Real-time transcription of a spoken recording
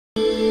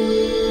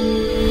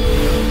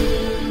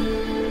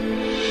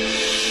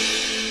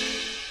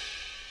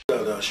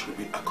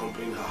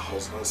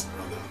husband's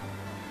brother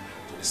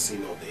to the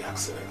scene of the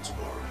accident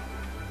tomorrow.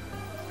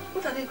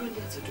 What are they going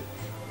there to do?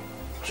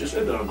 She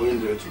said they are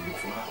going there to look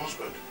for her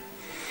husband.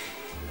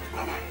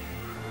 Mama,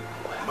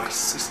 my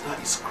sister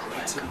is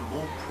creating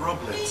more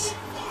problems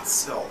for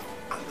herself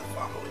and the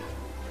family.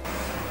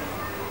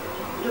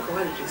 Look,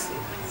 why did you say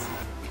that?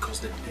 Because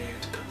the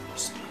dead cannot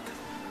speak.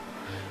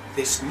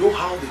 There's no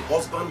how the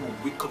husband will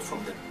wake up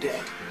from the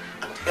dead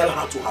and tell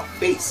her to her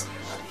face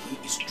that he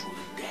is truly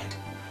dead.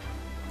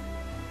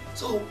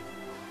 So,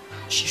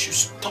 she should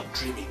stop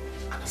dreaming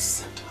and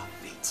accept her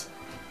fate.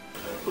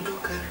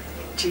 Udoka,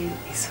 Jane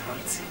is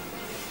hurting.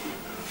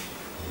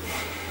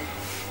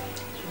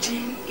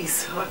 Jane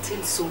is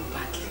hurting so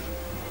badly.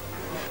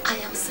 I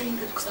am saying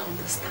that because I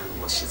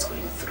understand what she's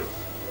going through.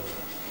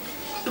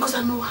 Because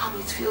I know how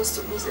it feels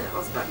to lose her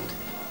husband.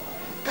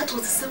 That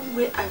was the same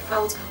way I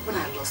felt when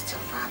I lost your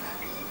father.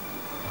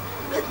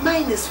 But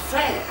mine is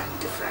fair and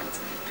different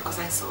because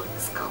I saw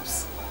his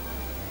corpse.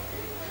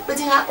 But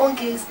in her own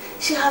case,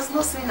 she has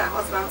not seen her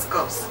husband's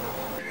corpse.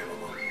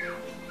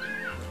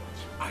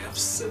 I have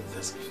said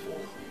this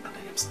before and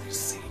I am still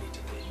saying it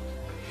again.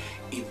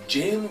 If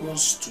Jane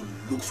wants to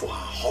look for her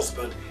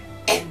husband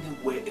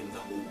anywhere in the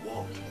whole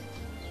world,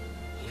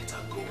 let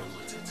her go on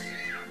with it.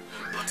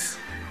 But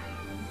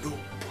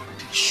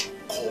nobody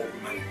should call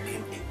my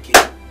name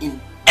again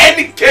in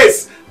any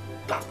case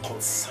that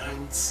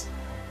concerns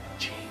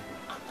Jane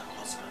and her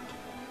husband.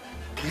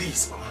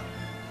 Please, Mama,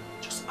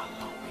 just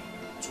allow me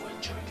to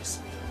enjoy this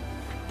meal.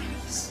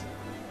 Please.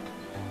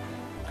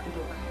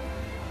 Look,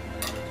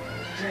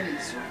 Jane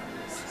is your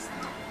only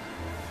sister.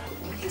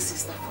 Only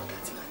sister for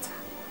that matter.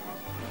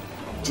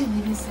 Jane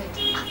even said,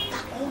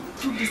 after all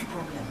through these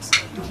problems,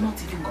 you've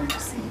not even gone to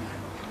see her.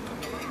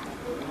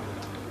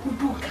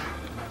 Udoka,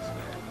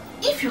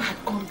 if you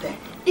had gone there,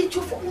 it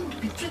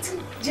wouldn't be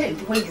treating Jane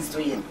the way he's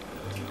doing.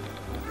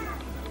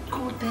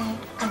 Go there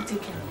and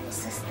take care of your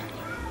sister.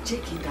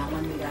 Check it down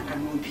one day I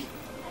can be.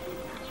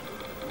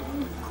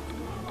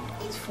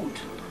 Eat food.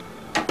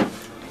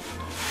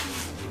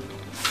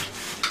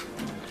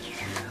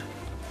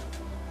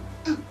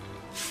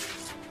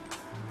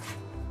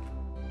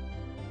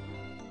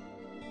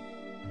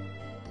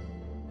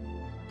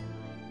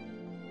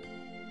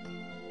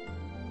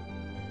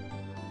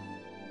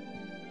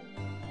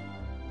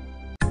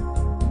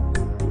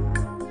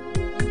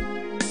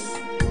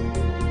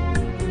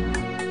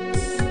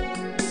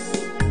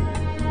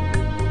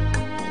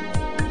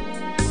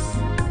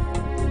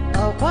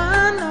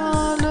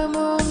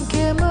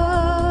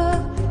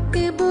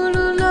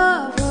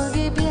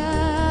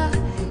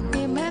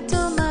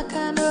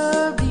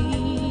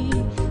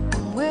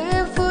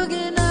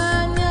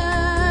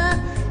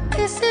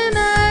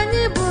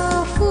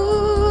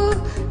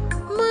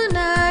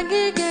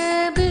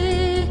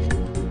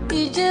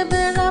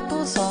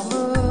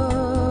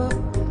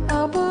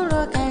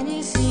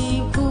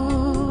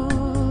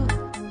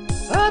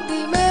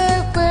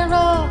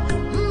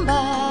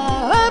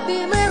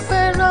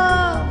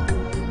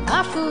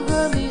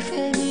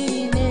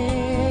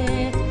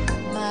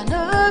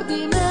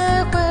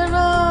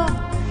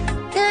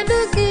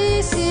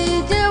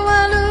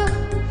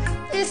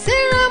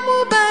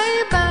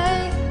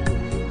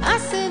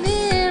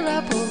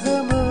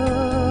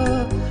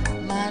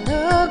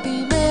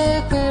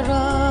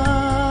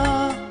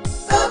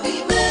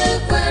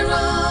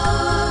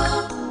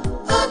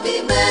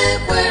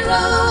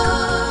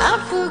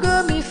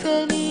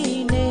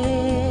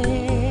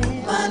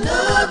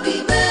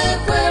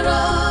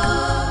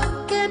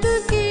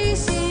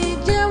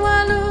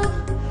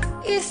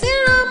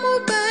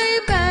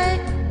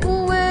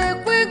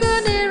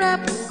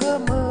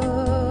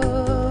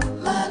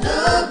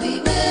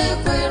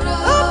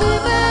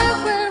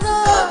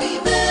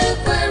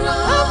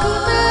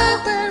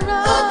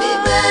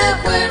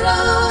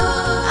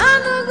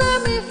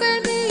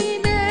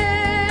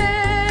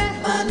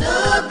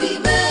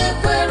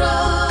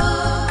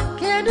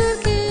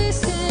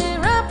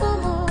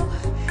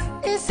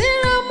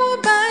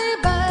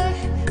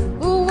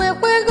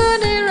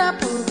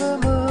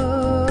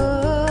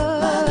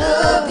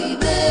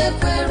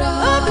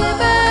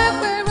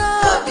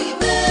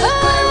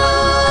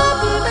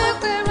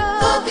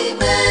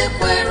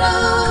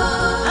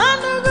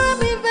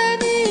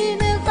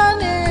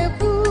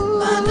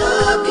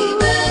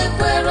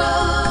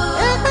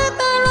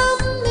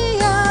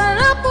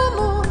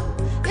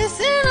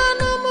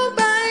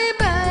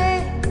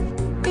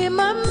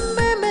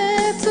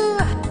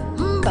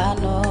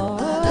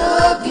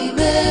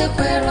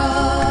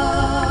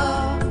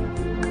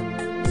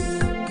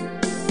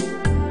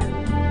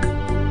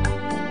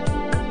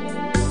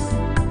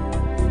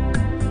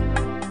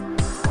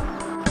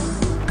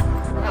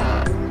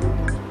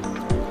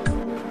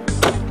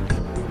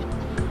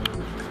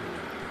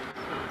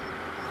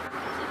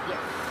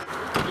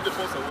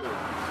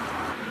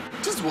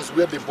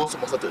 Where the boss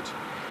was started.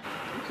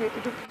 Okay,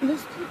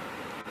 let's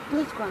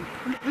go and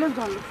look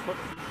for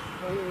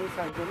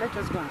inside. Let's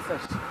just go and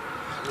search.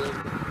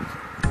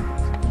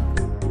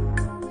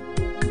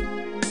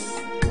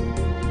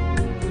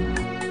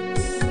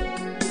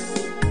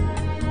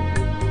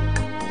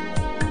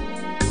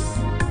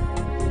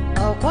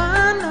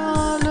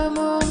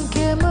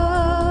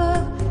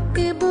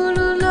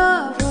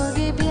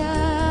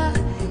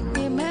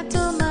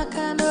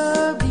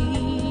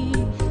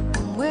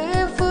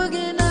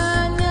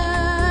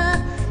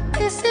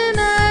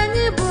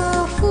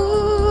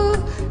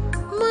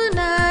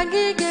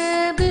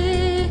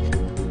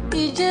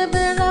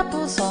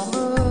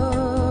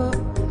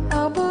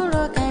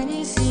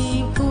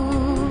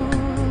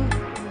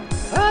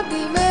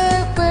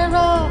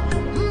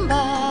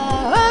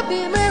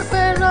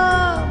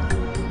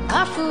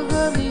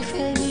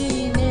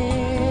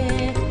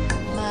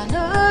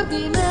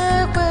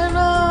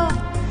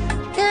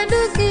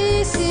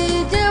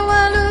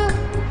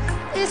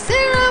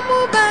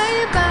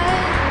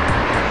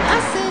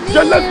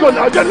 Jen, let's go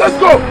now. Jen, let's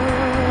go.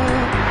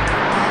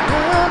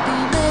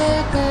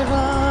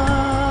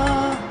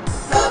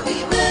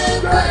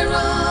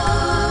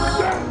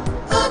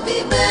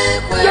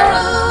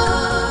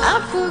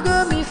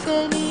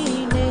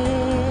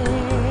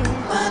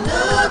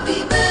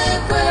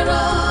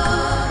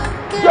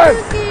 Jen,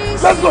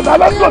 let's go now.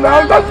 Let's go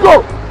now. Let's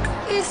go.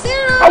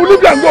 I will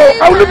leave you and go.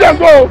 I will leave you and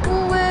go.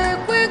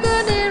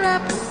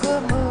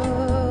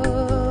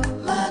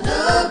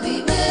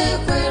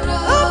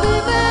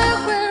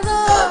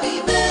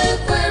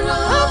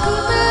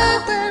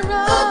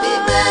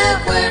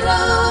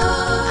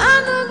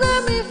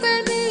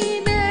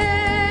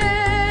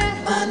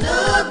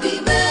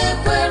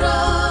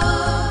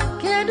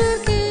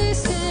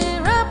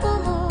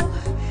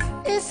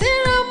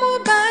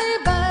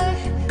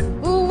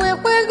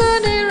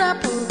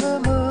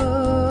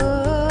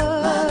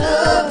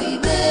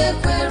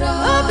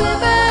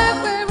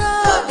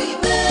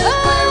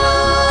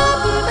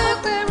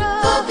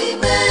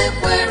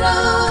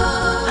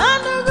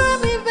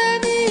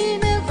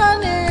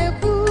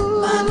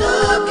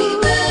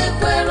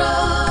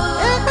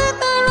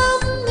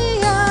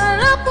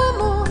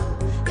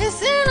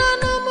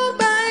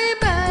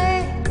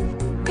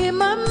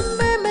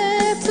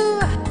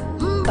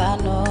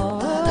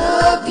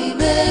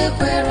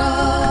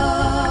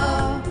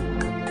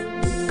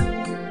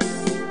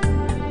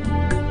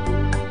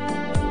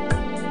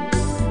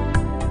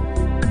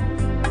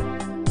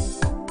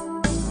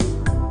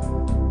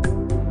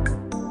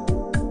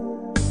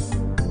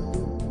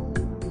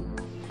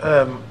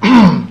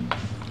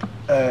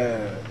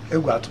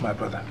 To my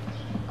brother,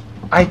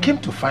 I came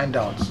to find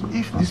out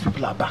if these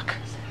people are back.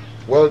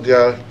 Well, they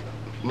are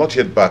not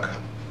yet back,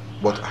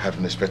 but I have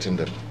been expecting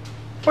them.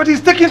 But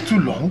it's taking too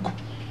long.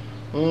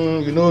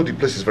 You know, the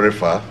place is very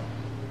far.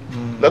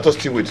 Let us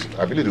still wait.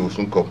 I believe they will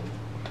soon come.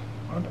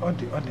 On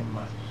the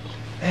man.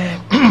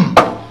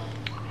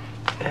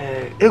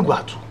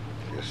 Egwatu.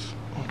 Yes.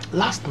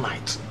 Last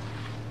night,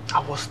 I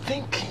was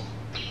thinking.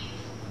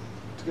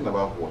 Thinking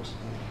about what?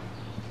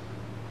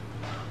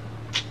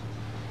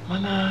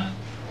 Mana,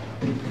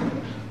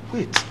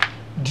 wait.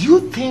 Do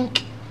you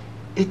think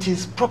it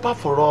is proper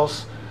for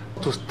us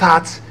to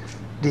start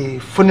the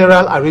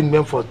funeral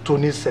arrangement for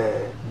Tony's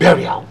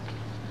burial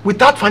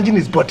without finding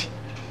his body?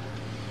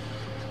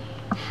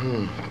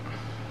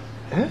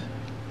 Eh?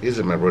 He's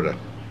my brother.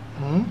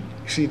 You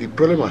see, the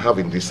problem I have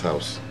in this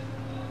house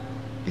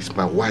is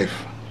my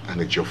wife and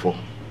the Jofo.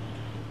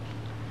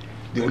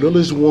 They will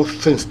always want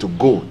things to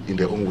go in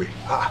their own way.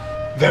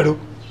 Vero.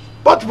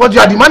 But you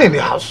are the man in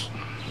the house.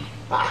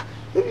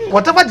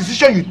 Whatever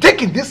decision you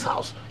take in this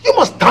house, you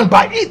must stand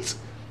by it.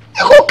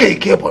 Okay,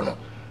 Kebono.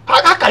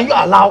 How can you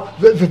allow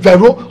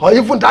Vero or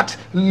even that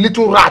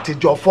little rat in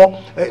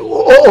Jofo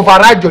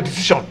override your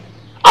decision?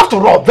 After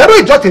all, Vero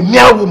is just a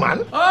mere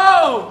woman.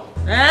 Oh,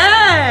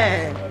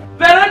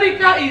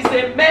 Veronica is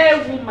a mere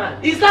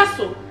woman. Is that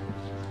so?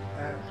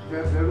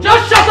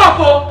 Just shut up,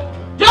 oh!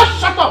 Just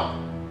shut up!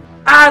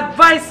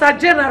 Advisor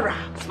General,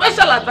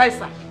 special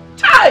advisor.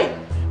 Chai!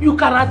 You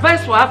can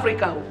advise for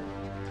Africa. Oh.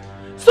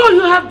 So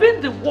you have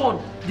been the one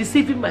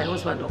deceiving my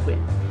husband, okay?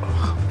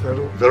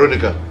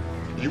 Veronica,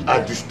 you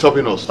are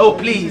disturbing us. Oh,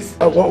 please.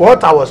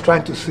 What I was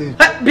trying to say.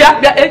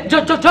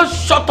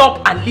 Just shut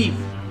up and leave.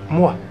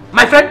 More.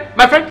 My friend.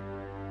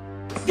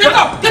 Get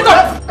up! Get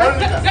up!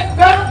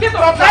 Get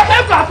up!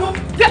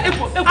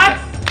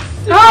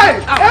 Hey!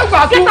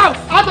 Get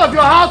out of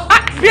your house!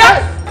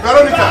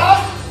 Veronica!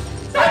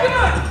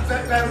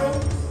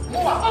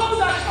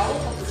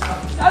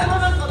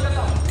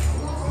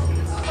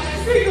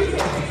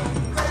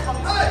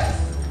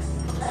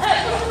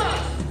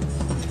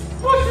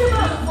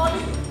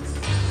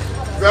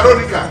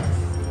 Veronica!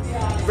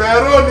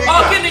 Veronica!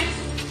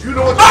 You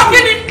know what?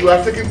 You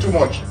are taking too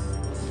much.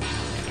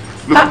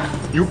 Look,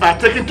 you are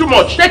taking too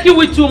much. Taking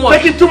with too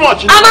much. Taking too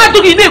much. I'm not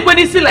doing it when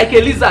you see like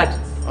a lizard.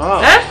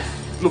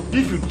 Look,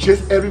 if you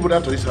chase everybody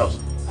out of this house,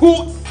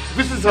 who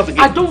visits this house again?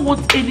 I don't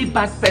want any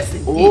bad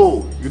person.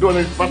 Oh, you don't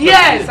want any bad person?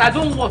 Yes, I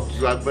don't want.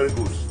 You are very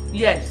good.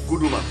 Yes.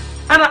 Good woman.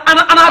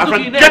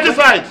 And get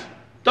inside.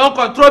 Don't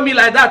control me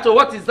like that. So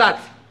what is that?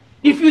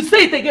 If you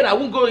say it again, I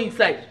won't go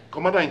inside.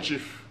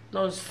 Commander-in-Chief.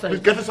 Nonsense.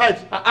 Please get inside.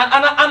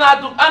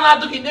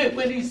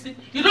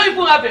 You don't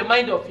even have a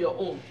mind of your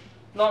own.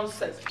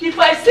 Nonsense. If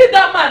I see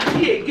that man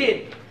here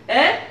again,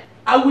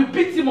 I will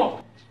beat him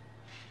up.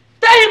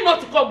 Tell him not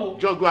to come.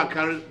 Just go and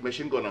carry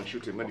machine gun and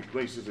shoot him when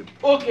he sees him.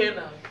 Okay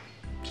now.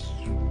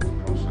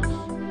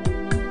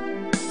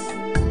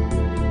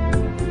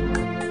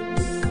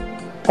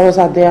 I was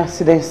at the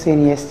accident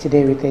scene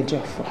yesterday with a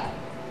Joffa.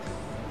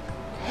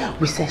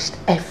 We searched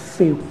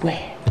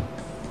everywhere,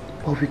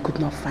 but we could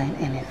not find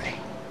anything.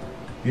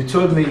 You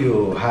told me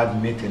you had a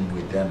meeting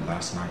with them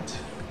last night.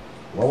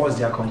 What was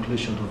their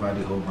conclusion over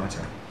the whole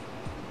matter?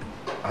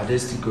 Are they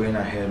still going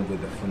ahead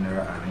with the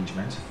funeral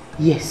arrangement?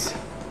 Yes,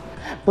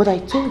 but I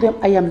told them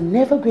I am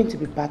never going to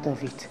be part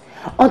of it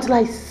until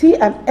I see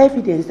an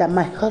evidence that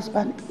my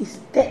husband is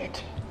dead.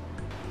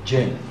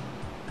 Jane,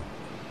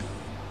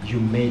 you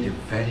made a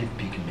very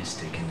big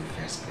mistake in the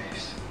first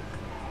place.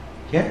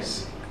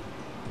 Yes.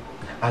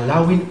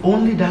 Allowing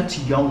only that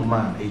young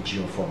man,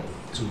 Ejiofor,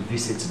 to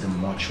visit the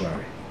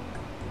mortuary.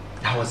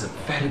 That was a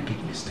very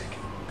big mistake.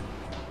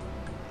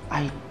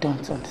 I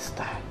don't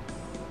understand.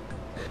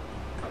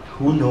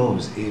 Who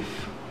knows if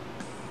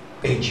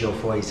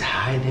Ejiofor is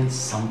hiding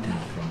something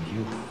from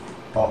you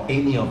or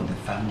any of the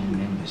family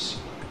members?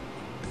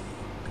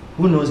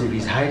 Who knows if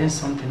he's hiding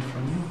something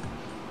from you?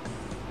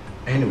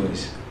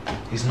 Anyways,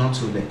 it's not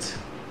too late.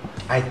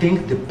 I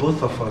think the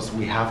both of us,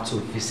 we have to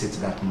visit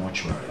that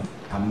mortuary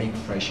and make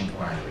fresh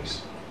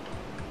inquiries.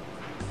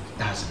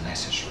 That's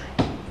necessary.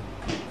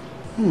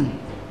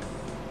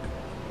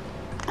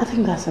 I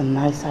think that's a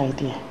nice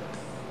idea.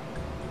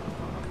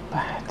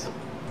 But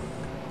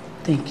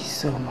thank you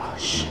so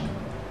much.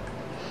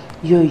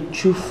 You're a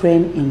true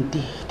friend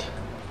indeed.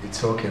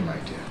 It's okay, my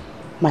dear.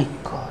 My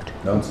God.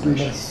 Don't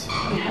bless you.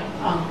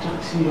 I'll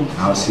talk to you.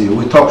 I'll see you.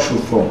 We'll talk through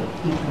phone.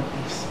 No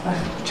problems.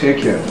 Bye. Take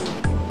care.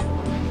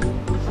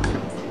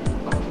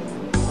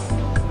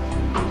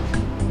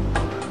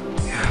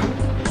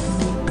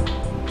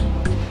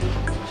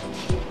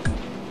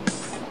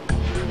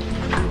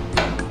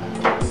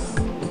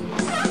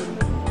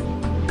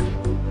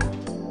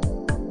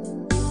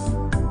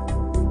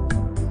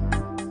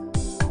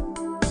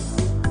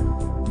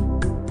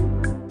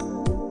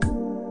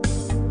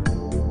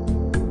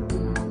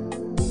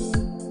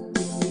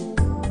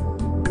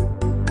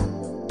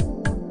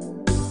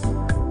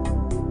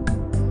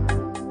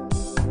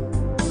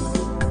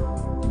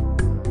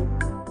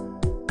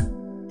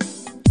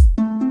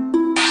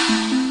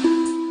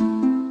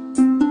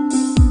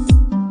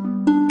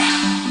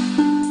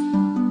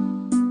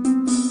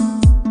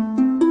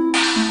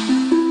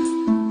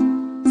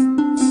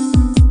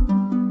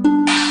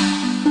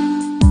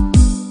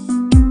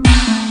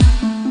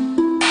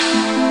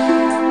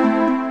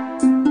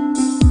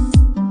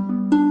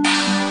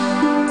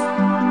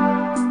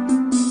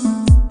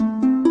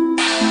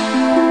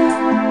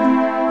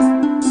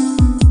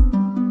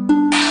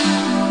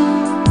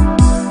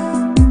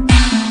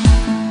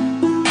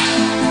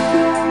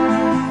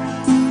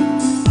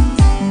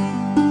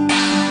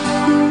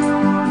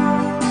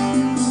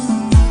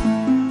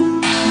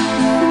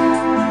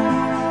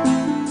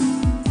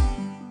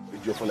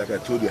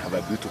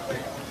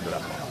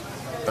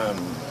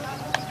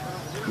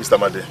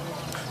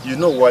 You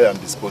know why I'm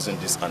disposing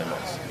these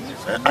animals.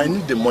 I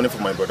need the money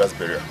for my brother's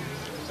burial.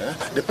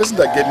 The person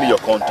that gave me your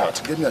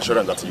contact gave me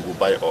assurance that he will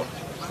buy all.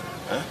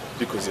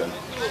 Because if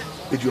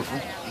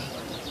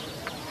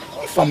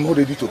I'm not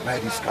ready to buy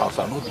these cows,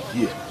 I'll not be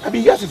here. I'll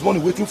be here this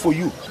morning waiting for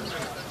you.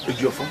 I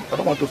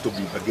don't want us to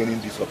be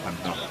bargaining this up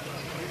and down.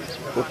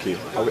 Okay,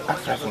 I will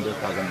ask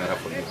 500,000 naira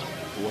for you,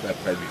 for what I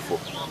priced before.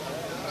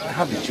 I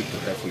have the check to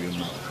buy for you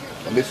now,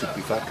 unless you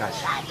prefer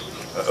cash.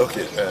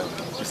 Okay,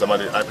 Mr.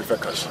 Madi, I prefer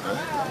cash.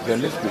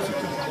 Then let's proceed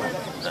to the plan.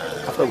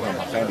 After we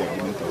have signed the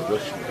agreement, I'll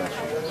just shoot cash.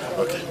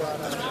 Okay,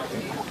 that's right.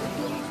 Thank you.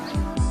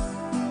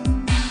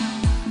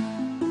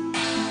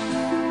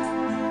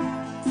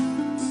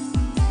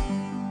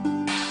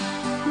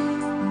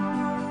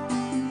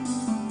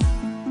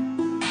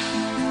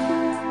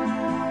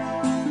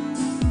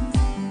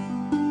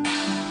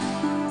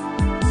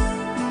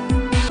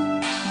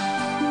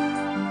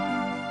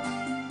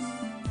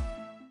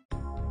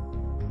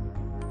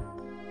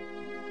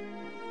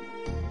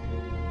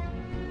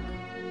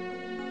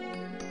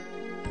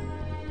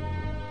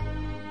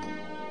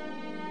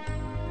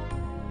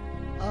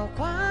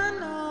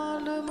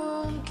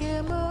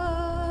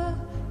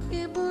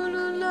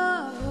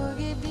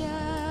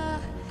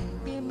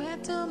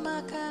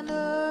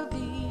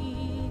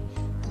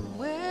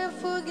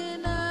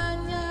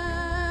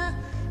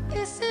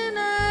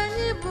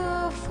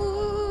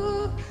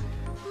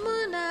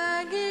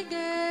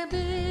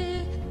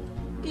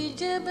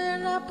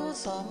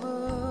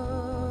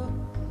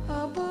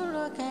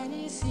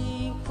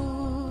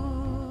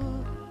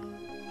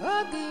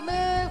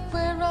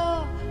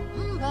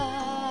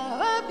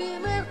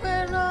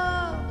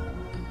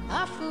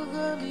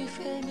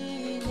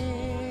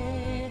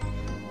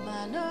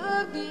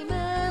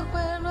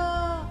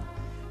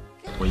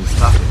 When you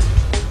start it,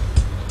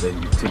 then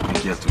you take the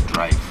gear to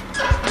drive.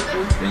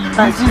 Then you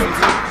release your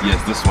leg. Yes,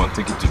 this one,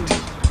 take it to D.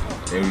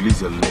 Then release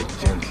your leg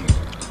gently.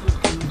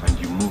 And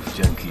you move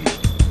gently.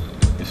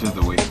 This is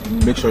the way.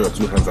 Make sure your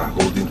two hands are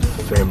holding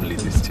firmly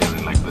the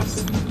steering like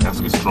this. You have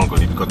to be strong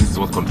on it because this is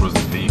what controls the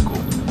vehicle.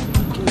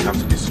 You have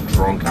to be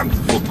strong and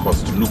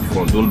focused. Look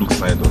front, don't look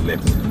side or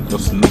left.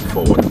 Just look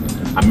forward.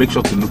 And make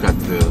sure to look at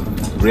the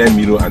rear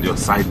mirror and your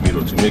side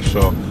mirror to make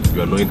sure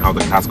you are knowing how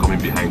the cars coming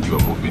behind you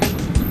are moving.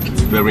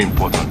 It's very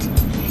important.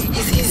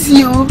 It's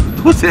easy, oh.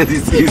 Who said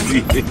it's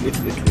easy?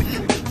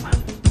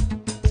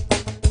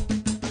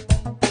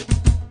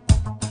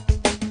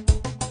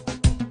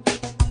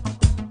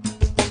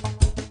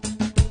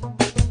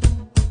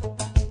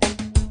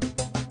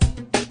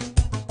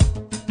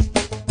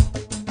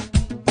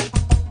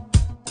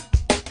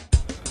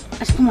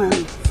 Come on.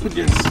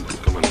 Yes,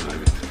 come and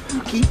drive it.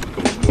 Okay.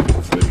 Come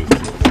on, let me see.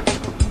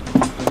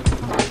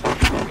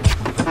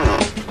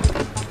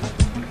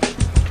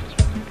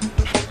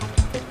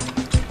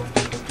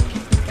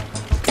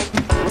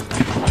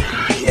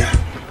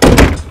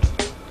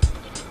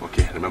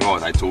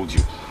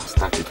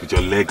 with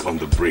your leg on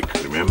the brake,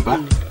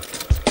 remember?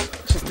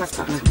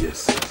 Start.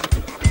 Yes.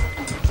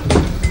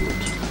 Good.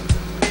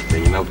 Then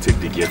you now take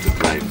the gear to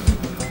drive.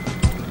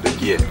 The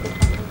gear.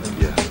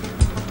 Yeah.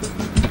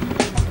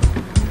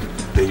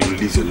 Then you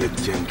release your leg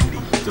gently.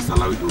 Just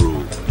allow it to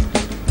roll.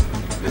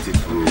 Let it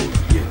roll.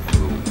 Yeah,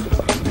 roll.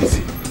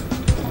 Easy.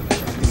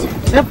 Easy.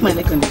 Help my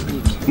leg on the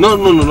brake. No,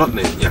 not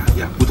leg.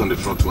 Yeah. Put on the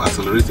throttle.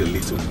 Accelerate a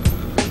little.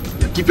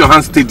 Yeah. Keep your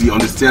hand steady on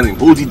the steering.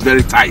 Hold it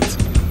very tight.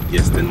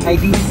 Yes, then move. Like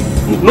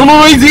this? No,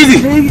 it's easy.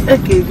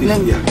 Okay,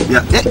 let me.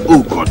 Yeah.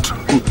 Oh, God.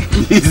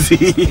 Easy.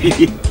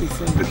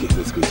 Okay,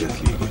 let's go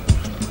gently again.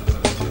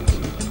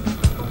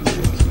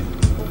 Gently.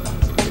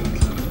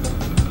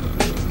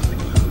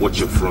 Watch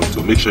your front,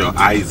 so make sure your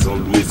eye is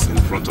always in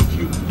front of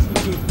you.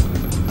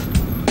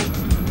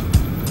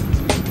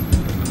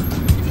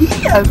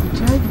 Yeah, I'm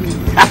driving.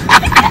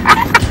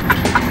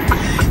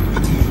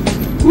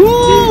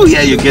 Ooh,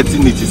 yeah, you're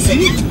getting it, you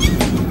see?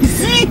 You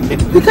see?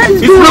 The car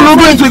is going. No,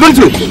 go into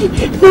it.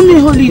 Let me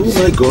hold it. Oh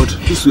my God,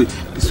 this way.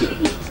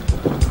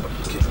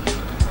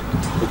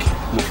 Okay,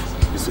 move,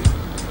 this way.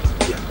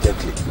 Yeah,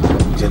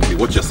 gently,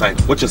 watch your side.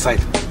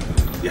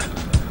 Yeah,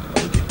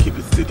 okay, keep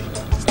it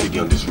steady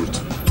on this route.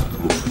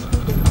 Move,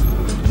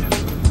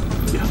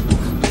 yeah,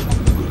 move,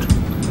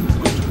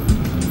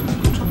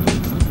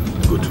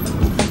 good,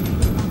 move,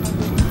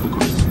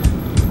 focus,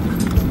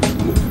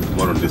 move,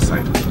 more on this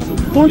side,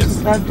 move. Won't you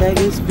start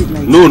driving speed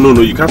like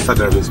No, you can't start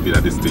driving speed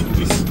at this stage,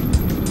 please.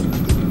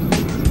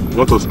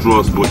 Not us throw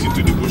us both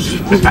into the bush.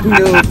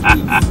 No,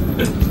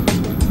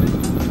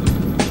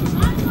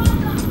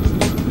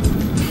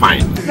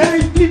 Fine.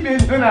 leave me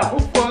alone. I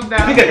won't fall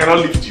down. I think I cannot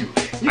lift you. I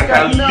can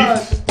cannot.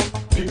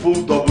 lift people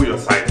double your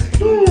size.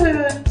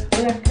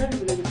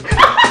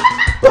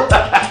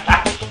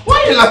 Why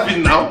are you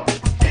laughing now?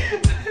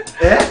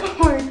 Eh? Oh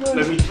my God.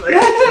 Let me try.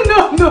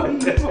 No.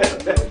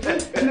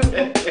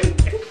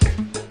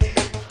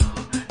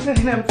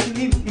 I'm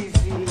feeling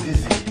dizzy.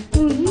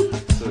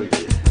 Sorry,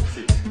 dear.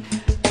 Sit.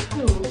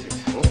 Oh. Sit.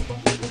 Oh.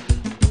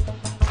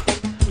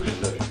 I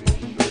love you,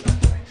 baby. You know that,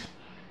 right?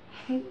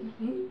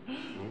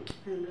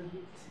 I love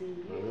you too.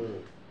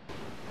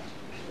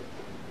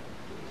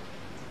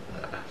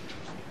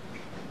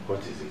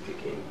 What is it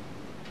again?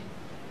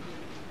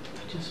 I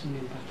just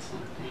remembered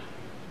something.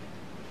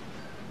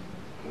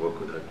 What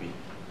could that be?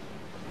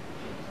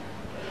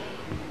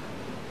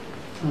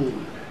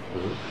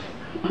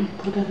 I'm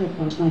bothered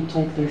about my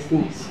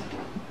childlessness.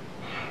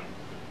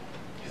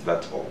 Is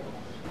that all?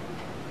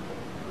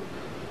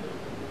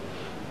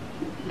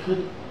 But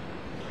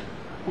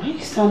why are you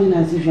sounding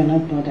as if you're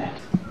not bothered?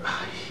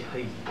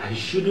 I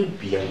shouldn't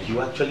be, and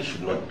you actually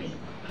should not be.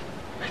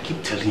 I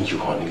keep telling you,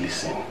 honey,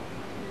 listen.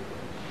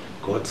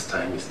 God's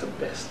time is the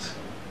best.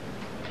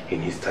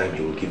 In His time,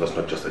 He will give us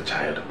not just a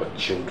child, but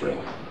children.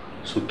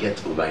 So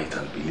get over it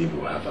and believe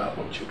we'll have our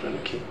own children,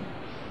 okay?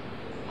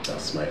 Now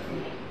smile for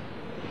me.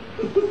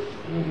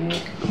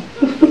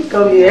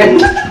 Come here.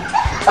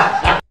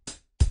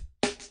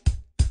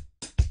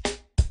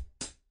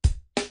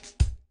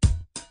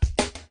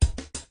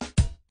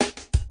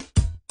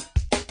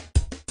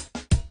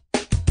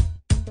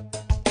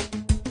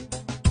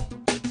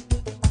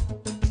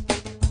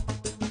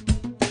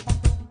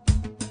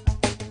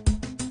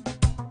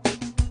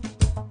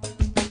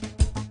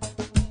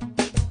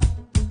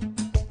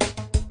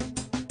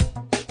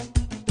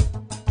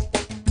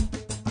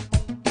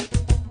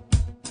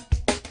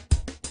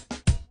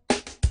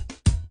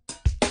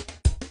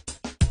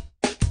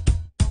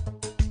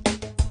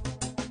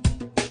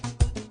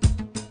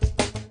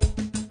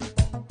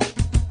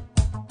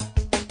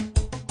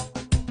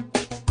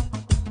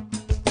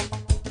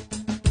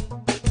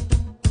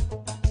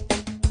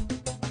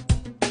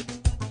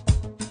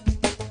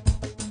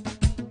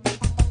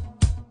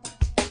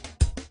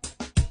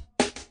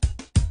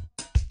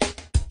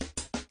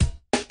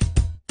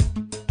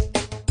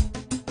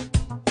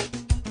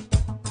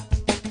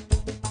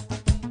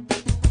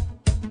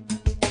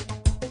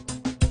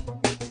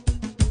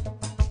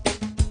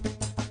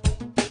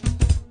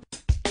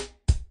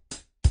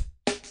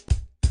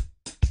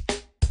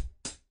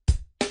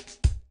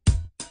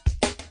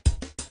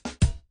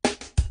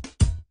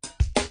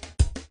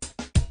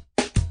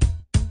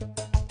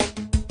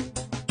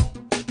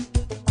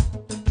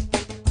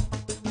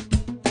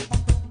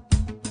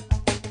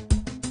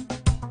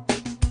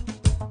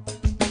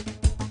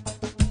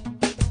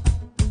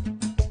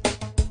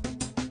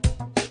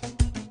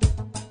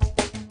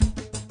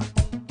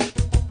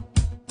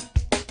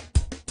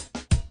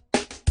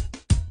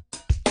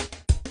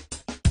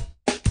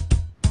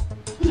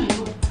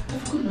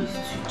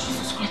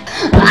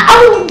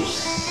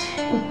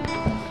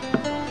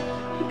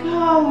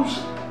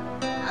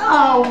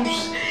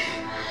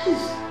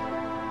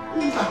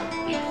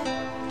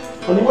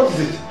 Honey, what is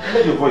it? I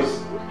heard your voice.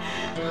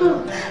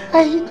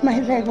 I hit my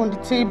leg on the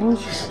table.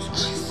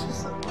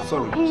 Jesus.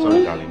 Sorry,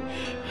 darling.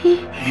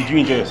 Did you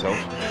enjoy yourself?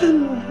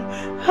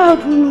 How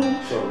do you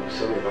know?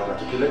 Sorry about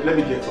that. Okay, let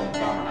me get some. I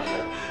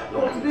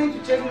was going to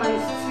check my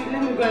seat.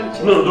 Let me go and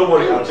check. No, don't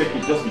worry. I'll check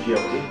it. Just be here,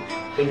 okay?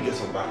 Let me get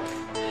some back.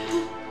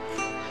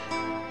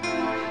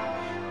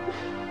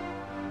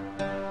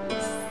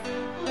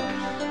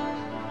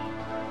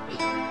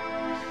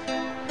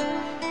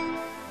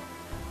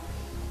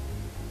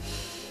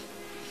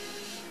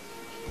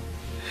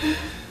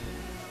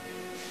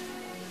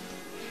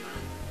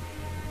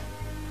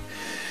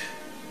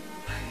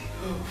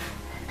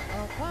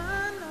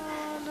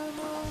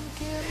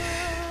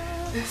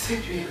 They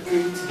said we are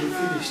going to the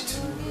village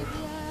tomorrow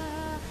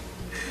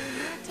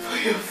for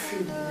your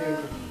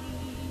funeral.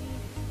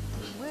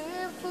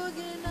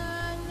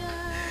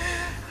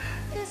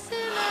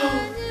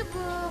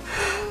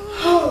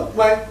 Oh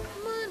my God.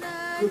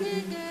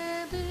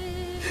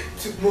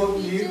 To mourn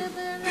you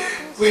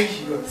when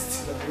you are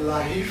still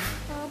alive.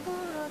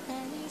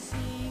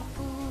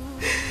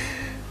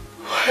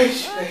 Why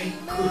should I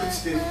go to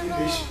the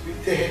village with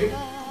them?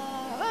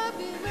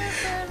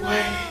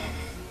 Why?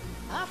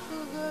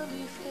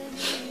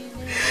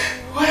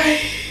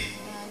 Why?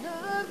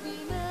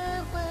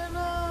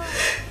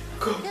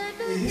 God,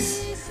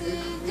 please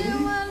save me.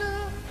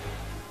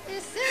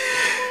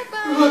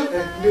 God, I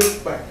know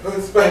my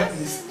husband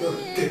is not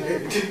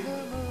dead.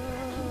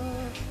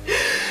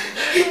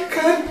 I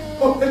can't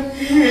mourn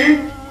him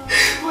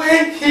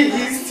when he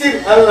is still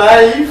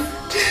alive.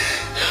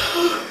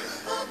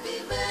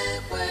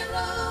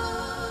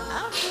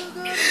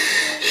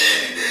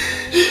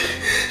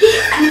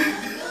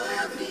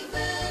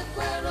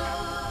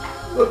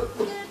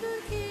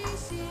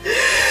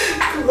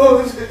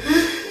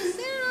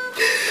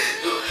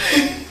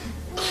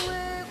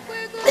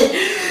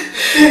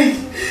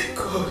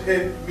 God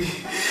help me.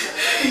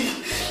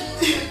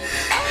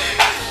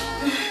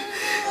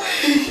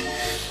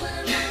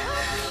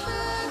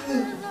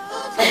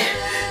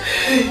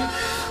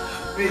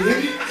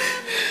 Baby.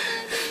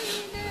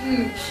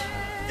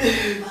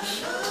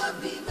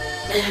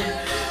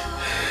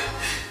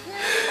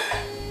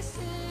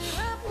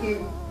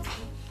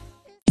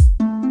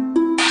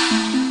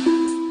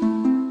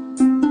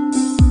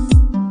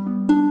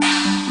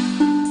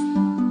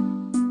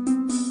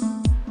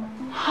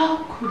 How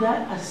could I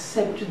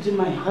accept to do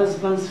my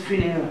husband's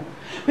funeral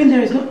when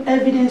there is no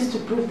evidence to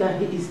prove that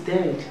he is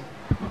dead?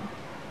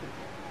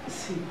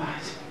 See,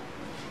 Bad,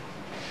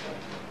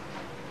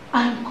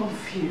 I am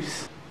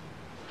confused.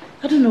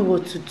 I don't know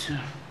what to do.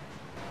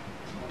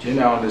 Jane,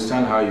 I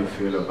understand how you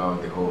feel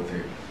about the whole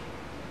thing.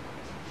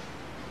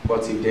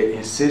 But if they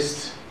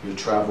insist you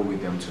travel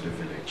with them to the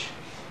village,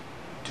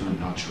 do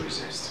not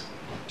resist.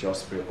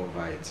 Just pray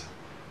over it.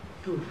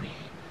 No way.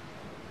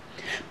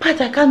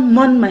 But I can't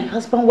mourn my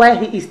husband while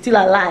he is still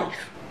alive.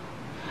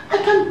 I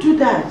can't do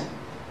that.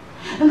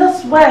 And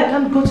that's why I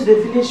can't go to the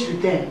village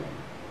with them.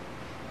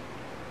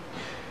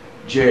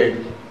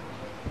 Jane,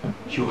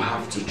 you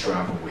have to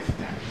travel with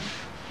them.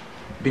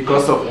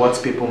 Because of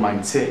what people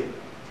might say.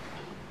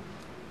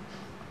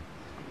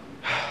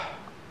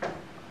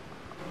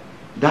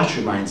 That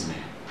reminds me.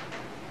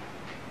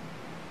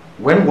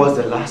 When was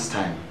the last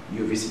time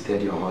you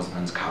visited your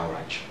husband's cow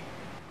ranch?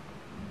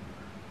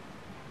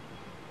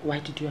 Why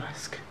did you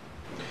ask?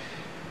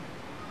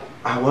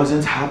 I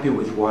wasn't happy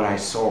with what I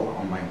saw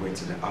on my way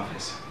to the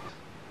office.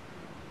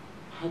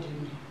 How do you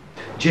mean?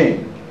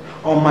 Jane,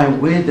 on my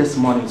way this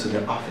morning to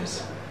the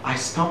office, I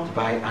stopped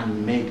by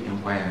and made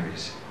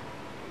inquiries.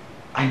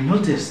 I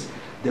noticed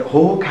the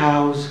whole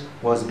cows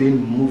was being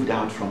moved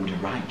out from the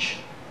ranch.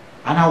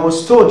 And I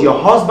was told your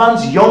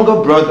husband's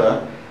younger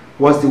brother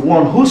was the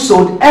one who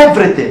sold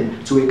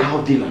everything to a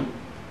cow dealer.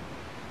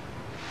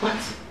 What?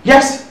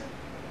 Yes.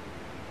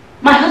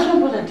 My husband's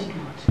brother did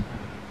what?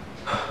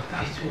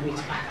 Wait,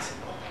 Pat.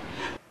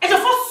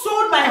 Ejiofor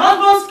sold my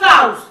husband's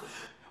cows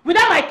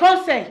without my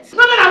consent.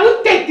 No, I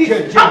won't take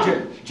this.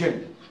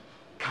 Jane,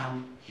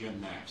 calm your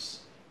nerves.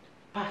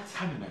 Pat,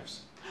 calm your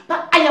nerves.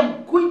 But I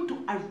am going to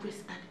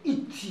arrest an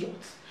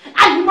idiot.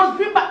 And he must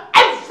bring back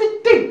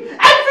everything.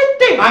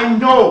 Everything. I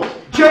know.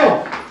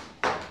 Jane.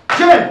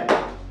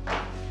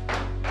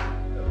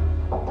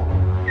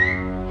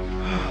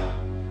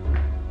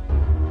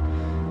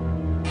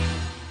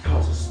 That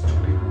was so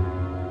stupid.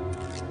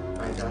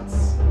 My dad's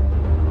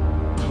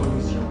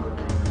Tony's younger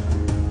brother.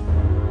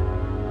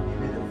 He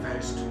made a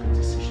very stupid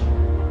decision.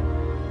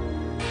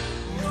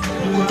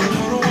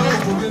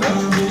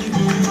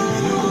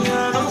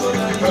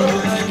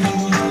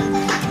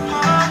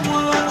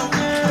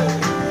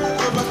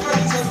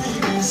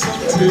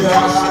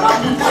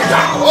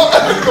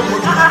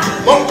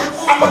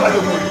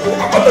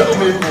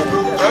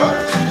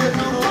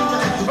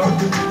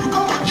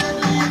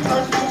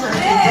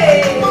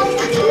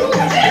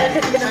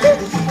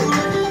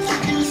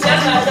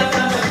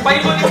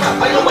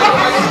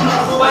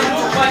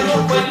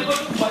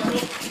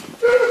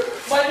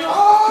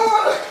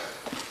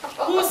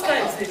 Whose car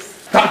is this?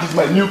 That is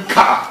my new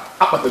car.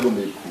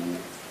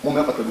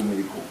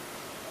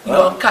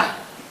 Your car?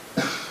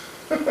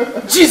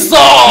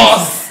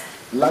 Jesus!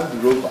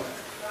 Land Rover.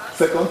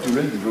 Second to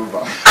Range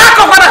Rover.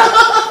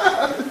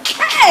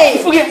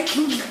 Hey!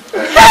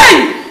 Hey!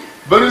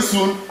 Very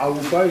soon, I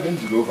will buy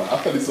Range Rover.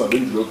 After this one,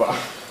 Range Rover.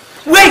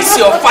 Where's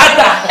your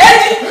father?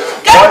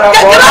 Get out!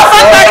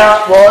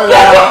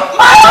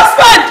 My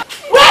husband!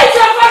 Where's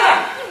your father?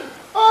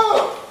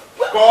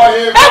 Call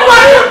him!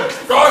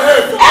 Call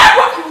him!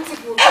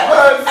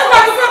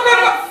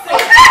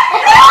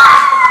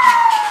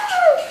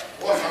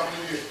 What's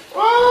happening here?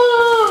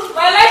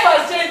 My life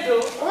has changed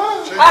though.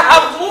 I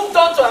have moved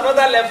on to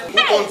another level. Who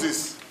owns this?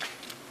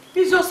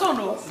 He's your son,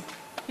 no?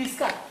 His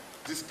car.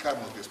 This car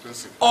must be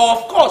expensive.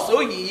 Of course,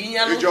 oh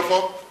yeah. Hey,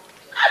 Jofo,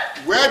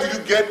 where did you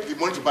get the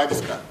money to buy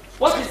this car?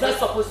 What is that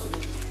supposed to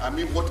mean? I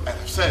mean what I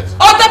have said.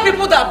 Other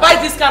people that buy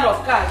this kind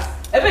of cars,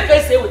 every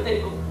face say we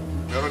take go.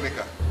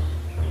 Veronica,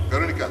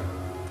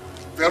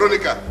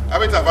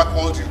 haven't I ever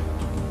called you?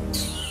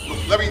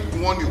 Look, let me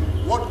warn you.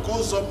 What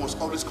goes up must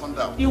always come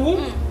down. You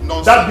won't.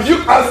 Nonsense. Dad, did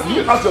you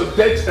ask your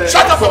dead?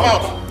 Shut up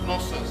about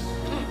nonsense.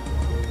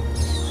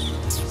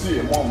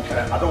 See, Mom,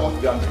 I don't want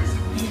to be angry.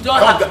 You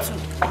don't have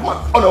to.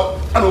 Oh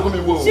no, I don't want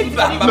to be woke. Shift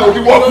back. No,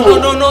 the walk.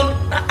 No.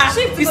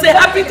 It's a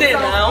happy day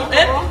now.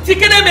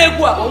 Tikene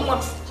megua.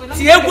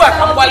 Tiegua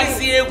kambali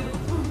siegu.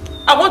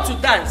 I want to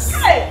dance.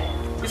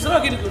 It's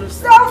not going to go.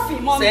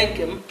 Selfie, Mom. Thank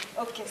him.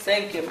 Okay.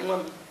 Thank him,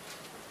 Mom.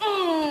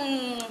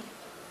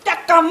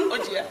 Takam. Oh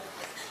dear.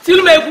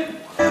 Till megu.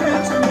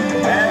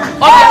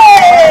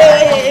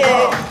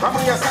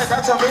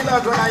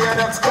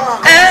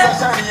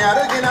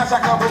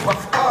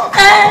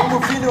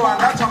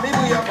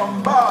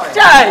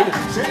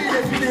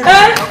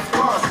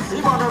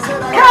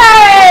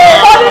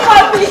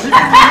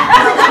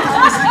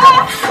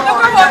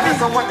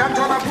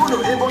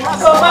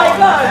 Oh my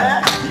God.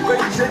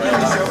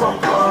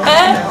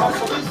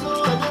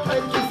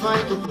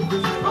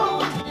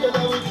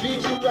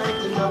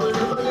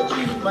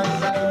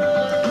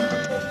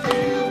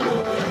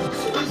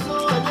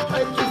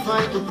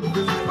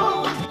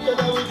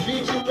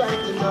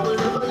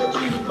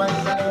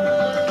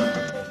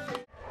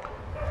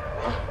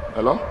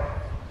 Hello?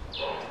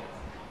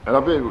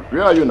 Hello, babe.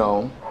 Where are you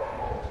now?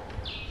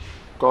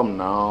 Come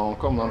now.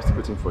 Come now. I'm still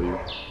waiting for you.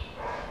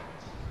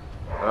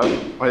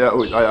 Oh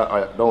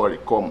yeah. Don't worry.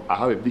 Come. I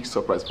have a big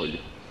surprise for you.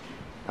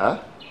 Huh?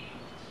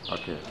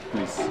 Okay.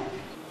 Please.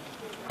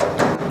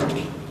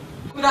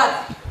 Good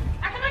night.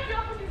 I can make you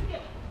open this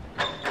gate.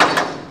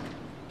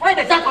 Why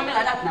they start coming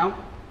like that now?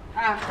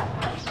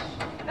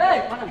 Hey,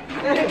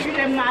 you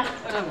them mad.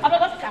 I don't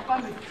know if they're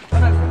coming.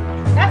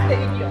 That's the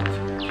idiot.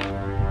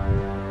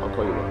 I'll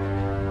call you back.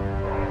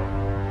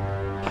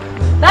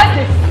 That's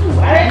the fool.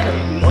 Arrest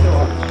him.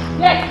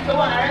 Yes, the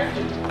one arrest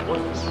him.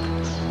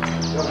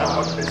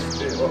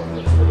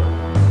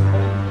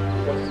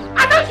 I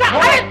don't care.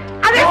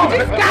 Arrest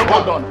this guy.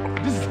 Hold on.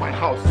 This is my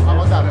house. I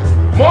want to arrest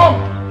you. Mom!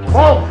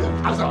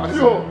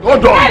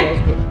 Hold on. Hey!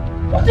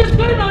 What is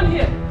going on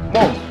here?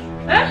 Mom!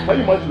 Can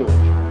you imagine?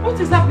 What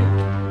is happening?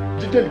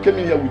 Jane came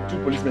in here with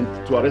 2 policemen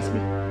to arrest me.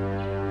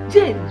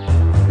 Jane,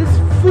 this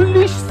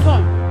foolish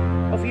son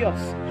of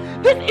yours,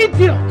 this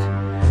idiot,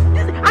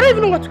 I don't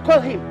even know what to call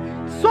him,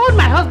 sold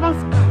my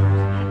husband's car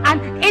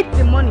and ate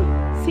the money.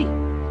 See,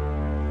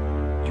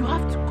 you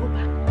have to go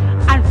back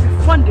and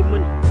refund the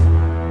money.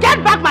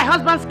 Get back my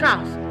husband's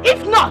cars.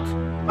 If not,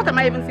 what am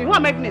I even saying? Who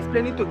am I even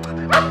explaining to?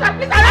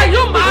 Are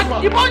you mad?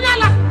 Are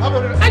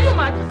you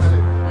mad?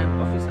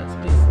 Officers,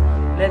 please,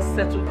 let's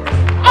settle this.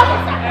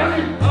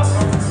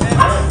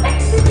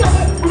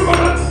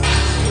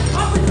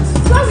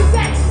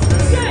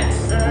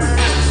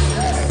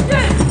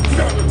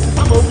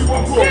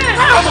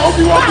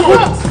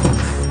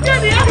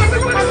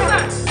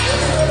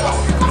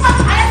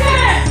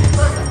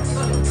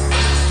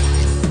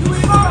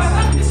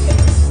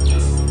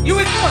 You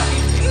will go.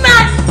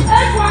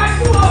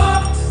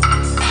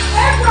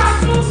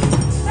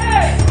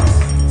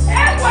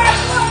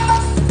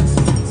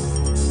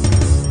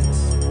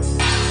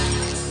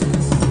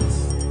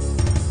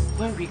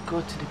 When we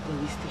got to the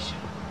police station,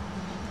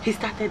 he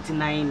started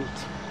denying it.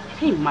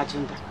 Can you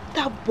imagine that?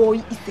 That boy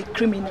is a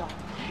criminal.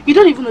 You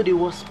don't even know the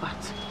worst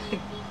part.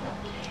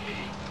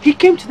 He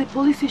came to the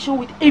police station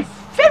with a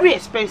very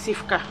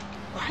expensive car.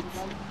 What?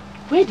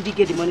 Where did he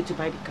get the money to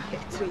buy the car?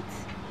 Wait.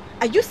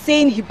 Are you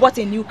saying he bought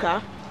a new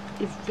car?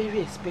 A very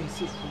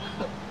expensive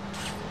one.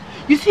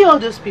 You see all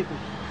those people?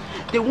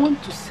 They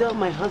want to sell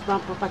my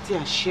husband's property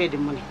and share the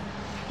money.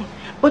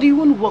 But it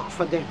won't work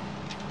for them.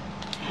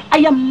 I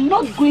am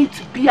not going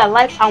to be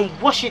alive and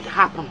watch it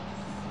happen.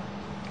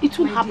 It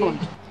won't happen.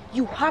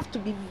 You have to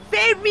be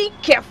very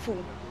careful.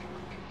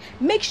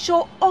 Make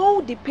sure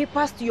all the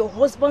papers to your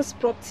husband's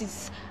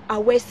properties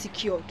are well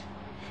secured.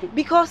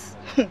 Because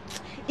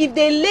if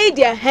they lay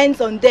their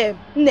hands on them,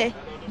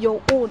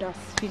 your own has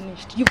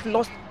finished. You've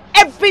lost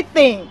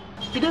everything.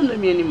 You don't know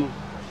me anymore.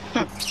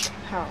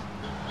 How?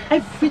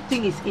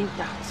 Everything is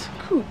intact.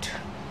 Good.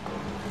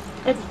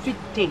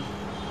 Everything.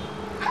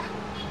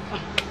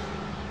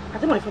 I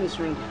think my phone is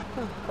ringing.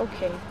 Oh,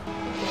 okay.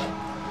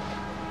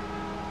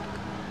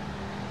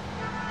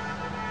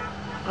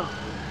 Oh,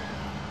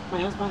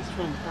 my husband's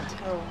friend.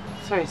 Oh.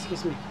 Sorry,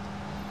 excuse me.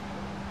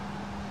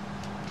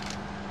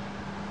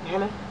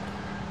 Hello?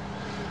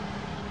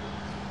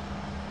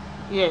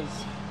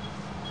 Yes.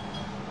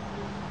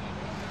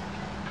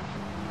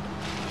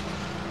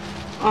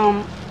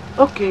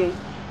 Okay.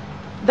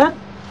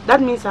 That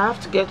means I have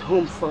to get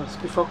home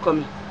first before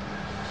coming.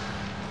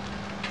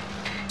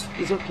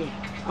 It's okay.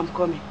 I'm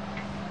coming.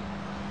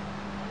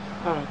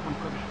 Alright, I'm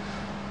coming.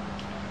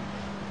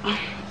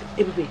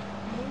 Ivie,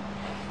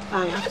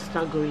 I have to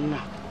start going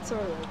now. It's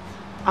alright.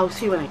 I'll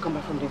see you when I come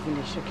back from the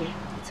village, okay?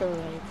 It's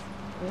alright.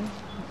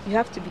 You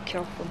have to be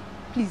careful.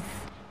 Please,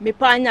 me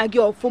panya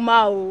girl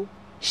fuma.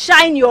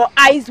 Shine your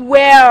eyes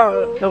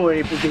well. Don't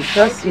worry, baby.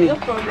 Trust me. No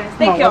problem.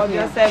 Take care of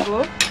yourself,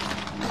 oh.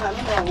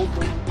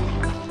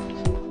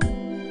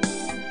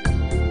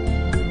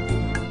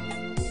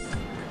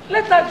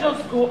 Let her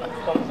just go and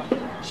come back.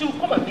 She will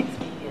come and meet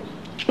me here.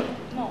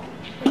 No.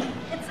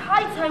 It's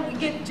high time we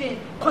gave Jane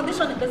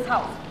condition in this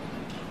house.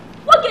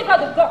 What gave her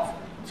the guts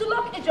to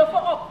lock Ejiofor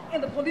up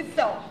in the police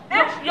cell?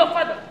 Your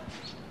father.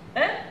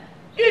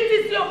 It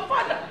is your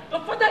father.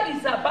 Your father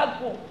is a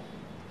backbone.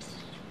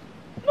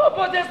 No,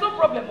 but there's no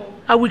problem.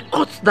 I will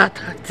cut that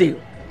her tail.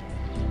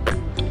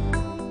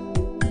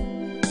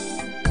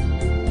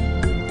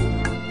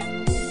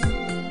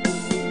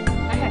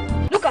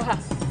 Look at her.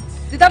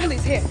 The devil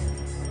is here.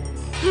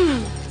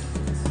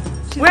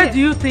 Where do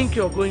you think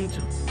you're going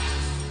to?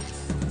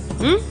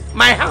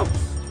 My house.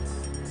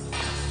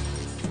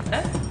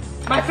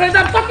 My friend,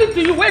 I'm talking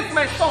to you. Where's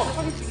my son? I'm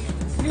talking to you.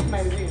 Leave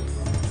my way.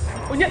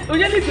 Onye,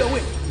 leave your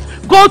way.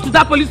 Go to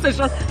that police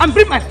station and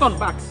bring my son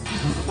back.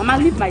 Mama,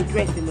 leave my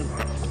dress alone.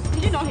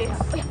 Did you not hear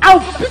her? I'll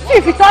beat you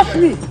if you touch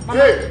me.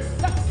 Hey!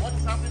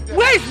 What's happening there?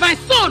 Where is my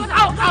son?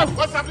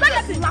 What's happening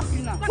there?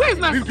 Where is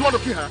my son? Do you want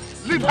to kill her?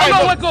 Leave her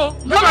alone. alone. Go.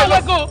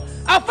 Let go.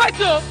 I'll fight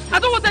you. I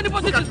don't want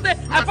anybody to say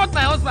I fought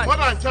my husband.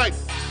 Mother and child.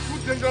 Two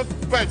dangerous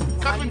birds.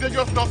 Casting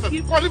dangerous nonsense.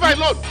 Come on, leave her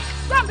alone.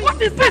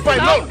 What is this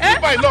now? Leave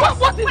her alone.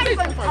 What is this?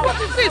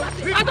 What is this?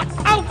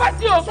 I'll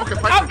fight you. Okay,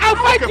 I'll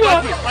fight you.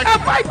 I'll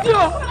fight you.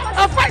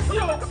 I'll fight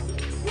you.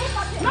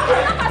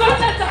 Don't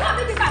let her.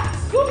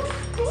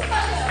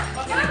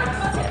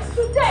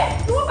 Today,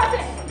 do what I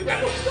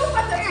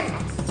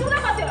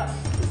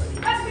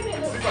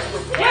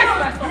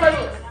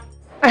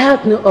I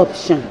had no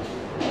option,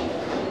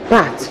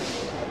 but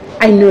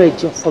I know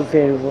Ejiofor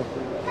very well.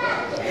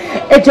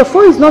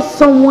 Ejiofor is not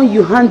someone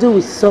you handle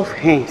with soft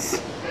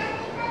hands.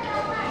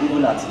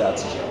 Even at that,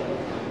 Joe,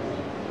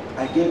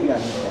 I gave you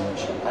an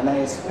information and I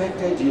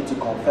expected you to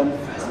confirm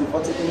first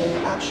before taking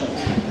any action,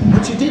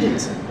 but you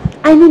didn't.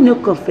 I need no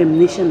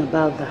confirmation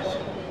about that.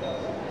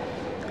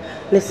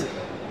 Listen,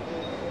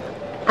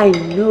 I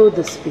know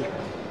these people.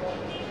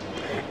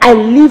 I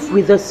live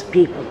with those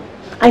people.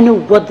 I know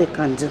what they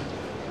can do.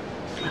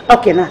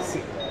 Okay, now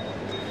see.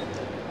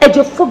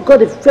 Ejiofor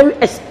got a very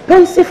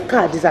expensive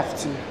car this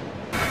afternoon.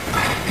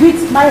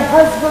 With my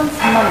husband's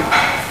money.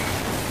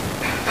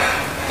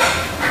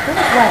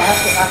 That's why I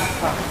have to ask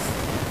first.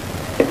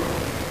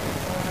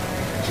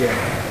 Jen,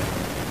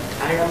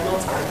 I am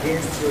not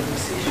against your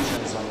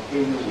decisions on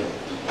anywhere.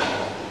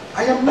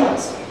 I am not.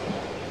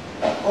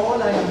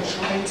 All I am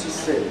trying to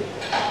say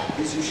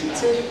is you should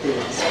take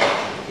things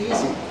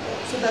easy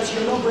so that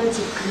you're not going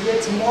to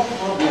create more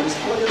problems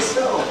for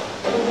yourself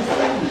and your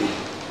family.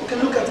 Okay,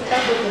 look at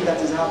everything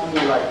that is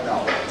happening right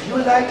now. Do you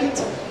like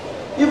it?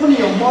 Even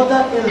your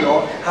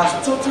mother-in-law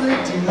has totally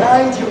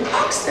denied you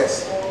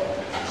access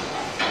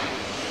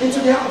into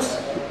the house.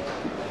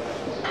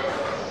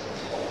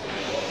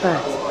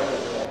 But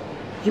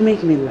you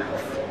make me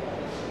laugh.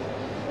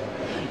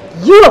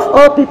 You of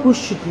all people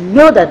should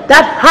know that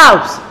that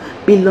house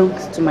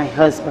belongs to my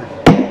husband.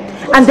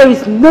 And there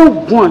is no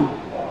one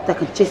that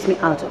can chase me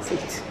out of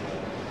it.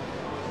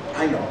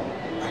 I know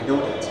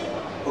that.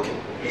 Okay,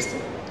 listen.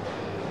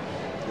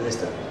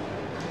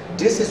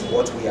 This is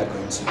what we are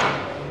going to do.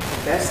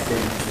 First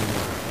thing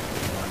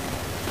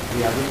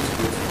we are going to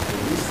go to the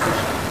police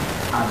station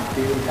and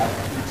bail that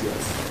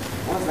idiot.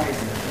 What's that his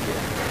name?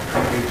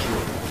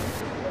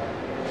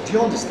 Do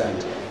you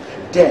understand?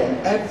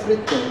 Then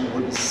everything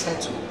will be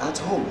settled at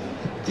home.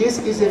 This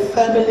is a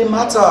family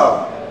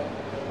matter.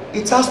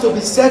 It has to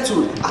be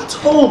settled at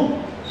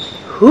home.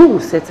 Who will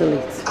settle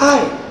it?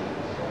 I.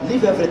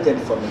 Leave everything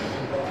for me.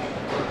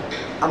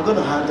 I'm going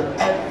to handle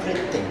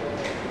everything.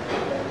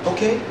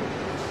 Okay?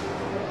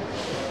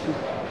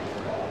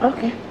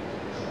 Okay.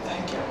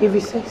 Thank you. If you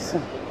say so.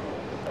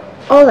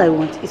 All I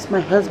want is my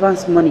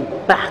husband's money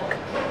back.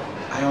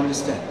 I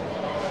understand.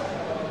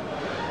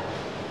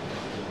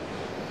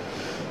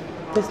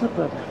 There's no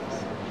problem.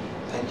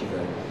 Thank you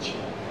very much.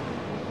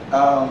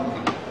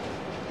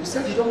 You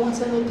said you don't want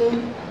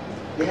anything?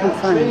 They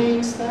have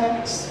drinks,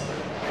 snacks,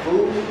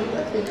 food.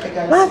 I think I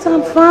can. But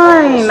I'm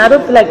fine. I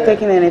don't feel like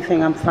taking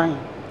anything. I'm fine.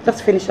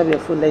 Just finish up your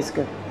food. Let's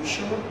go. You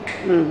sure?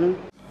 Mm-hmm.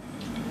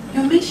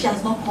 You mean she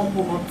has not come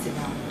home up till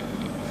now?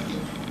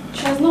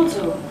 She has not.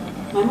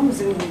 My mom is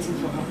even waiting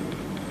for her.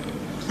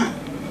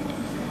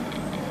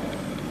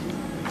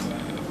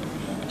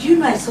 Do you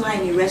know I saw her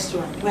in a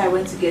restaurant where I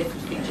went to get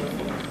food picture?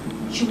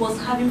 She was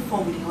having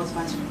fun with her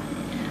husband's friend.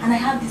 And I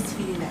have this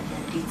feeling that they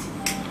are dating.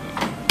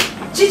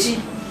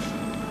 Gigi,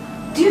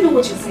 do you know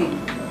what you're saying?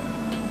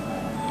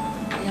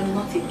 I am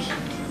not a kid.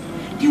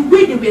 The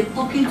way they were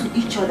talking to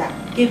each other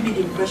gave me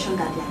the impression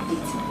that they are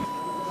dating.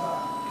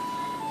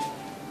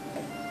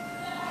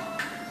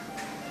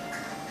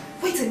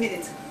 Wait a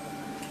minute.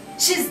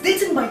 She's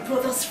dating my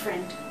brother's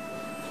friend.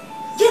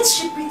 Yet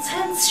she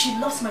pretends she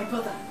loves my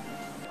brother.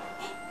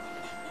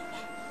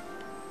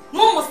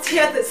 Mom must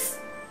hear this.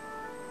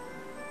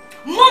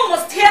 Mom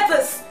must hear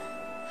this.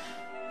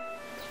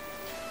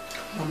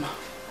 Mama,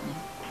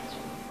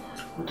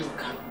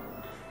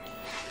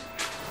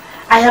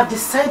 I have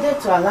decided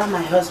to allow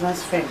my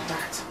husband's friend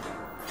back to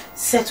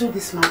settle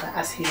this matter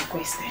as he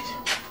requested.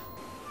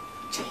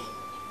 Jane,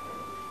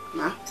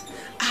 ma,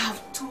 I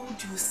have told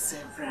you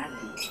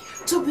severally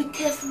to be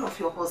careful of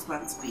your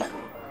husband's people.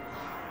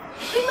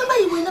 Remember,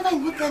 you were never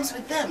in good terms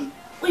with them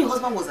when your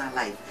husband was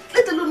alive.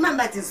 Let alone now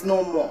that is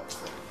no more.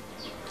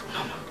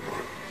 Mama,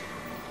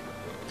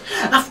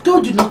 I've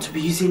told you not to be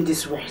using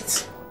these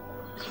words.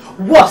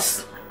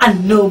 Worse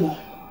and no more.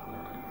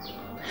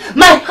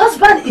 My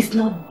husband is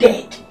not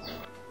dead.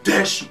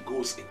 There she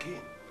goes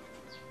again.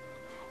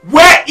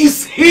 Where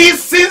is he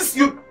since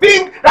you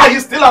think that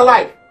he's still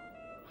alive?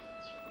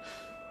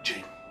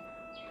 Jane,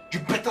 you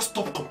better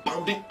stop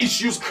compounding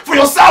issues for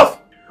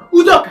yourself.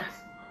 Udoka,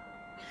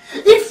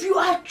 if you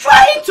are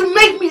trying to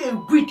make me a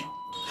widow,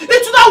 it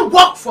will not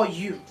work for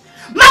you.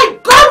 My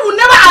God will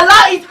never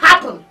allow it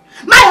happen.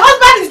 My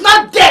husband is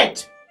not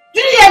dead.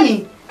 Do you hear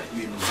me? Can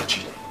you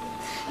imagine?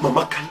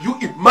 Mama, can you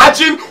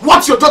imagine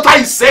what your daughter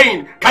is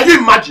saying? Can you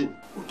imagine?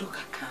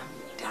 Udoka, calm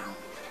down.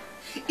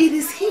 It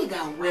is he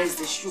that wears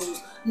the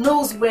shoes,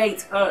 knows where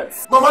it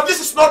hurts. Mama, this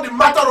is not the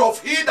matter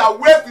of he that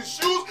wears the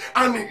shoes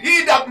and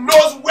he that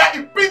knows where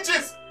it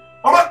pinches.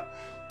 Mama,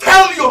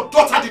 tell your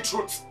daughter the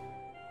truth.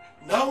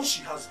 Now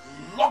she has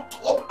locked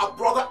up her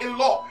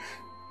brother-in-law,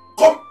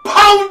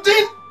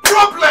 compounding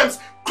problems,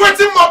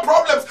 creating more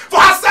problems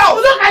for herself.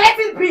 Udoka, let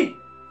it be.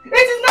 It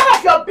is none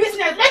of your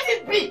business. Let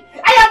it be.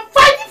 I am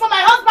fighting for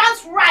my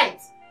husband's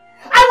rights.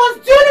 I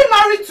was duly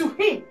married to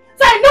him,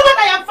 so I know what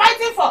I am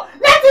fighting for.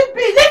 Let it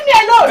be. Leave me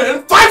alone.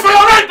 Then fight for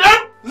your right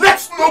then.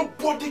 Let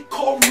nobody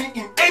call me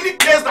in any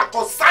case that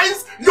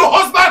concerns your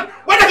husband,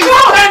 whether he's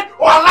dead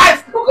or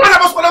alive.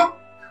 Udoka,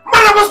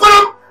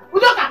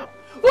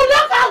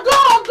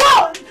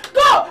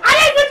 go. I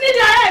don't even need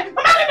your help.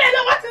 Mama, leave me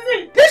alone. What is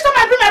it? This time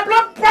I bring my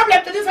blood problem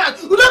to this house.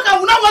 Udoka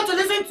will not want to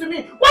listen to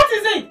me. What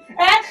is it?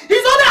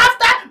 He's only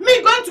after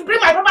me going to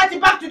bring my property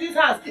back to this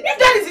house. If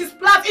that is his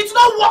plan, it will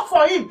not work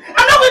for him.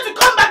 I'm not going to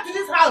come back to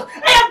this house.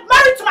 I am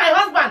married to my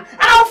husband and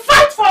I'll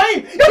fight for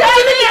him. You can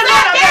leave me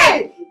alone.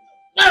 Okay.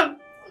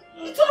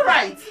 It's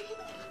alright.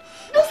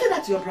 Don't say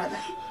that to your brother.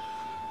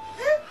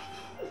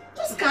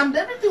 Just calm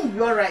down. Everything will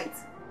be alright.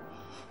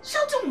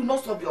 Shouting will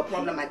not solve your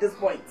problem at this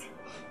point.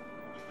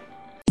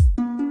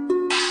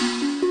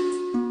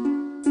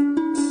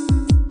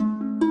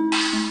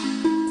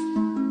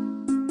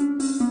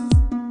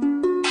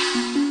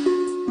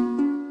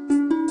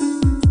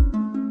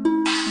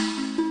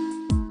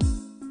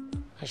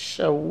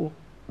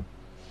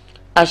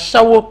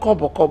 Ashawo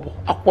kobo,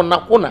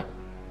 akuna.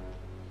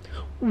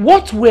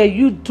 What were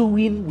you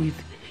doing with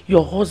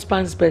your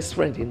husband's best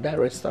friend in that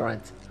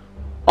restaurant?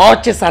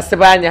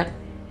 Sebanya.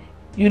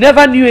 You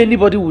never knew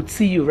anybody would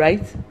see you,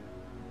 right?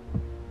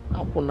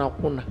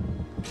 Akuna.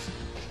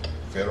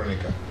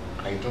 Veronica,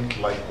 I don't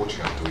like what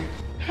you are doing.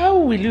 How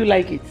will you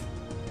like it?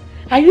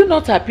 Are you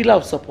not a pillar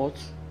of support?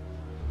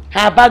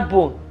 Her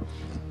backbone?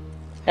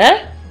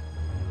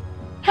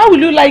 How will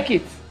you like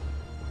it?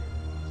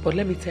 But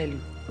let me tell you,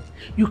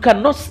 you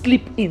cannot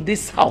sleep in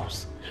this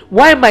house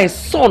while my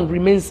son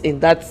remains in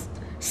that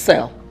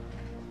cell.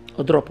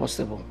 Or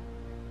possible.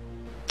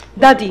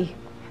 Daddy,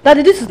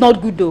 this is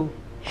not good though.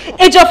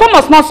 Ejiofor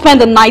must not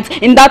spend the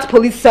night in that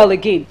police cell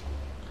again.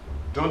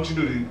 Don't you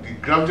know the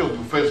gravity of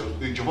the offense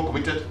Ejiofor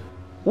committed?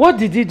 What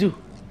did he do?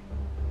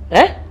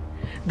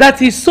 That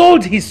he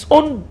sold his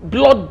own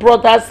blood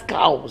brother's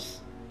cows.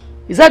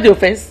 Is that the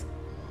offense?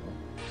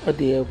 What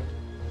the hell?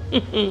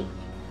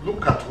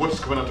 Look at what's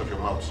coming out of your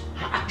mouth.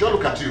 Just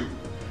look at you.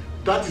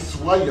 That is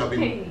why you have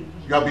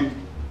been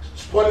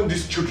spoiling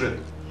these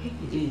children.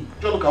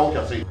 Just look at what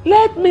you're saying.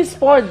 Let me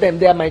spoil them.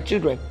 They are my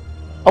children.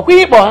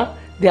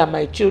 They are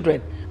my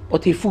children.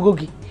 But if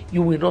Fugogi,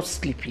 you will not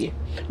sleep here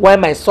while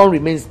my son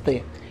remains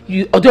there.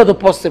 You or the other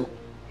possible.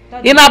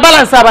 In a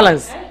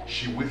balance.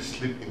 She will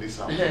sleep in this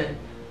house. Look,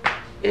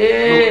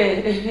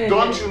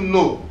 don't you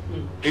know,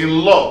 in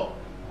law,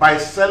 by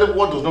selling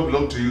what does not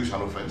belong to you is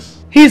an offense?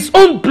 His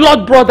own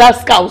blood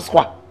brother's cows.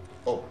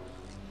 Oh.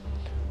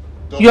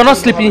 You're not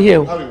sleeping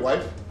here. Have a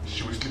wife,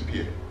 she will sleep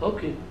here.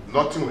 Okay.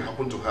 Nothing will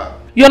happen to her.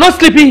 You're not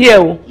sleeping here.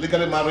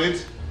 Legally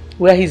married.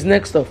 We are his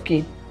next of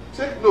kin.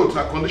 Take note,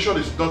 her condition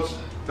is not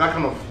that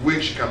kind of way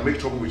she can make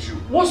trouble with you.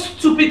 What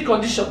stupid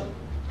condition?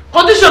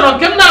 Condition on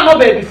Kemna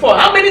Nobe before.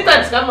 How many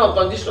times can I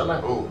condition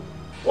her? Oh.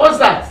 What's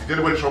that? Did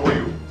anybody trouble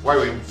you? Why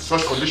were you in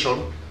such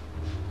condition?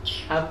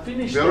 I've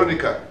finished.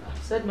 Veronica.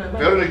 I've said my mind.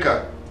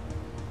 Veronica.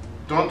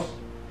 Don't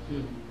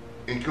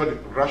incur the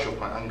rush of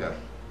my anger.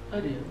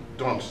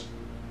 Don't.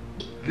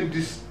 Leave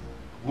this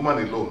woman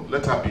alone.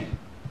 Let her be.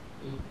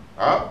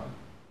 Huh?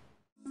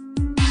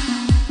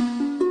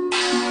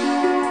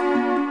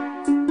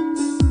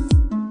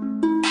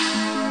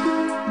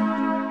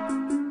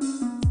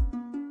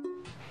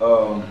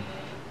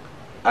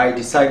 I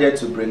decided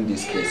to bring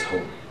this case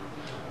home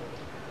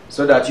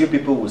so that you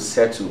people will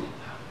settle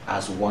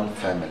as one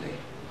family.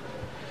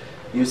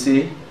 You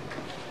see,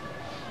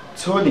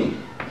 Tony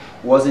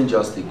wasn't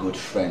just a good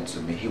friend to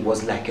me, he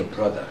was like a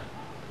brother.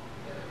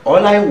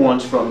 All I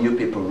want from you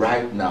people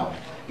right now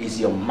is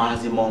your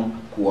maximum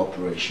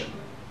cooperation.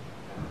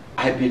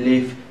 I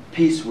believe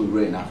peace will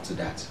reign after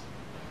that.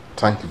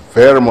 Thank you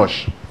very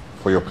much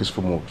for your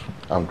peaceful mood.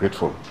 I'm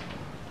grateful.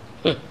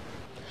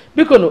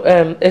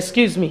 Bikono,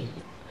 excuse me.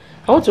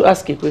 I want to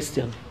ask a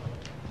question.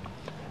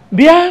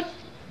 Bia,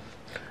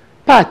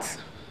 Pat,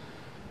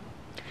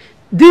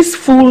 this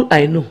fool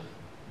I know,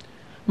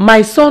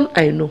 my son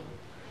I know,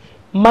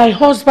 my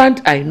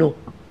husband I know.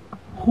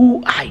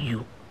 Who are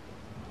you?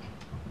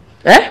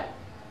 Eh?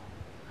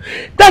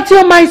 That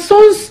you're my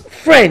son's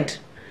friend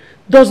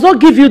does not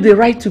give you the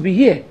right to be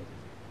here.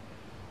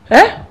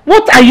 Eh?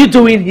 What are you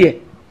doing here?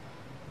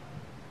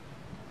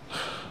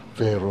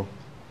 Vero.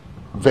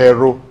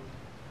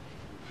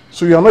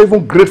 So you are not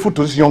even grateful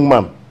to this young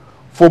man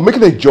for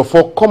making a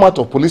Jofo come out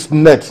of police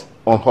net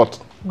unhurt?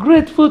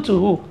 Grateful to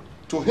who?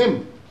 To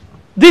him.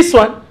 This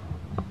one?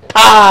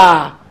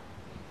 All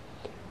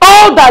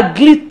that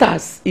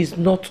glitters is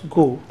not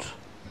gold.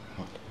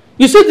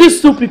 You see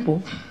these two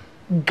people?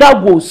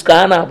 Gabos,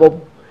 Kana,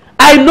 Bob.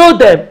 I know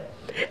them.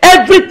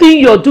 Everything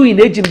you're doing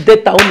in Egypt,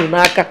 data on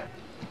Unaka.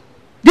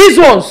 These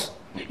ones,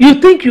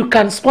 you think you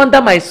can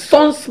squander my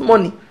son's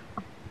money?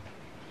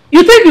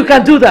 You think you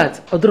can do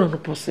that? I don't know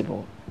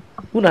possible.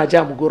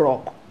 Unajam go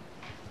rock.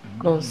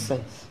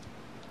 Nonsense.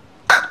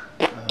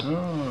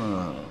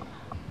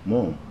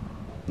 Mom,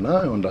 now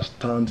I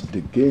understand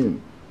the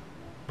game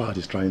Pat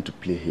is trying to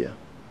play here.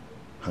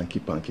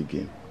 Hanky-panky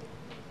game.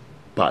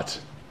 Pat.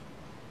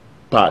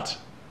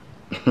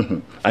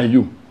 And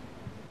you.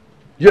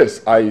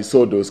 Yes, I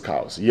saw those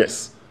cows,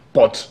 yes.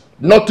 But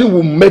nothing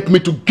will make me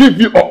to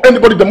give you or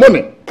anybody the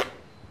money.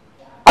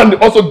 And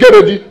also get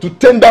ready to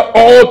tender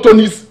all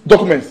Tony's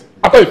documents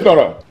after your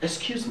funeral.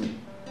 Excuse me.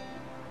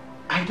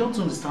 I don't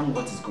understand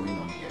what is going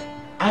on here.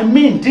 I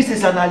mean, this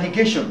is an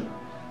allegation.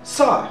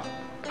 Sir,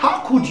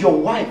 how could your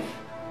wife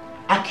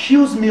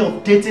accuse me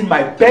of dating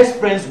my best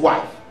friend's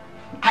wife?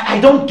 I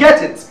don't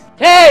get it.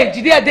 Hey,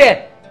 Jide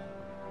there.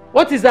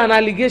 What is an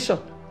allegation?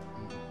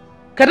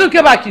 Can you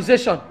give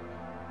accusation?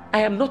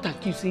 I am not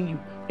accusing you.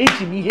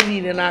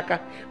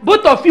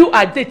 Both of you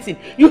are dating.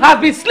 You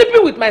have been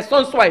sleeping with my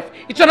son's wife.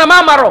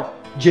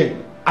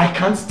 Jane, I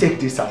can't take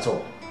this at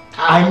all.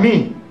 I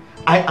mean,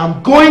 I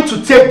am going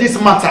to take this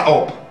matter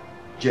up.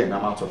 Jane,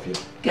 I'm out of here.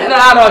 Get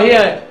out of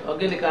here.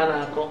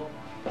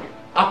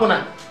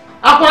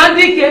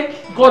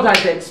 Iyke, God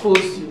has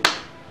exposed you.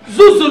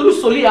 Zuzulu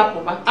soli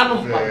apoba.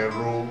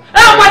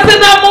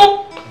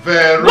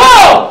 Vero. Go!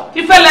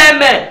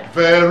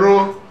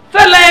 Vero.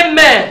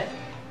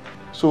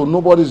 So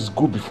nobody is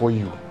good before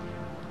you.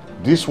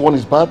 This one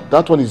is bad,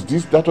 that one is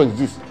this, that one is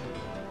this.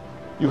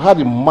 You had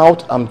a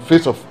mouth and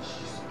face of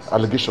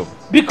allegation.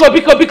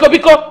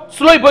 Biko.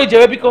 Slow boy,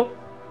 Biko.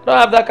 Don't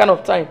have that kind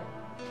of time.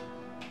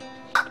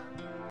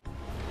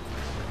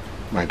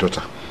 My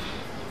daughter,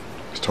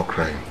 stop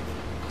crying.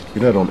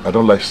 You know I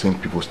don't like seeing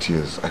people's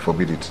tears. I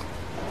forbid it.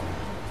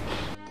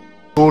 You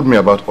told me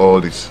about all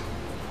this.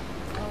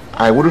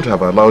 I wouldn't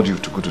have allowed you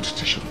to go to the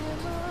station.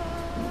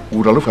 We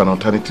would have looked for an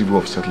alternative way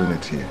of settling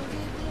it here.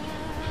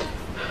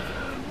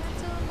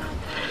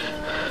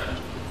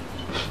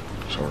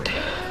 Sorry.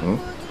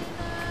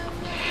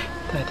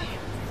 Daddy,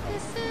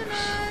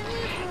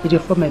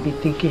 Ejiofor might be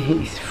thinking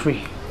he is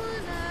free.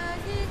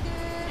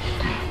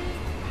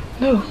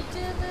 No.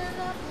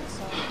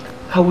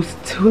 I will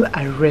still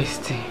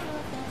arrest him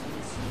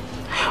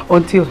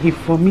until he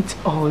vomits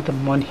all the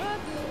money.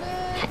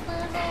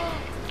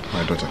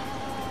 My daughter,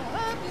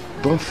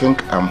 don't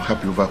think I'm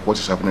happy over what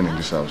is happening in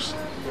this house.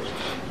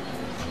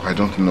 I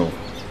don't know,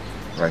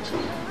 right?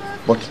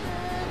 But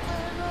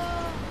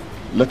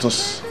let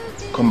us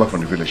come back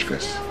from the village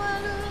first.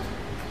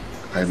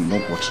 I know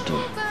what to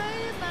do.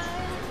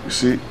 You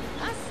see,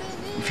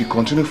 if you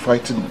continue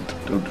fighting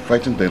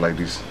them like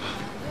this,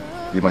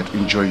 they might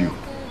injure you.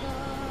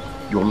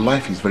 Your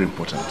life is very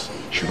important.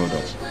 You should know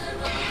that.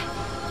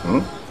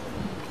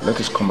 Let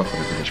us come back from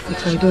the village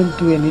first. If I don't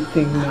do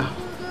anything now,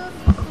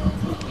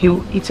 he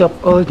will eat up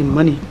all the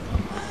money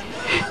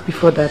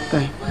before that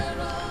time.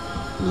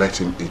 Let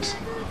him eat.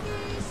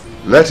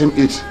 Let him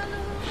eat.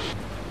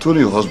 Tony,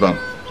 your husband,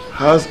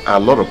 has a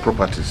lot of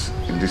properties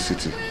in this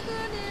city.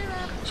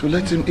 So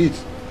let him eat.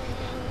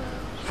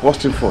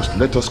 First thing first,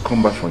 let us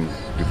come back from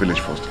the village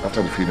first.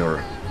 After the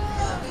funeral,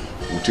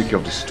 we'll take care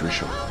of the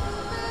situation.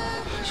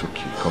 It's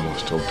okay. Come on,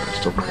 stop that.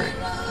 Stop crying.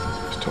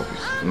 Stop it.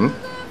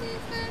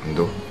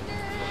 Ndo.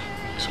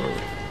 It's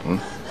alright.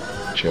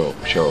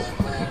 Cheer up.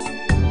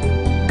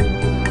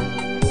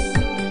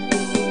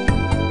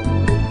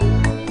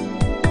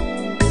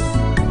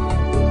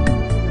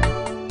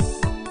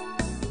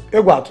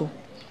 Egwatu.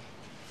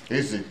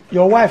 Easy.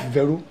 Your wife,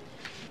 Vero,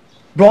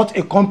 brought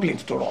a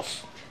complaint to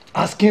us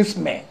as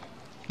kinsmen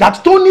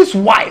that Tony's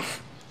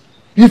wife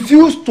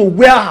refused to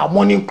wear her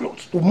mourning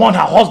clothes to mourn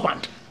her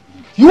husband.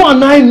 You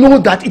and I know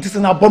that it is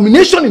an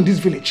abomination in this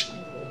village.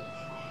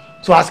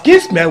 So as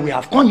kinsmen, we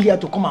have come here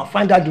to come and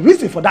find out the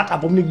reason for that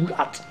abominable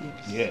act.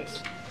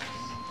 Yes.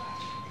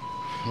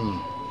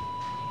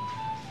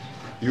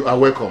 You are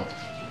welcome.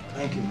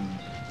 Thank you.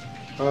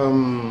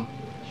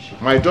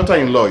 My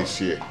daughter-in-law is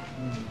here.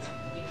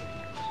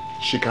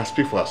 She can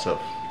speak for herself.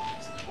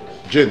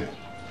 Jane,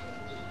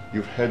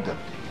 you've heard them.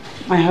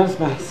 My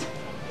husbands,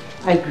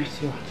 I greet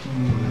you.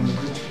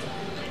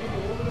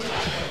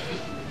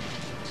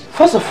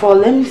 First of all,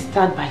 let me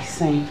start by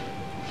saying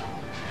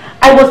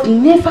I was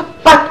never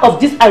part of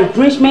this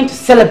arrangement to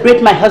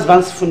celebrate my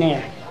husband's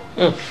funeral.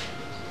 I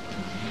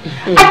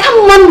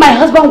can't mourn my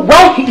husband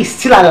while he is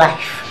still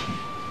alive.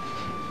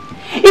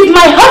 If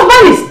my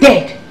husband is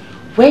dead,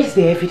 where is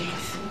the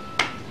evidence?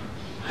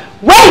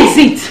 Where is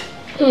it?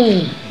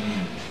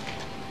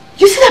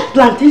 You see that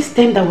plantain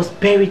stem that was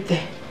buried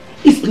there?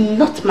 It's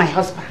not my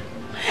husband.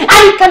 And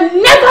it can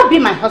never be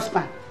my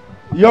husband.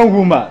 Young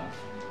woman,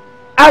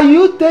 are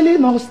you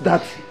telling us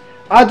that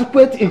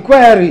adequate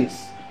inquiries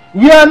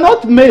were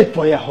not made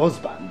for your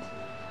husband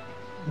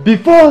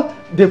before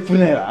the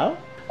funeral?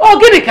 Oh,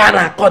 give me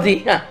Kana,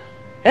 Cody.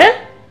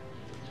 Eh?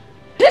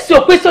 This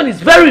your question is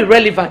very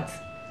relevant.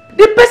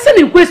 The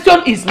person in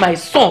question is my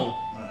son.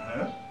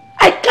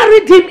 I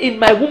carried him in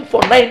my womb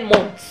for 9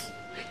 months.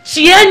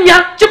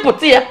 Chianya,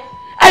 Chipotia.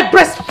 I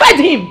breastfed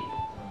him.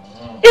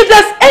 If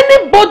there's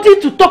anybody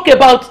to talk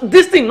about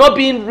this thing not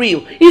being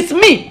real, it's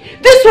me.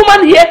 This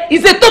woman here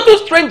is a total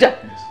stranger.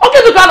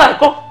 Okay, look at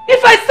her.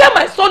 If I say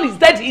my son is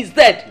dead, he's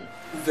dead.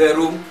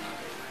 Vero,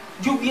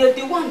 you were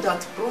the one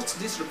that brought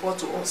this report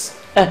to us.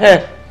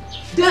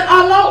 Then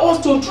allow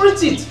us to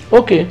treat it.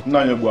 Okay. Now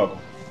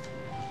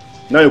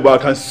I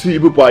can see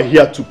people are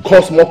here to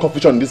cause more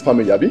confusion in this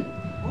family, Abi.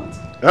 What?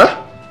 Huh?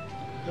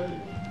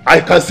 I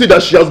can see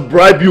that she has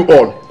bribed you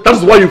all.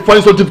 That's why you find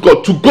it so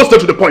difficult to go straight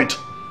to the point.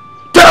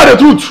 Tell her the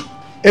truth.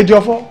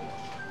 Ejiofor,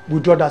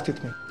 withdraw that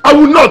statement. I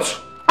will not.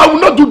 I will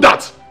not do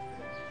that.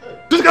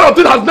 This kind of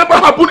thing has never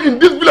happened in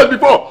this village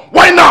before.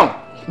 Why now?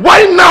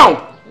 Why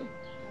now?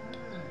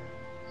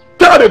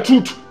 Tell her the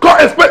truth. Call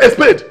a spade a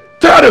spade.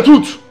 Tell her the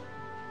truth.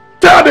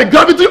 Tell her the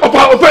gravity of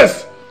her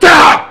offense. Tell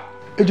her.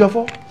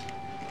 Ejiofor,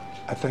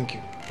 I thank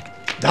you.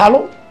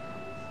 Dalo,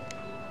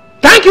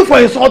 thank you for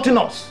insulting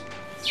us.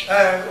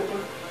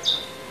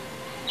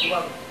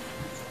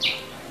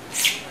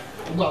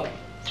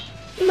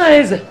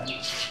 Nice.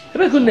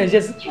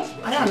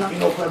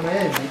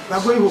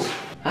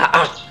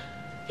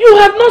 You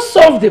have not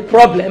solved the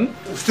problem.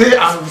 Stay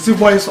and receive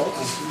more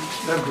insults.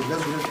 Let's go.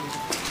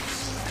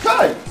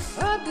 Hi.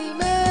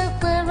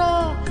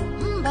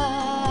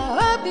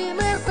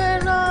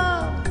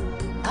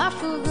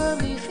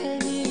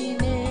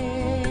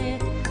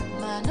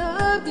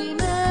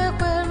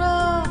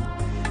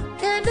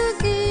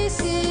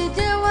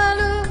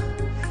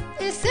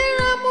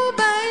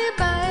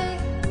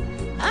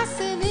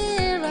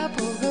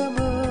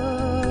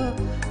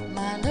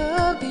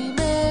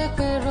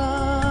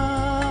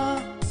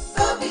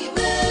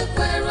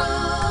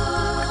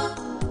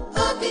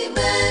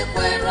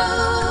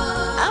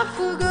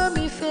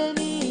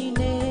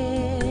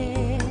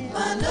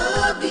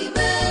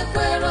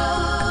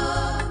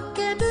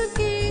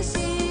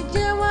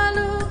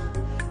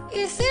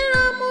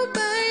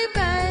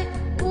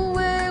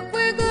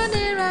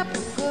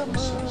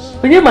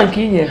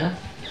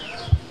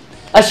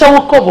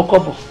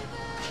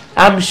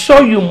 I'm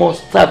sure you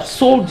must have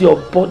sold your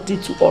body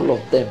to all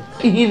of them.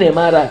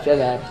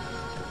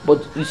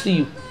 But you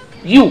see,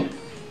 you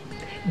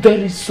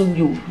very soon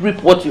you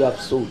reap what you have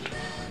sold.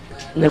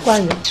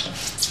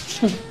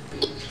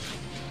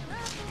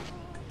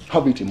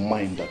 Have it in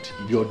mind that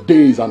your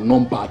days are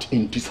numbered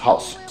in this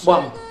house.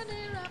 Wow.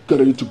 Get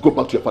ready to go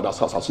back to your father's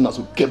house as soon as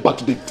you get back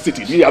to the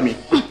city. Did you hear me?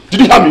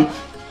 Did you hear me?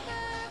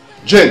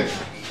 Jane,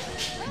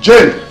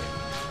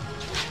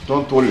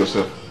 don't worry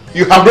yourself.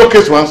 You have no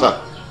case to answer.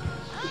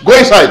 Go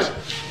inside.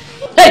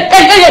 Hey!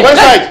 Go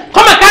inside.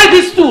 Come and carry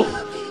this too.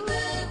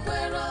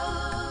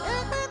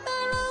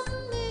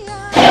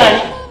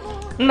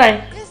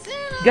 Nine.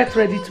 Get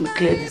ready to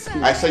clear this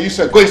place. I said you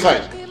said go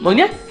inside.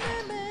 Monya?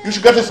 You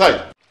should get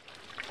inside.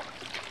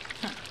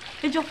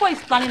 Ejiofor is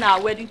planning our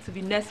wedding to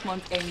be next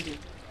month ending.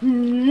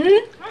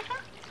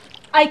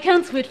 I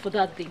can't wait for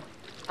that day.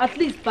 At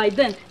least by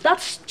then,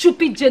 that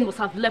stupid Jane must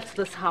have left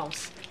this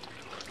house.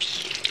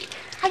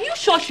 Are you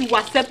sure she will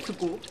accept to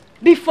go?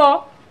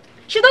 Before?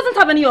 She doesn't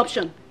have any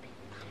option.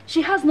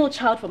 She has no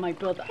child for my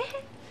brother.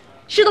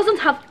 She doesn't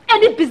have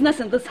any business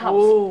in this house.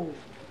 Oh.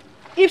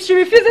 If she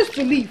refuses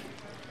to leave,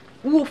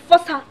 we will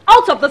force her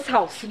out of this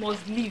house. She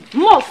must leave.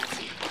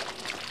 Must!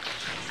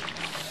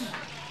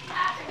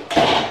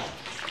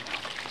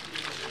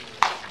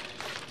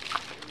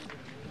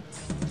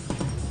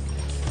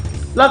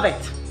 Love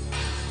it.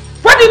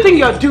 What do you think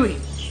you're doing?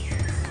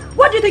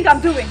 What do you think I'm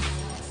doing?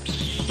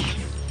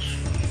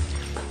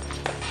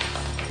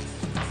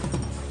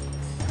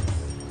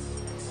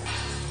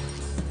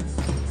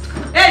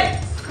 Hey!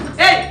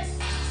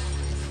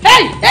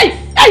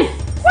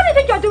 What do you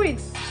think you're doing?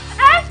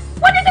 Eh?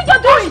 What do you think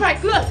you're doing? Wash my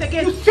clothes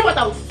again. You see what I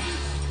was doing?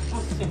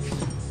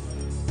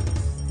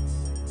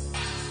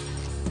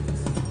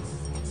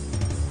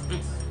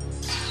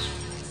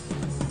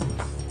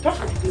 Wash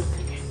my clothes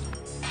again.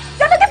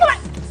 You're looking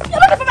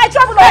for my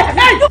trouble. Hey,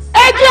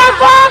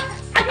 Ejiofor!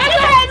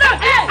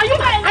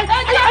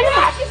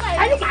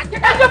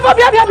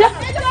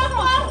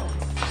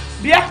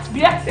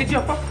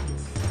 Ejiofor!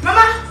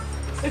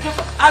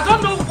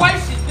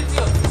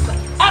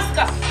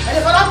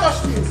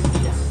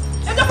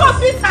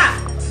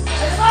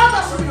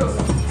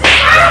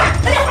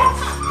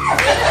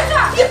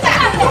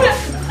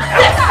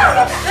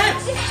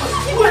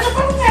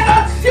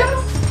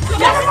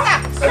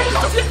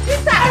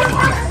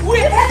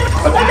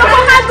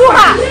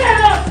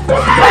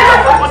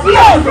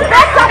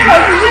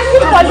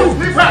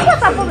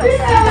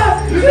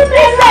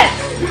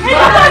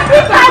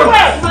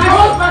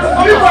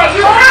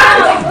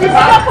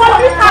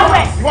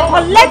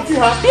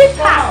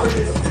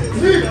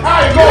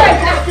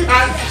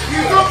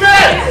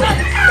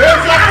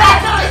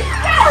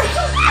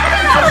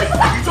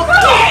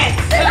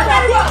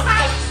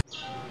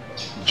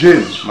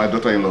 Jane, my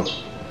daughter-in-law,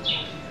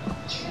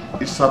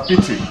 it's a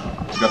pity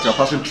that you are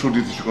passing through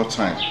this difficult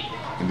time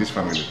in this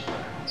family.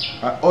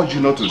 I urge you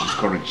not to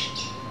discourage.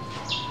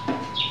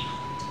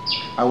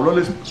 I will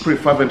always pray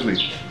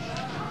fervently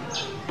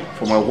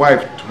for my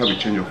wife to have a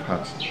change of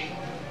heart.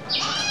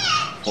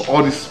 For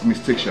all these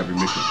mistakes she has been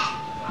making.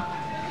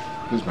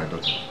 Please, my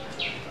daughter,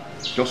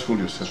 just hold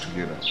yourself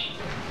together.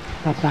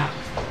 Papa,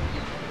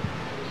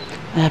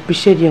 I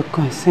appreciate your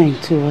concern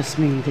towards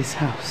me in this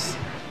house.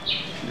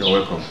 You're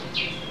welcome.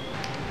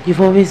 You've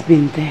always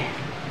been there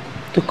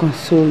to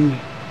console me.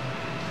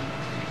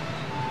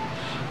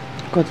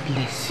 God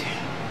bless you.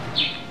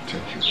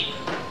 Thank you.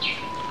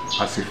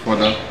 As a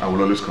father, I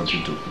will always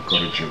continue to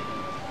encourage you.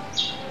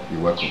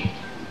 You're welcome.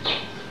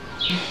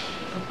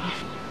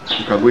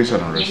 You can go inside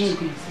and rest.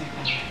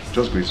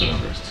 Just go inside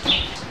and rest.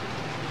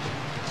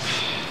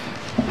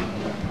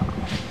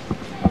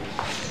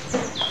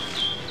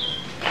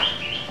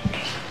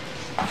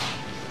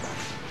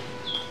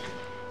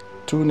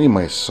 Tony,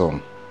 my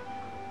son,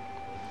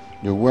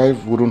 your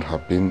wife wouldn't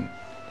have been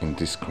in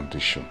this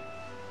condition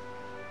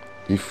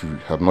if you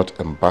had not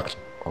embarked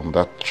on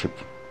that trip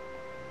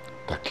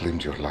that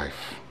claimed your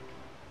life.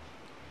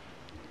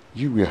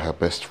 You were her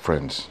best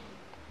friends,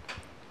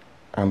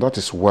 and that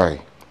is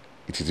why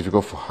it is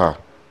difficult for her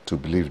to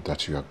believe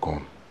that you are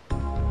gone.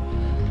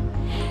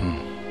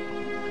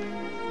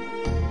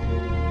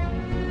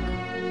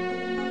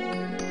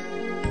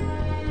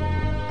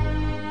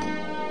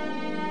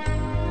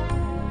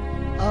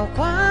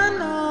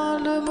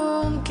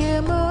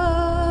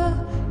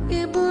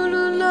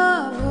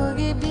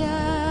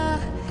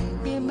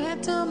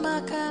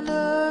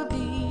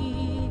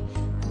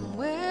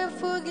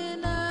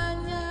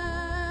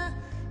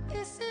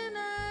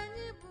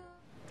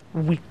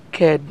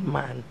 Wicked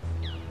man.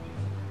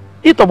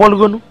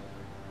 Itobolugonu.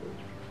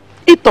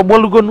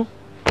 Itobolugonu.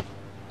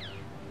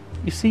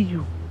 You see,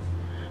 you,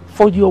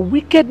 for your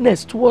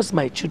wickedness towards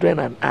my children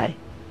and I,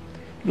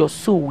 your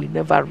soul will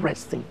never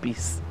rest in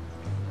peace.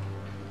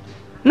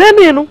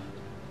 Nenenu,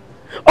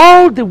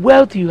 all the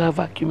wealth you have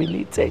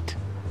accumulated,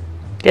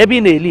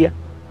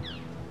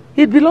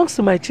 it belongs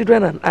to my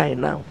children and I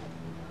now.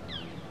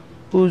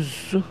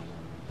 Uzu.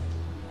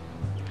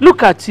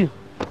 Look at you.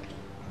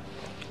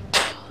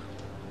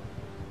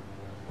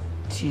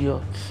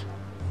 Idiot.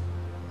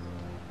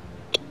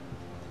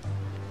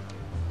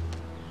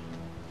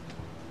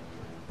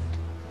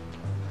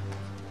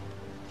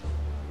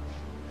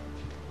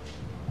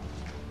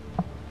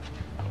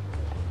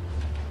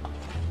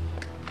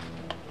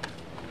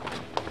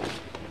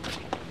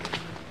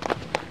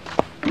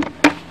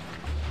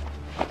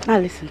 Now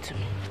listen to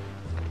me.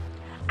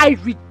 I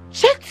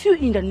reject you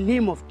in the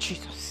name of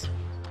Jesus.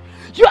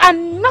 You are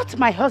not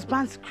my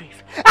husband's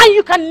grave, and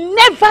you can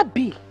never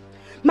be.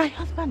 My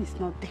husband is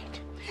not dead,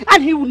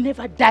 and he will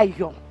never die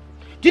young.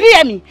 Did you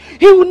hear me?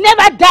 He will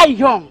never die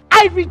young.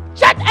 I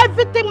reject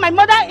everything my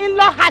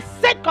mother-in-law has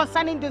said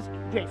concerning this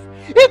grave.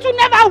 It will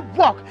never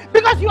work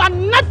because you are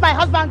not my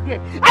husband's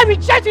grave. I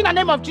reject you in the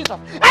name of Jesus.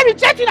 I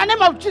reject you in the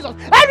name of Jesus.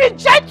 I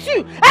reject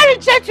you. I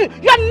reject you.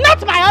 You are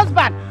not my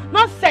husband.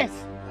 Nonsense.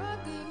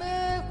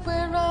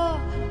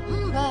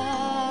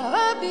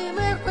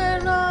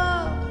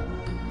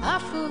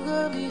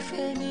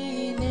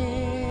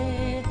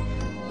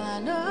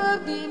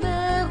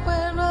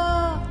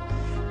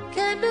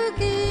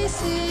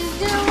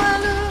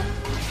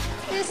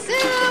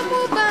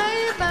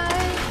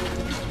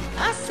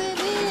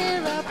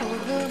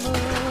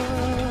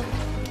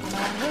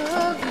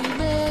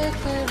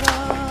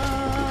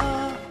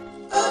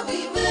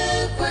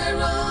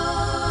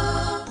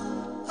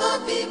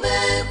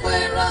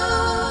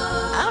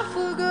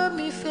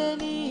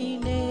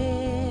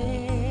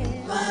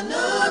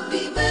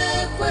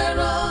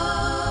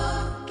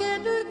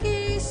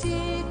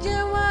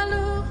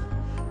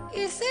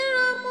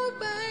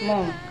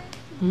 Mom,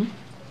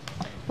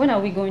 when are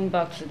we going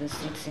back to the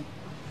city?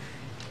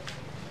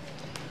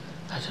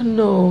 I don't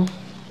know.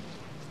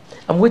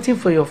 I'm waiting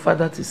for your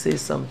father to say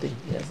something.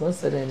 He has not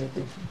said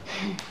anything.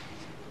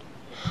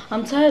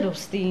 I'm tired of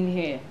staying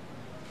here.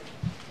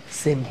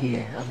 Same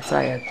here. I'm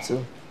tired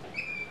too.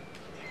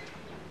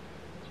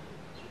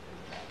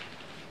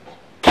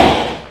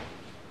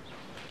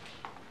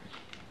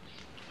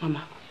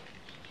 Mama,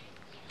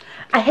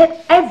 I heard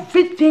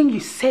everything you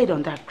said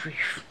on that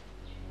grief.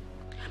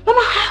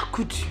 Mama, how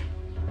could you?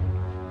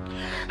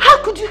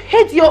 How could you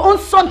hate your own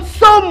son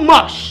so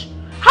much?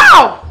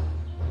 How?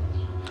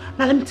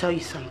 Now let me tell you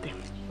something.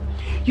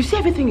 You see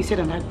everything you said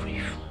on that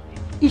grief?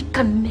 It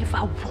can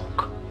never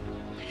work.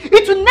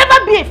 It will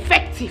never be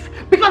effective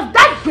because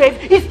that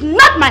grave is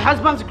not my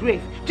husband's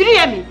grave. Did you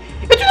hear me?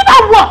 It will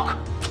never work.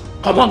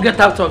 Come on, get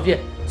out of here.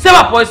 Say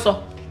my voice,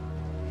 sir.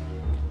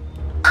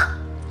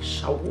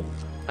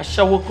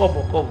 Ashawo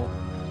kobo.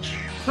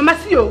 Mama,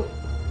 see you.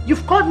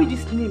 You've called me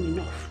this name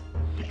enough.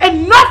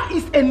 Enough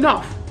is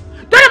enough.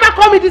 Don't ever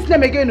call me this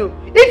name again, no.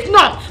 If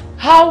not.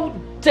 How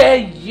dare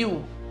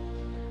you?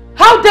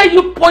 How dare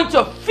you point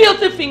your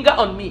filthy finger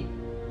on me?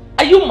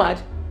 Are you mad?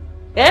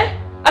 Eh?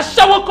 A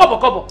shower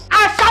kobo.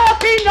 A shower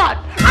peanut.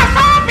 A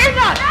shower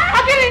peanut.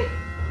 Agiri.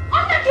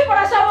 Okay, keep on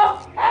a shower.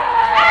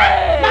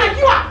 Now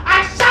you are a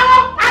shower.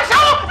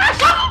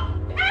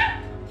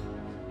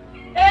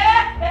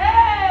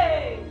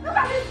 Hey. Look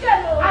at this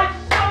girl. A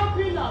shower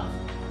peanut.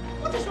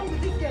 What is wrong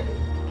with this girl?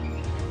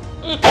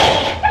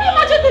 Can you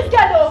imagine this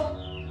girl?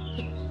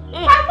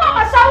 My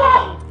mama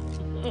shower.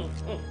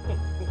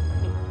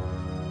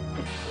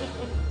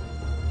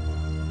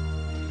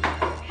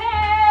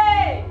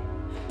 Hey.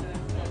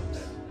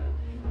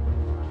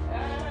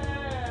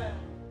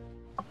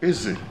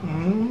 Easy.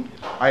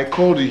 I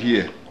called you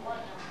here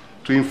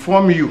to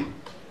inform you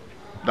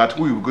that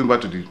we will be going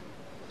back to the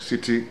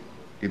city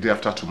a day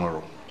after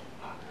tomorrow.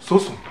 So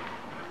soon?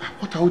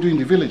 What are we doing in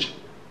the village?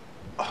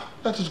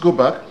 Let us go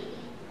back.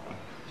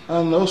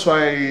 And also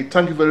I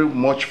thank you very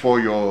much for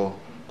your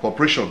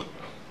cooperation,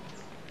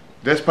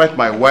 despite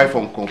my wife's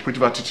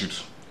uncooperative attitude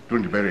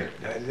during the burial.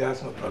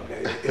 That's no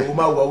problem. A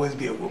woman will always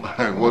be a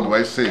woman. What do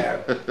I say?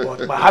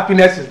 But my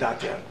happiness is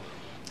that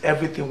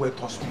everything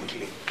went on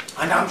smoothly.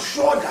 And I'm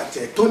sure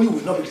that Tony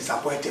will not be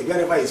disappointed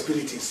wherever his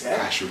spirit is.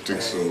 I should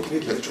think so. We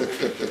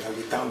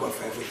thank God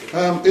for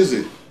everything.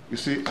 Easy. You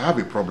see, I have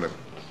a problem.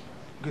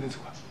 Get into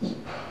what?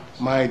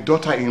 My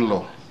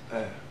daughter-in-law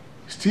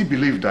still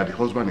believes that the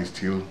husband is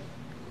still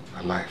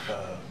alive.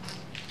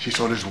 She's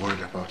always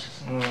worried about it.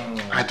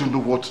 I don't know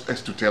what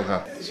else to tell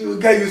her. She will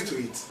get used to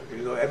it.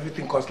 You know,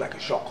 everything comes like a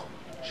shock.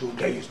 She will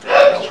get used to it.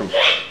 That's true.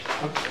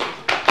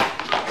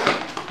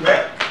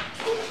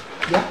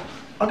 Yeah?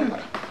 Okay.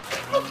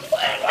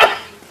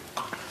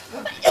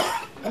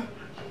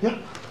 Yeah?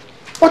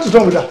 What is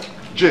wrong with that?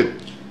 Jane,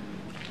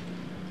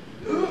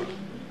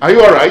 are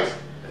you alright?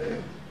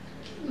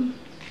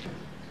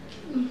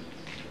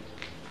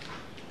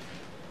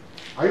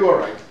 Are you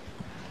alright?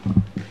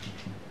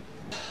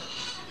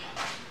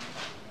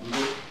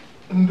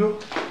 Ndo.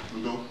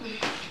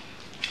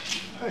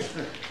 Hey.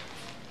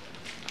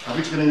 Have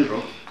you taken any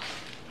drug?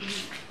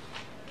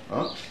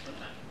 Huh?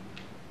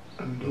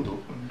 Ndo.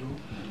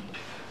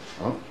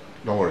 Huh?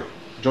 Don't worry.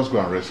 Just go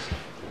and rest.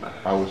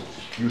 I will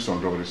use some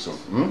drug very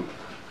soon.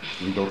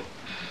 Ndo.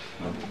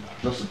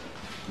 Just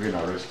go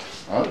and rest.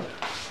 Huh?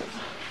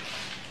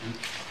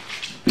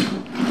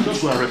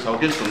 Just go and rest. I'll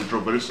get some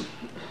drug very soon.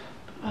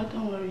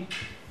 Don't worry.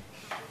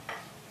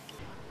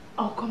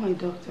 I'll call my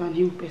doctor and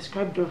he will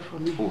prescribe drug for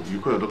me. Oh, you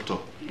call your doctor?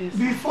 Yes.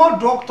 Before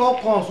doctor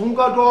comes,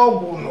 unga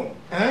dog no.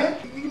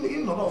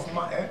 You not of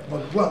man,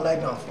 but go and lie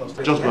down first.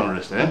 Just go and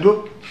rest,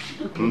 Ndo.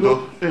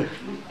 Hey.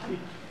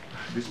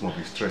 This must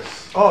be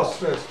stress.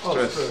 Stress.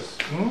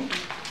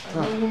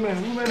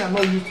 Women are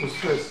not used to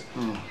stress.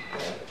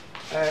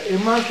 A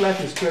man's life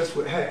is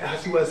stressful,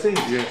 as you were saying.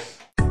 Yes.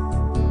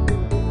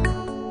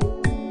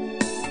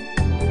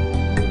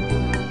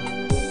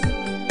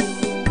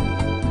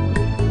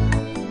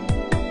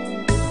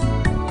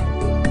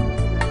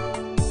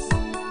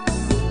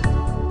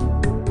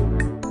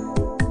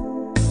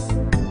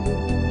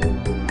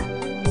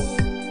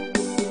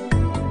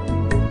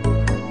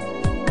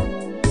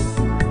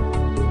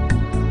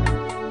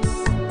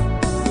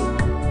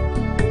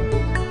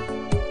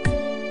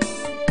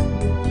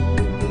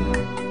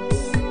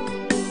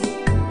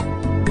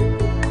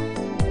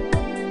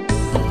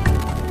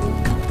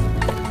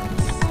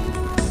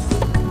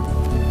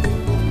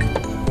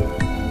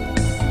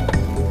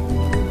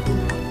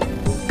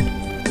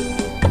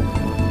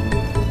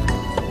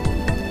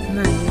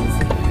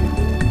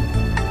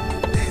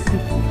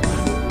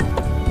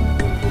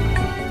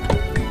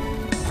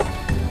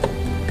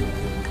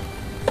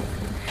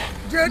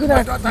 Good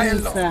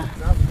afternoon, sir.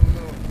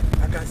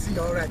 I can see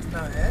you all right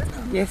now,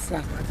 Yes,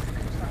 sir.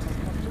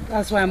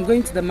 That's why I'm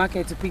going to the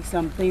market to pick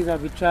some things I'll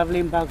be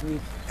traveling back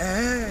with.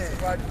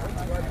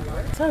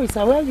 Sorry,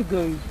 sir, where are you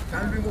going?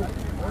 I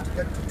want to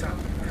get to town.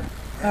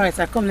 Alright,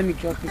 sir, come, let me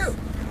drop it.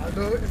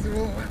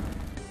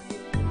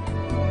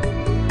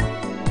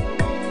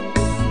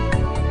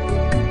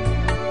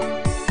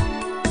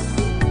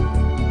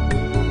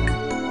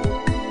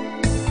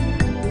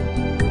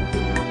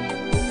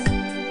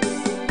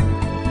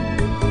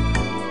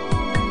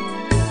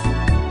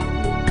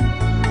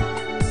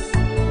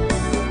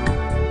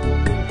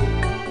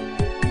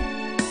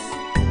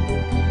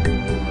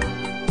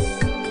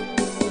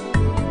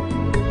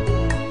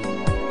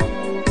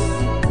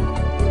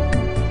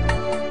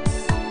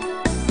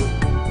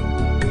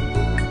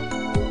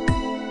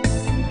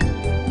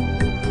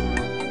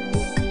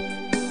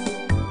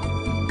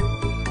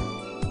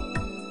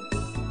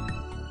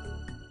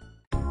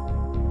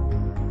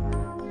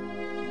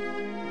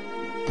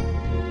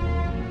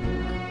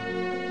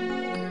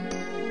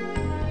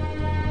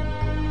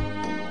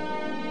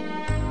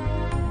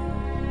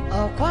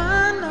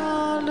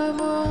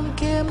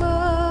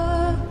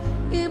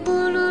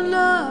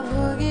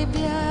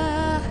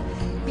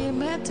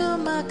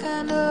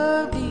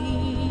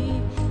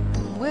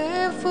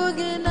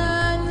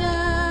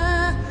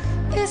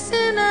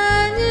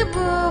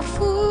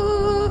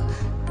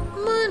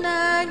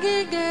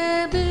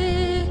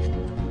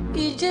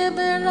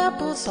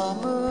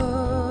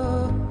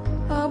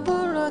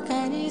 Aburo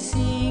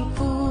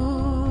kanisifu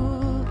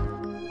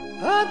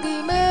obi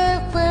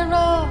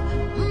mekwero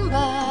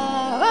mba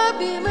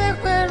obi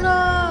mekwero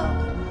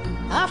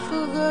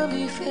afugo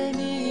mi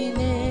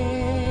fenine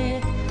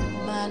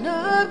mana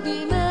obi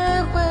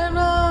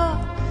mekwero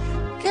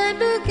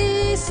kedu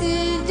kisi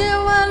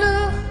jewalu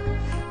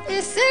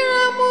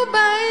isiramu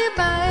bye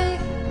bye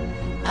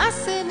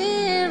asini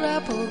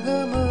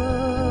rapugomo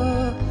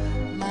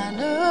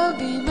mana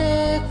obi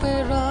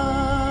mekwero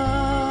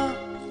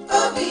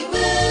obi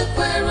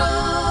mekwero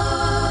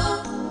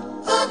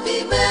obi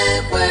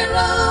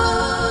mekwero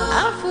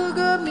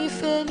afugo mi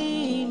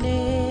fenine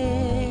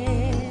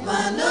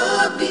mana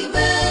obi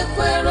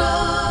mekwero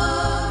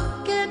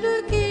kedu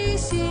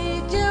kisi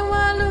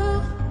jewalu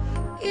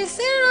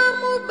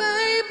isiramu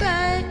bye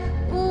bye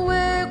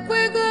uwe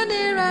kwego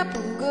ni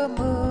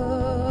rapugomo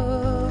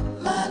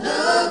mana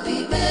obi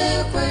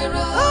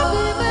mekwero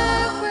obi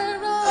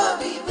mekwero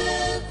obi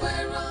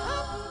mekwero.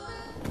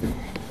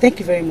 Thank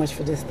you very much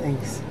for these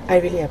things. I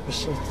really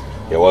appreciate it.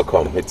 You're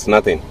welcome. It's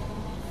nothing.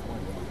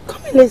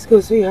 Come in, let's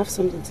go so you have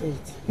something to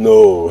eat.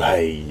 No,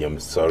 I am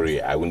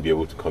sorry. I won't be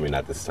able to come in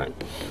at this time.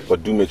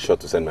 But do make sure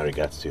to send my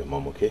regards to your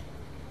mom, okay?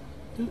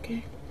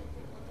 Okay.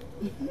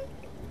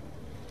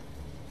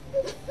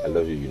 I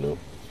love you, you know.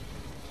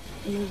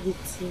 I love you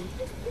too.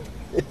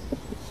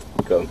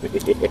 Come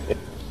here.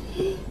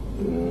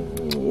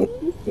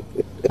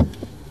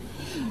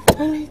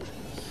 Alright.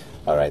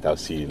 Alright, I'll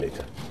see you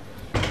later.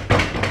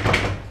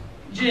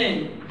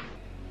 Jane.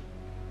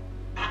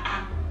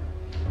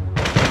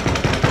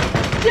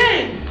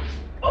 Jane!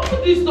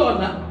 Open this door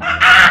now.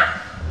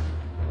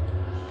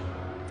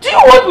 Do you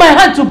want my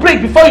hand to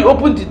break before you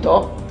open the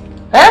door?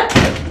 Eh?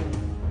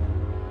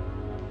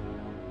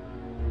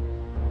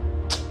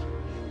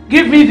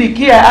 Give me the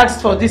key I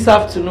asked for this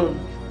afternoon.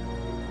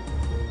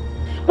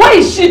 Why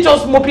is she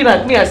just moping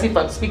at me as if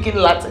I'm speaking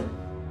Latin?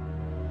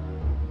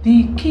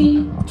 The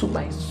key to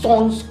my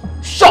son's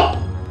shop.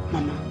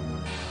 Mama,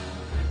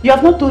 you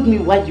have not told me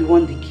why you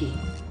want the key.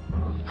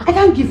 I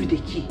can't give you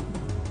the key.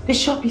 The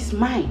shop is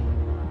mine.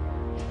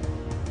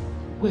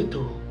 Wait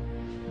though,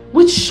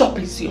 which shop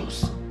is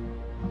yours?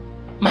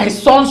 My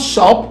son's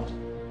shop?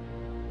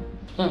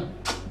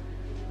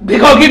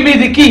 Because give me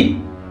the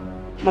key.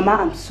 Mama,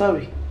 I'm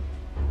sorry.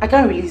 I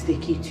can't release the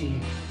key to you.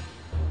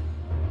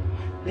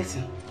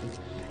 Listen,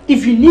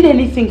 if you need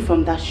anything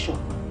from that shop,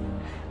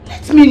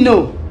 let me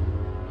know.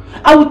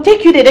 I will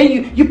take you there,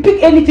 then you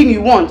pick anything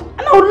you want,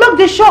 and I will lock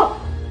the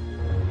shop.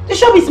 The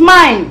shop is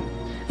mine.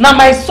 Now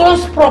my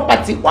son's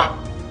property. What?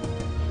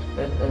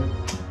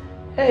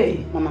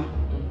 Hey, Mama,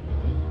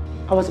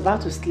 I was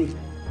about to sleep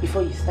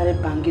before you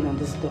started banging on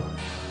this door.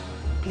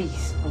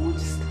 Please, I want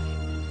to sleep.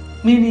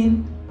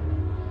 Meaning?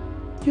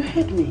 You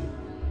heard me.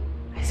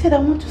 I said I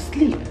want to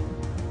sleep.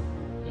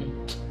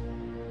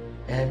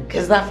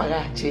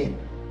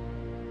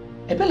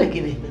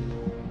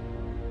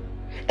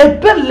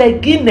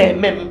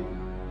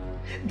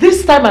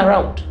 This time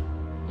around,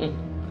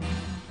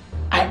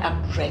 I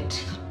am ready.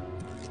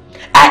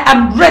 I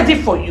am ready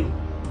for you.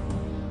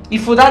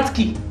 If for that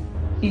key,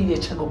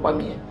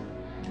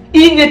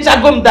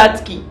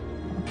 that key.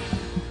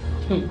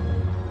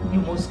 You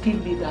must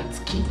give me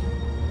that key.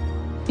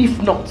 If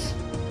not,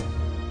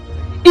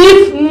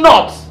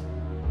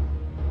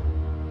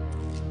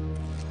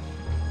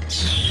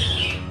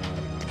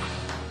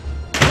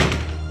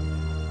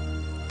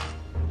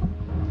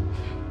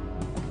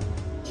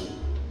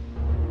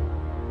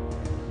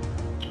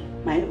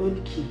 my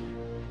own key,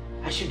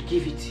 I should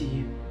give it to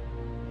you.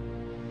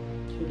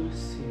 You're not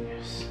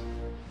serious.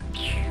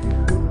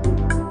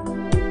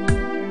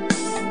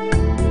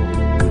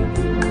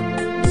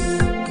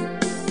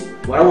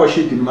 Why was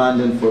she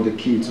demanding for the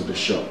key to the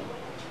shop?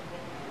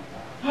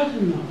 I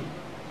don't know.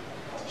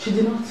 She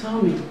did not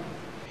tell me.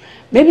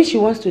 Maybe she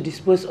wants to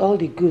dispose all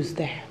the goods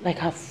there, like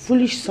her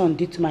foolish son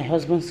did to my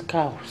husband's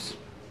cows.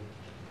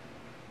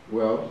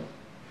 Well,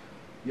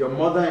 your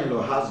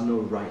mother-in-law has no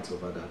right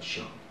over that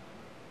shop.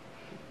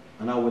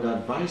 And I would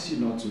advise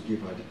you not to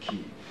give her the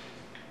key,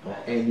 or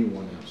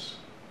anyone else.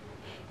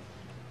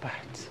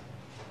 But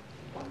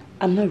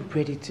I'm not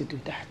ready to do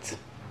that.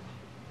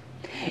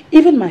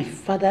 Even my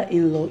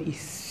father-in-law is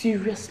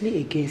seriously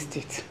against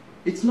it.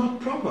 It's not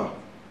proper.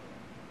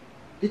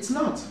 It's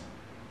not.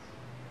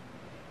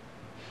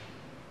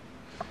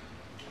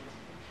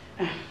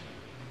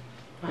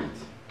 What?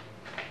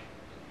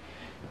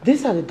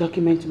 These are the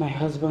documents to my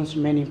husband's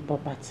remaining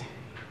property.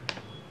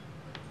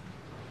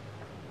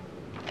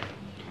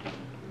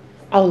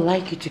 I would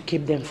like you to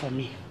keep them for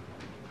me.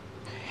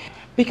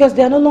 Because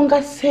they are no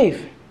longer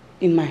safe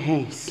in my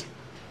hands.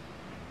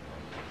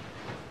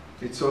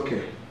 It's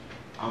okay.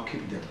 I'll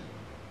keep them.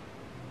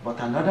 But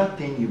another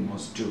thing you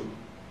must do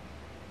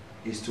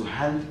is to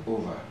hand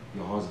over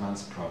your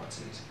husband's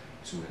properties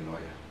to a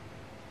lawyer.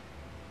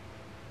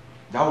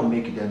 That will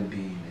make them be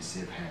in the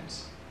safe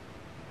hands.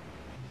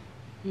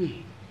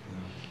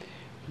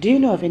 Do you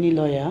know of any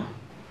lawyer?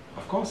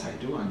 Of course I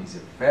do, and he's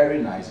a very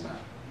nice man.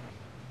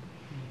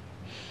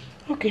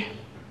 Okay.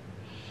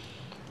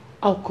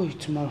 I'll call you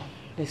tomorrow.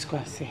 Let's go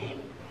and see him.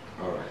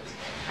 All right.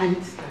 I need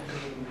to start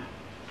doing now.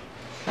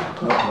 No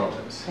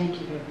problems.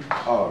 Thank you very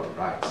much. All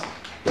right.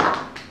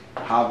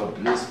 Have a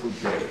blissful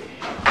day.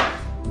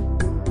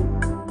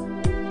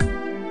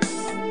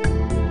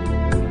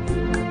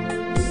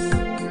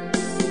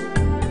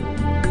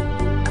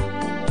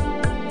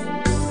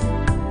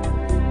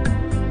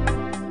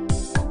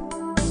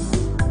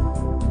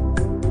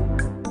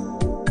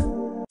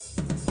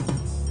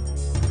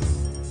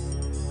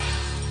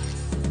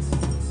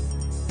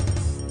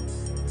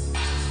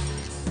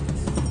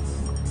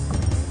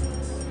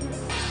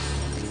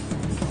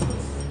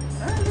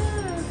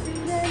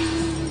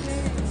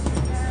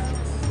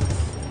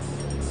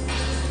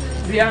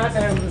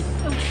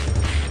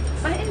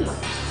 My in-law,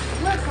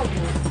 welcome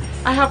home.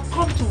 I have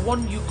come to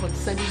warn you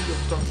concerning your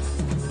daughter.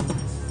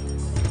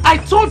 I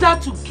told her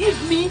to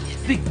give me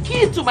the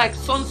key to my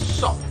son's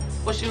shop,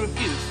 but she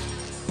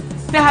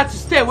refused. They had to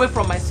stay away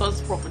from my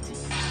son's property.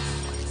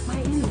 My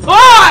in-law.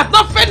 Oh, I've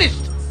not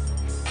finished!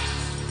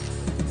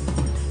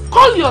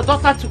 Call your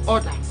daughter to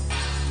order.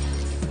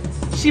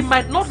 She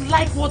might not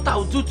like what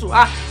I'll do to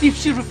her if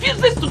she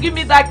refuses to give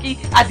me that key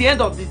at the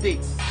end of the day.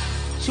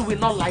 She will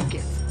not like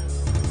it.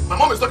 My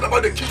mom is talking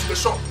about the key to the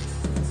shop,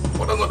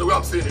 but that's not the way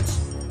I'm saying it.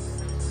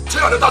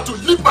 Tell your daughter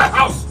to leave my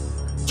house.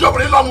 Or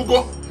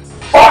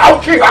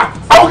I'll kill her!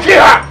 I'll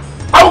kill her!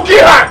 I'll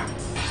kill her!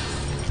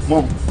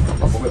 Mom,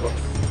 forever.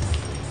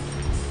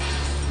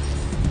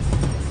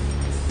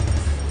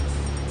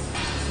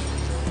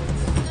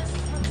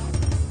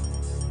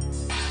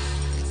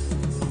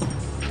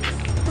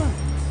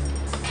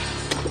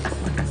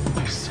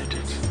 I said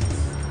it.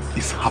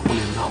 It's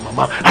happening now,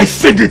 Mama. I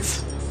said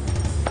it!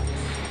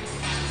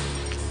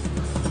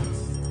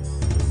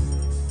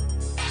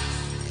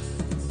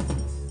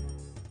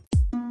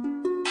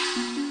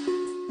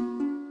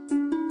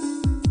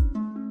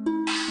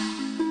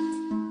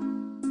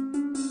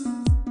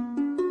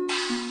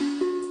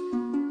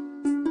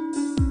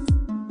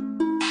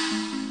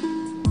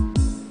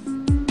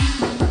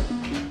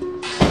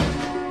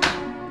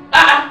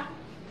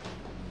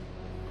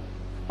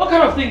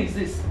 Is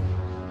this?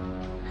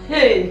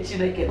 Hey,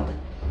 Chineke.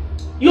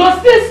 You're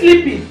still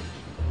sleeping.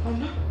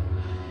 Mama.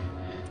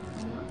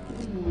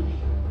 Good morning.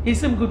 He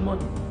said good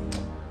morning.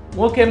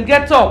 Welcome,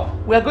 get up.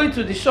 We are going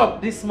to the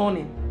shop this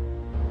morning.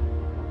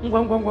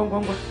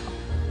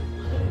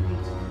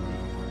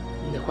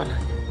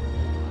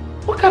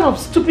 What kind of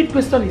stupid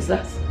question is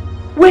that?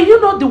 Were you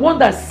not the one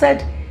that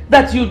said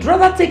that you'd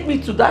rather take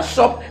me to that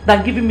shop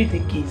than giving me the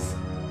keys?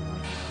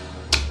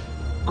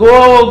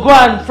 Go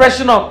and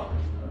freshen up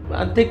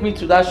and take me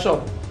to that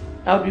shop.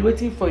 I'll be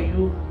waiting for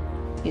you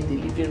in the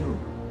living room.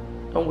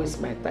 Don't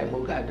waste my time,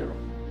 Ogadero.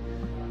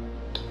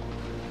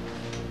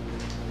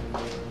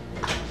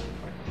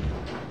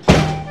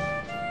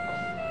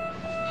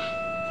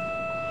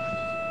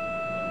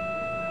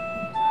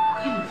 What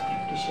kind of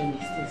calculation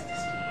is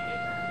this morning?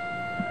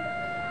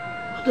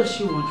 What does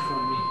she want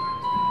from me?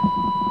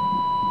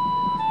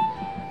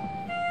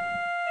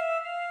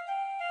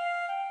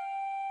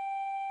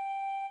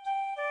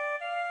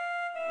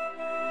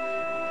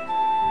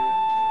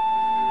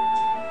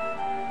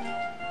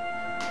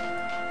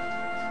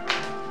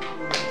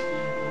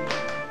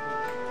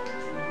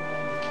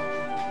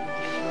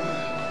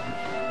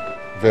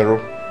 Vero,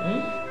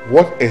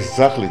 what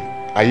exactly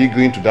are you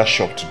going to that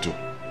shop to do?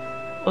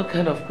 What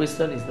kind of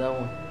question is that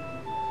one?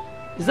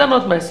 Is that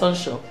not my son's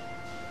shop?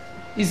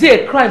 Is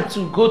it a crime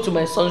to go to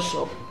my son's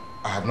shop?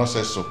 I have not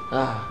said so.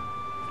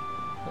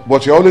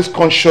 But you're always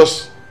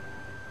conscious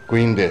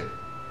going there.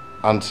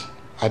 And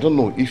I don't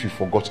know if you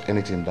forgot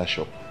anything in that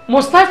shop.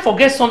 Must I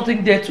forget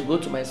something there to go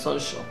to my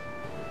son's shop?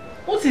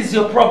 What is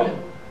your problem?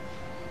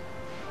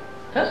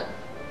 Huh?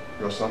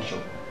 Your son's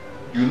shop.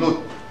 You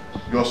know,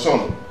 your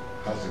son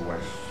has a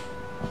wife.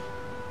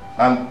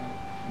 And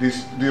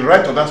the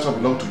right of that shop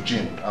belongs to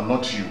Jane and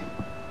not you.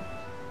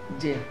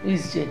 Jane? Who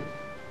is Jane?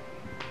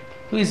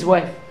 Who is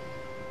wife?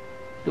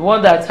 The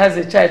one that has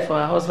a child for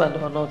her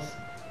husband or not?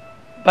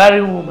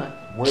 Barren woman.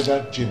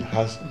 Whether Jane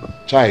has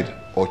child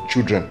or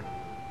children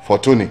for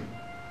Tony,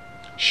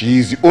 she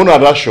is the owner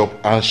of that shop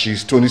and she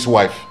is Tony's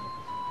wife.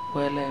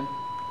 Well,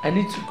 I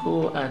need to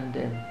go and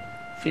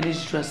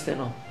finish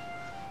dressing up.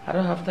 I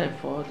don't have time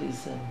for all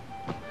these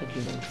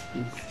arguments,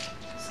 please.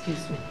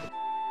 Excuse me.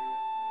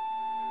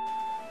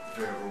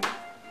 Vero,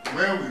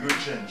 where will you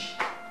change?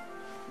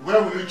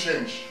 Where will you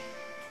change?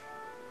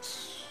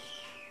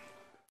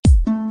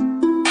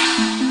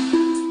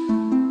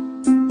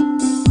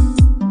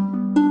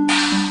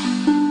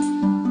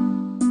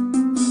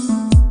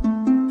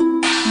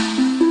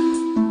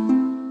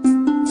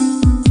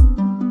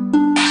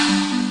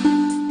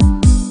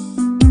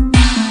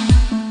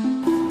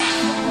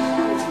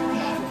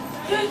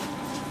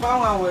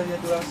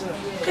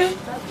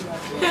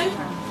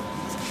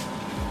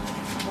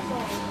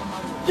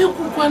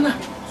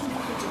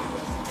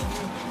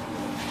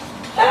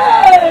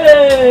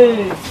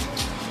 Hey!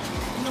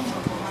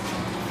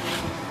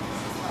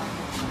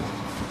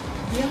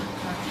 Yeah.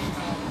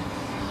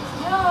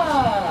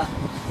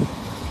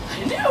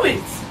 I knew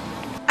it.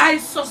 I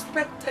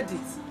suspected it.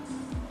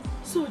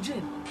 So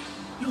Jane,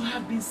 you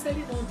have been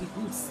selling all the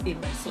goods in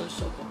my son's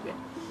shop, okay?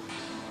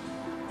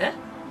 Eh?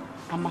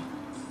 Mama,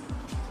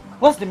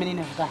 what's the meaning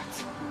of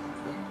that?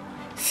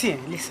 See,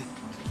 listen.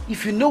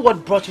 If you know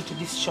what brought you to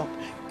this shop,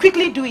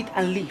 quickly do it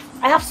and leave.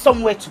 I have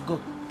somewhere to go.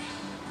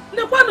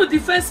 No, what no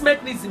defense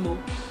mechanism?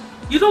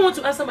 You don't want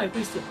to answer my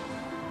question.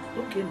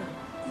 Okay now.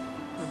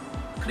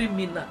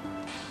 Criminal.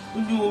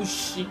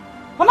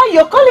 Mama,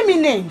 you're calling me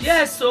names.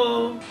 Yes,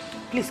 so.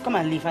 Please come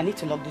and leave. I need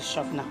to lock this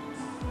shop now.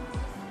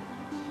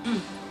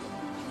 I'm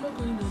not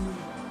going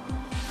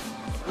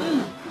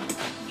anywhere.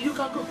 You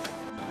can go.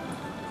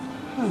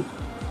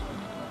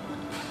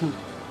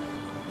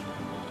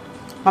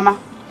 Mama,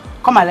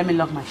 come and let me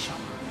lock my shop.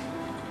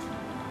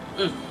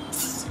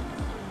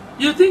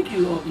 You think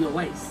you're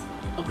wise,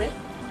 okay?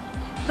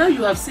 Now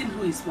you have seen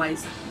who is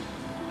wiser.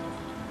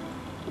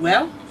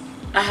 Well,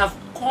 I have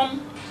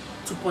come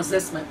to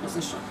possess my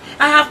possession.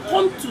 I have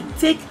come to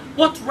take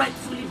what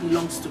rightfully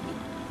belongs to me.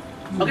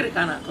 Okay, the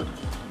can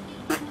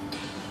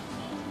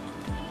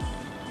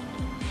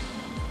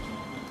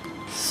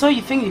So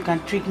you think you can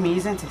trick me,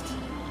 isn't it?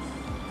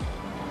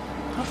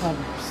 No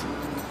problems.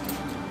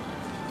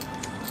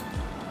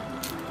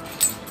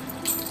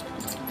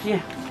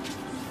 Here.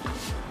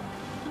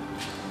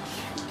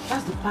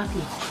 That's the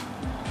padlock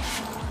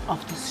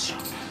of this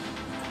shop.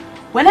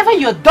 Whenever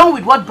you're done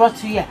with what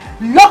brought you here,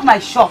 lock my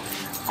shop.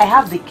 I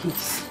have the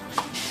keys.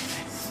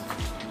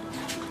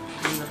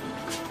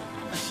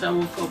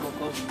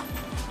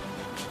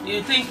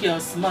 You think you're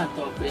smart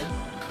up there?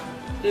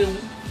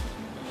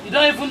 You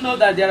don't even know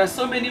that there are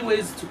so many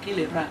ways to kill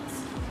a rat.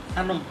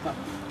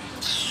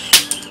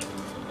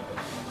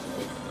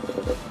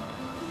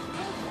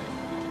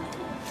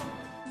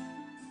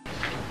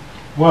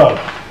 Well,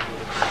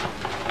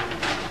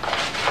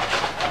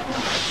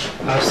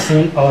 I've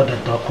seen all the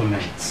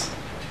documents.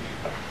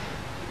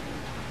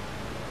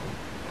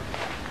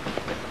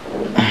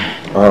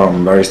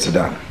 Barrister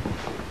Dan,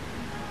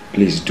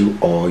 please do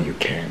all you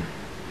can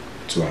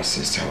to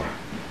assist her.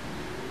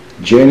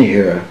 Jenny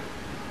here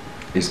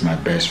is my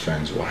best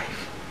friend's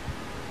wife,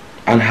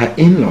 and her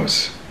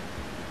in-laws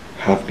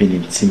have been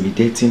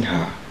intimidating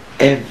her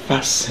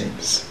ever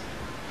since.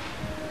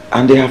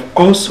 And they have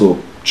also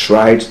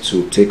tried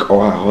to take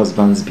all her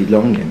husband's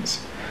belongings.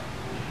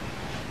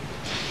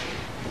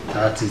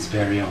 That is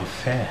very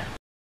unfair.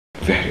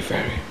 Very,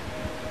 very.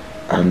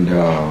 And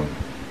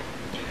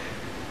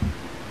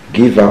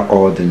give her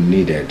all the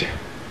needed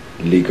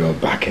legal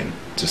backing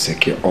to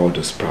secure all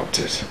those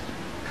properties.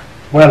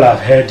 Well, I've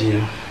heard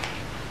you.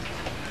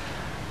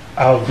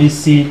 I'll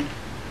visit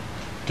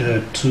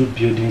the 2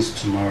 buildings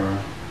tomorrow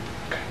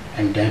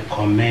and then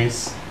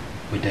commence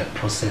with the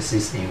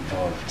processes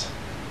involved.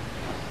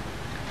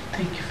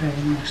 Thank you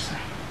very much, sir.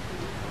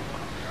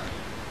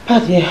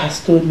 Padre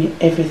has told me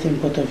everything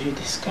both of you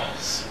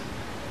discuss.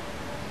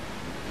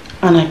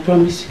 And I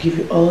promise to give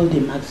you all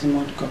the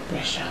maximum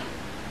cooperation.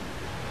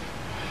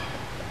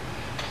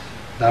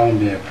 That won't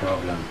be a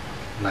problem.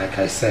 Like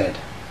I said,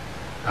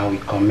 I will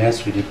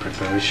commence with the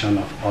preparation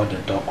of all the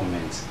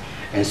documents.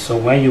 And so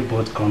when you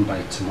both come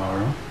by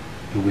tomorrow,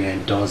 you will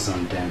endorse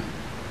on them.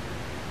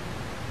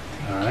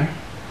 Alright?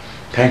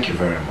 Thank you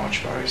very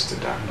much, Barrister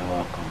Dan. You're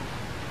welcome.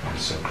 I'm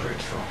so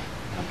grateful.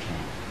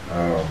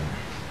 Okay.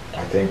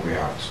 I think we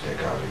have to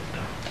take our leave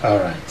now.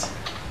 Alright.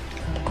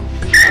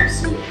 I'll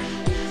see you.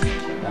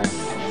 Thank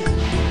you.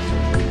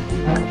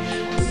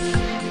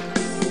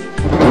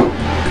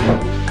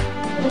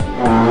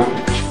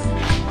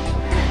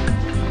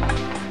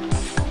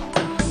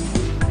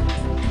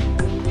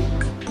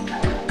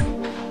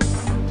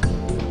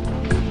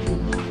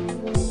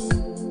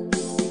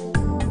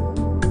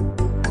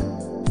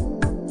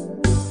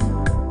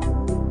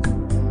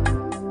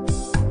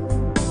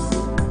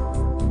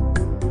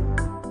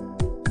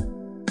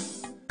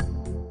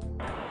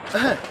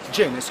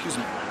 Jane, excuse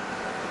me.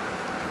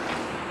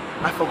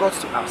 I forgot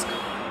to ask.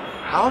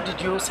 How did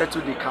you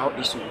settle the cow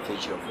issue with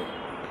Ejiofor?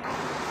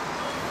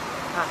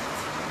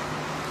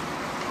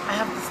 I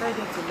have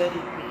decided to let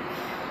it be.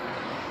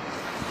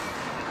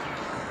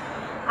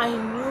 I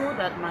know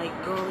that my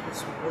God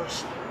is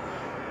watching.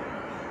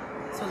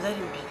 So let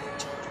him be the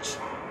judge.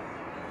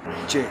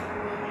 Jane,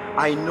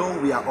 I know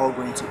we are all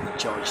going to be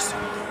judged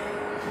someday.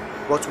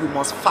 But we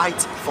must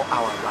fight for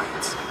our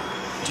rights.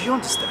 Do you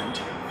understand?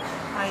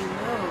 I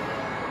know.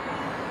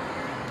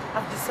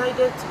 I've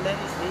decided to let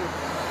it live.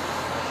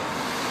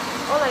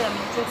 All I am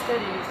interested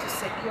in is to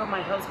secure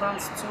my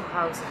husband's 2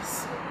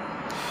 houses.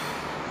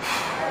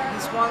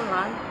 His 1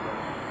 land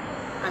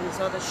and his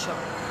other shop.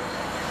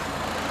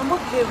 I'm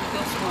okay with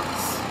those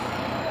ones.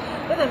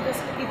 Let them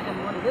just eat the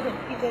money. Let them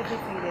eat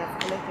everything they have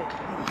collected,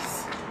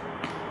 please.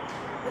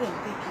 Let them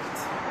take it.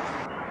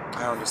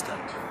 I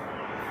understand.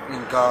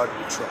 In God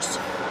we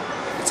trust.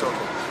 It's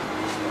okay.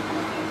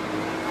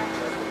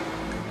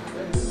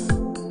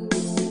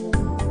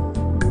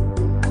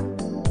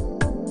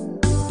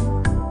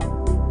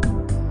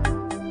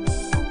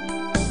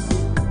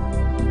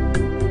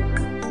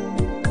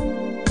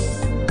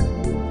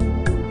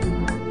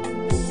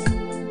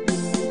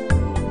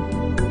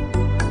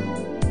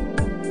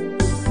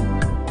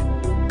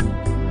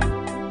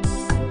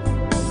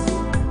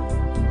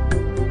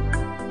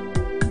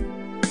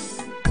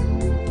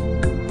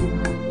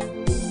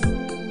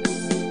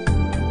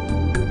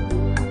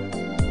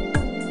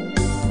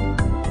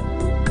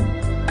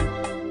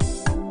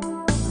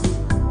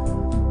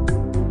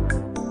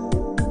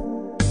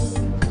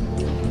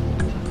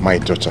 My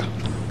daughter,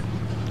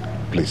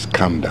 please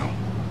calm down.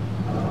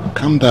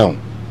 Calm down.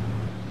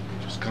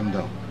 Just calm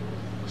down.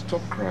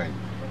 Stop crying.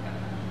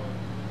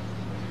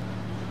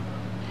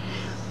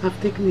 I've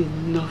taken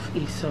enough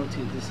insult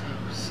in this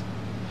house.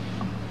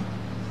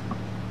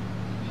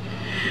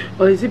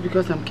 Or is it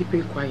because I'm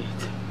keeping quiet?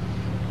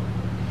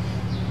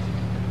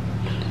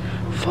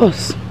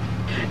 First,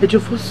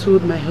 Ejiofor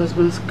sold my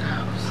husband's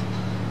cows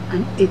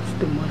and ate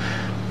the money.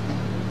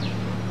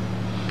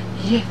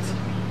 Yet,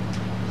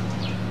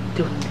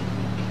 they won't let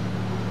me.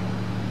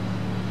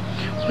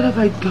 What have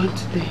I done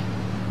to them?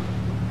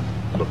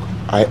 Look,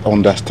 I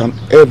understand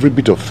every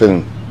bit of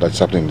thing that's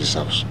happening in this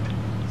house.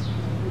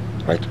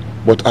 Right?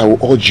 But I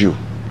will urge you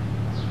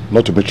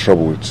not to make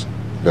trouble with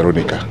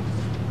Veronica.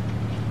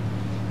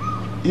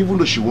 Even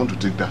though she wants to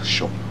take that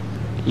shop,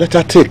 let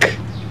her take.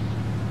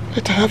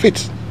 Let her have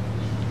it.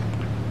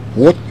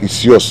 What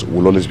is yours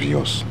will always be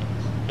yours.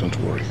 Don't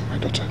worry, my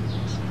daughter.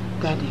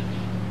 Daddy,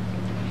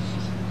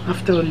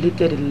 I've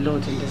tolerated a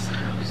lot in this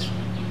house.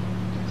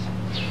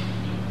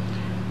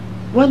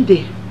 One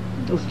day,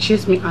 they'll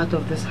chase me out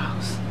of this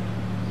house.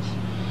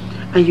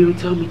 And you will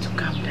tell me to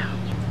calm down.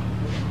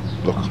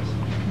 Look,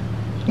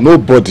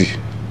 nobody,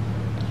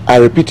 I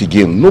repeat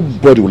again,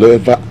 nobody will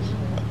ever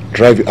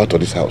drive you out of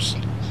this house.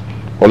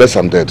 Unless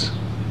I'm dead.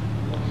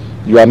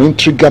 You are an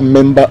integral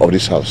member of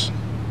this house.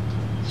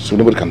 So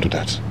nobody can do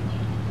that.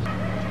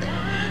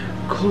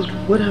 God,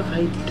 what have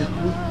I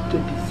done to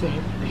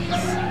deserve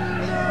this?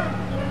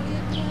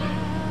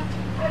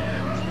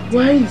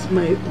 Why is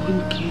my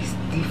own case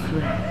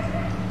different?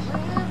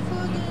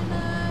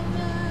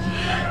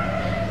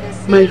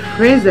 My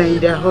friends are in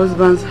their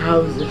husbands'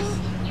 houses,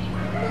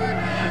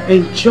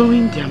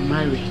 enjoying their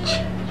marriage.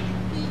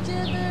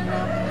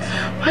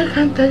 Why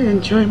can't I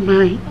enjoy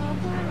mine?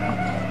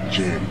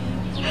 Jane.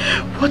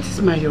 What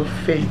is my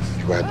offense?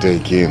 You are there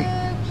again.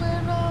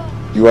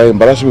 You are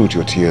embarrassing me with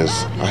your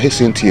tears. I hate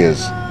seeing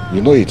tears.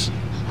 You know it.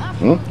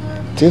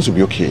 Things will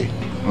be okay.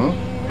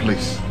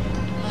 Please,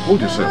 hold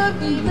yourself.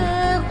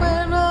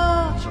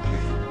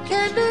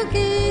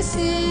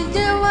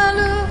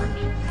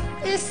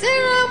 It's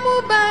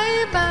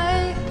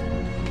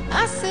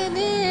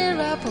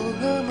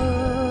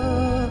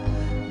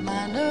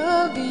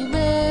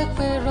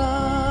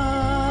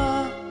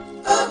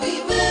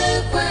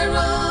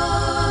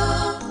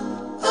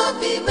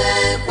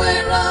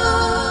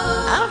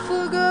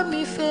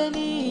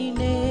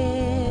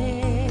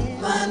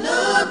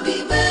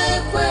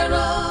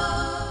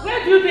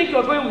Where do you think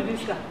you're going with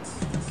this car?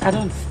 I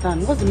don't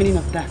understand. What's the meaning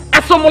of that?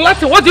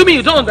 Asomolati, what do you mean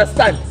you don't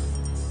understand?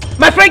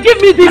 My friend,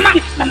 give me this.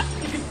 Mama,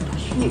 if you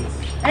touch me,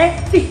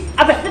 see,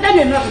 I've expected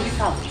you enough in this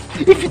house.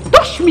 If you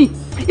touch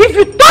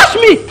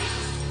me,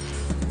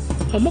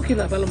 I'm okay,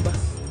 Balumba.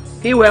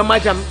 Here we are,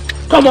 Majam.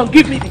 Come on,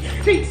 give me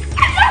this. See.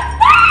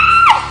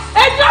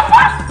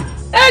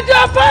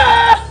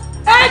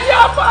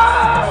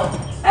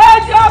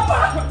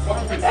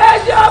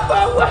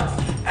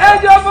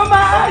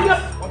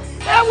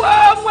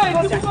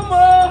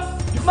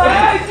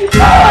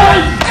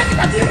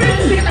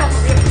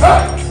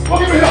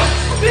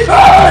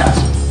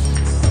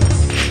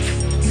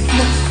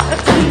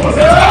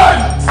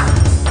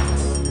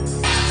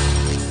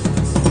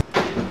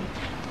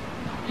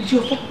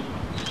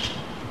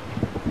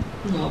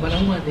 No, but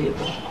I'm not there.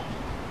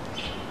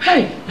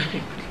 Hey!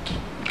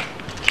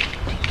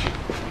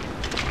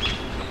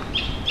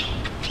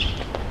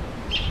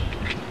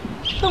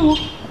 No.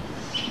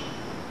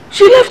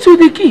 She left with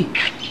the key.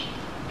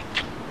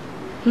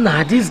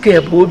 Nah, this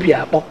girl will be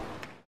a pop.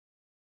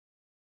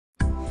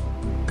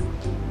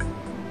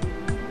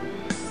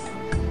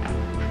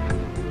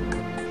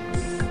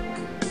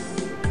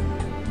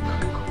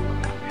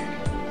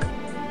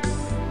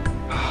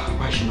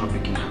 Why is she not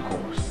picking her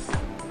calls?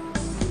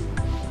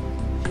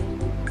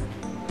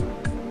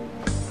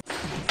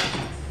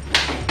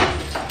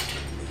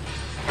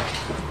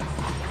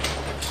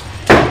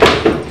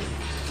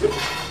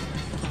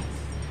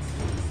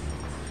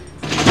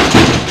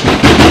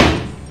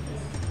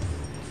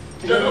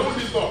 Jen, open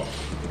this door.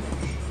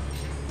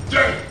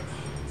 Jen!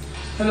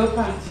 Hello,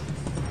 Pat.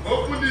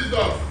 Open this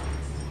door.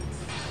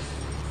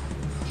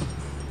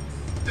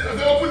 Jen, I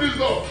said open this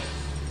door.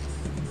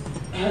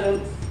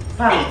 Hello,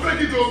 Pat. Don't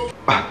break it up.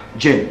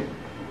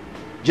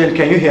 Jane,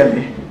 can you hear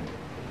me?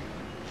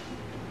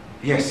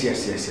 Yes.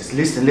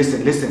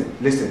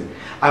 Listen.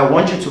 I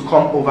want you to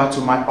come over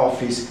to my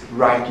office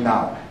right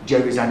now.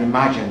 There is an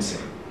emergency.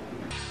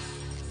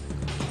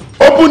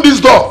 Open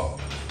this door.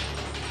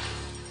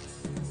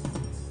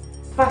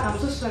 Pat, I'm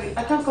so sorry.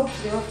 I can't come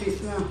to the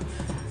office now.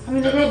 I'm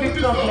in a very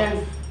big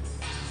problem.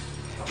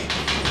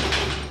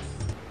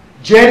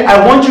 Jane,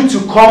 I want you to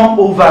come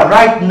over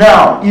right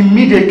now,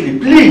 immediately,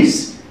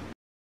 please.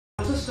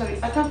 I'm so sorry.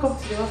 I can't come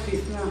to the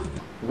office now.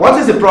 What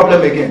is the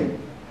problem again?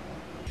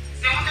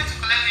 They wanted to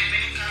collect the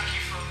remaining car key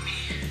from me.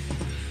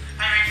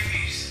 I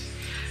refused.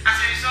 As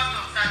a result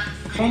of that,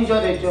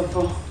 enjoy the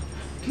job.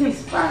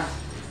 Please, Pat.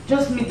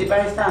 Just meet the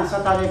barrister and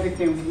sort out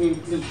everything with him,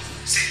 please.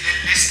 See,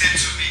 listen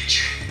to me,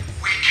 Jane.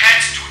 We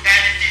can't do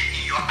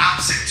anything in your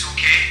absence,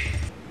 okay?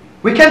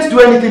 We can't do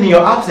anything in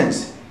your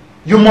absence.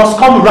 You must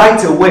come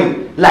right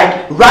away,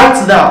 like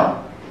right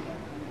now.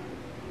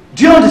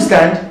 Do you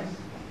understand?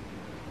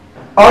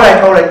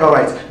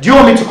 Alright. Do you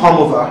want me to come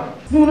over?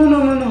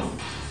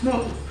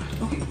 No.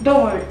 Okay,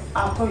 don't worry.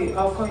 I'll call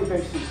you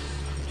very soon.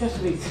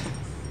 Just wait.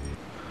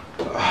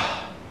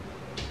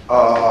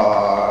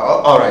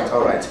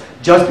 Alright.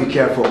 Just be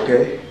careful,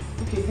 okay?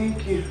 Okay,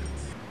 thank you.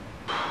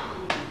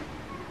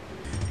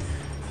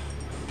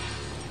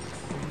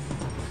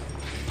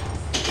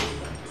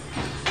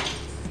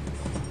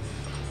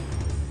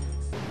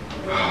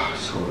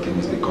 This whole thing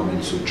is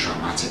becoming so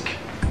dramatic.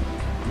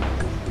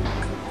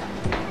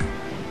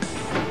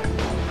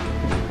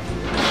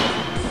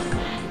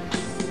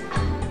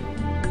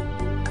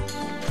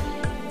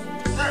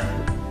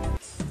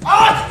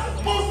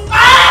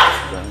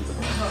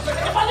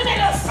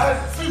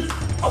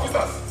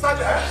 Officers,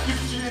 Sergeant, if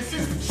she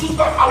insists, shoot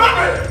her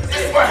out. This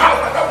is my house,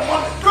 I have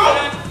money. Go!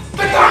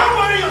 Take her! Don't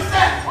worry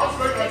yourself! What's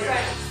going on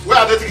here? Where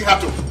are they taking her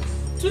to?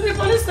 To the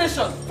police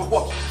station. For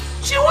what?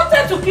 She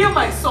wanted to kill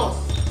my son.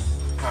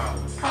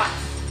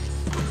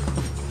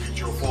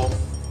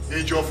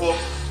 Ejiofor.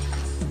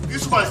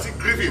 This woman is still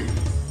grieving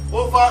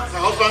over her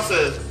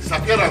husband's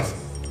disappearance.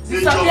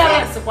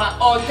 Disappearance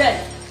or death.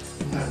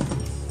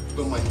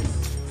 Don't mind him.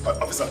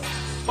 Officer,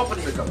 pop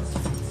in the car.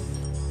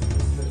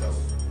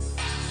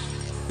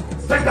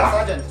 Take that!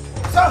 Sergeant.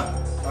 Sir!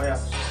 Oh yeah.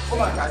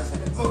 Come on, guys.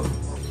 Move.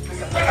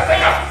 Take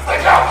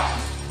her!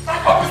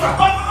 Officer!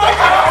 Take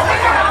her!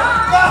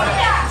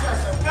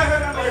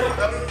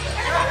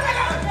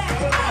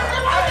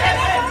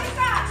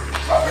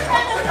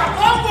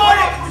 Don't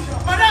worry!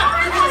 Madam!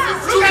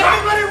 Look at me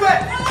very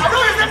well! I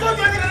don't expect you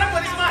to get another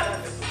policeman!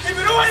 If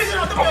you don't want anything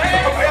on top of it,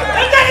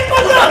 enter the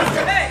control!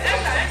 Hey,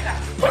 enter!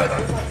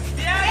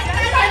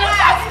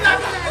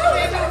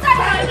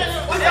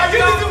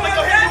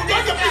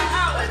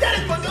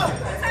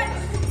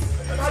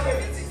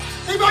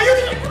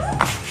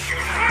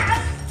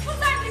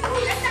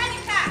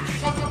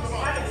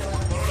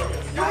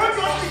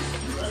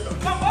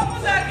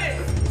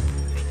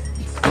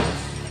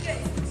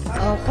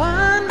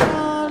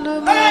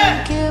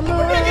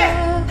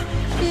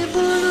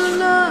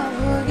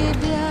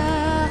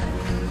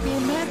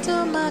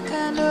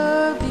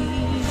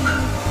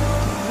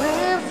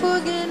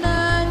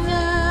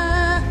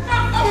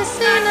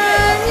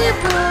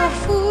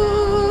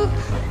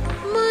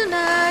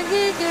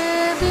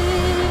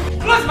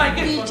 Close my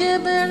gate.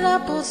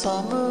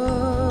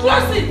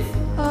 Close it.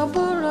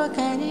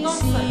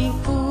 Nonsense.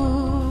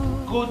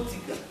 Go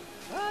digger.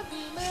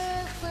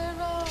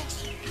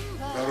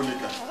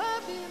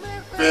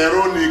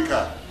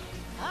 Veronica,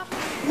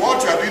 what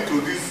you are doing to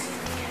this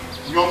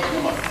young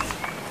woman?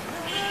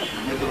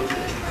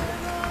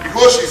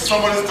 Because she's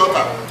somebody's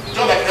daughter,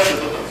 just like every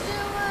daughter.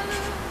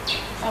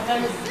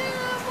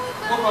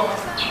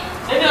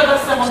 Any other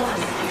someone?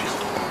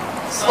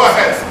 Go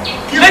ahead.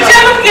 Let's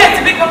look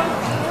at it.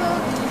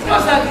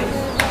 Close that gate.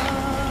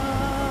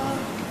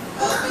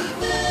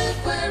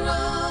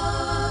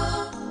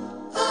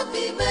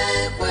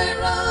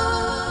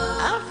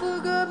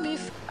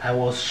 I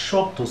was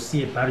shocked to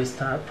see a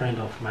barrister friend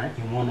of mine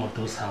in one of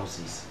those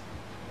houses.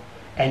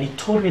 And he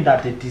told me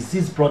that the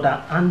deceased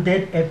brother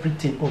handed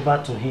everything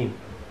over to him.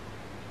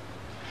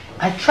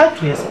 I tried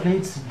to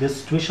explain the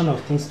situation of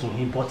things to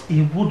him, but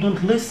he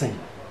wouldn't listen.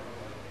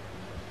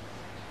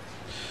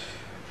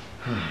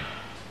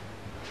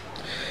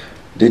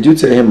 Did you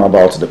tell him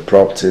about the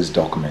properties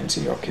documents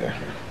in your care?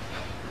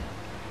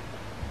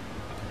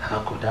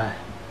 How could I?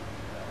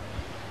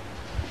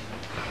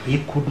 He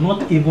could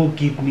not even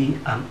give me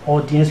an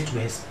audience to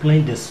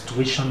explain the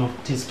situation of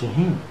things to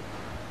him.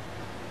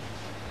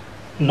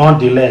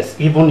 Nonetheless,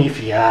 even if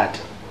he had,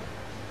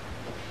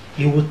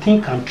 he would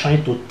think I'm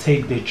trying to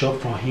take the job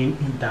from him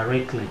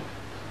indirectly.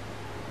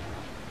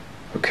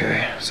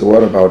 Okay, so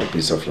what about the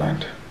piece of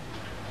land?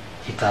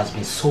 It has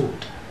been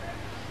sold.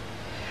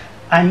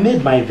 I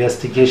made my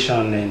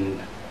investigation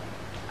and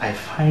I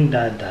find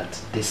out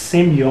that the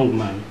same young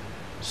man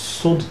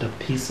sold the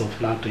piece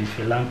of land to a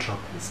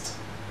philanthropist.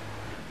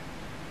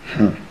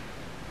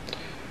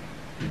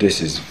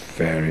 This is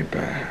very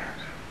bad.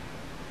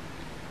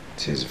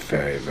 It is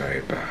very,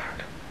 very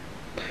bad.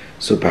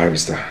 So,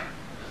 barrister,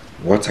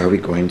 what are we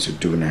going to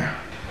do now?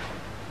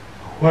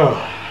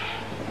 Well,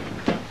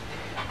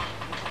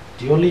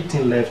 the only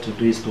thing left to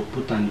do is to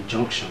put an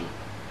injunction.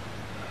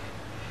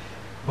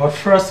 But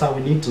first, I will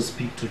need to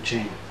speak to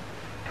Jane.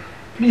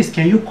 Please,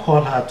 can you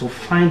call her to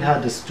find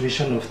out the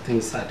situation of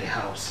things at the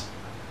house?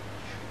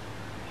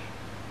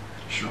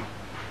 Sure.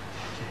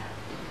 Okay.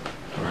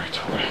 All right.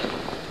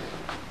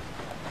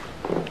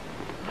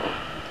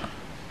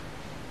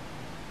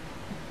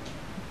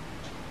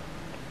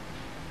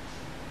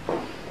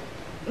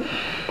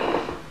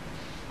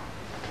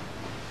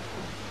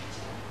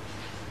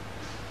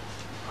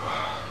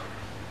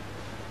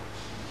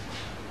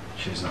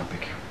 She's not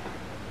picking.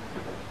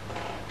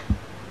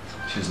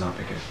 She's not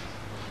picking.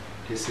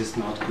 This is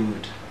not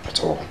good. At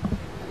all.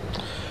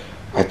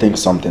 I think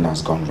something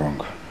has gone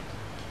wrong.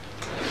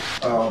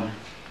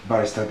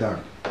 Barrister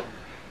Dan,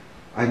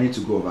 I need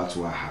to go over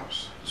to our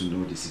house to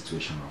know the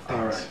situation of things.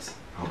 Alright.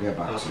 I'll get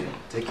back to you.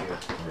 Take care.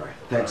 Alright.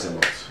 Thanks a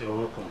lot. You're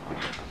welcome.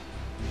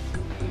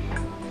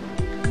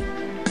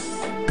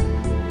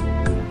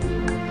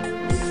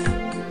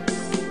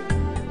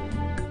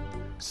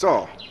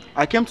 So,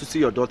 I came to see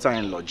your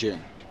daughter-in-law,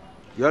 Jane.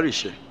 Where is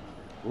she?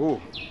 Oh,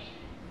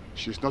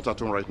 she's not at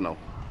home right now.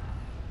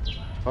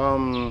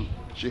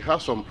 She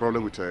has some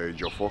problem with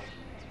Jofo,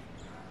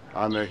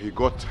 and he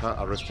got her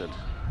arrested.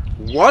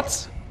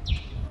 What?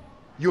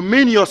 You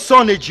mean your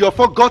son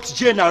Ejiofor got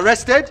Jane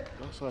arrested?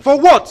 For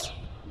what?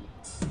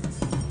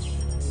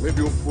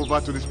 Maybe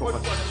over to this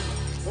property.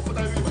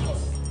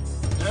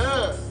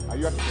 Yeah. Are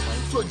you actually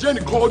fine? So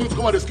Jane called you to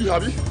come and rescue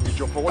Abby?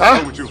 Ejiofor, what's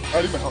wrong with you?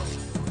 I leave my house.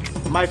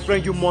 My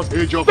friend, you must be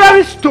Ejiofor.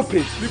 very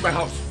stupid. Leave my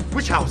house.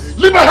 Which house?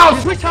 Leave my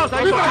house! Which house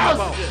are you talking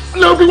about?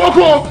 Let me walk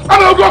home!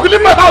 I'm not going to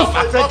leave my house!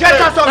 I said,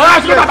 get out of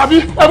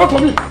this place! Walk for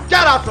me!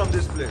 Get out from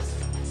this place!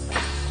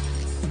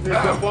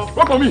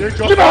 Walk for me!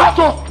 Leave my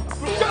house!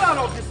 Get out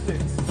of this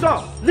place!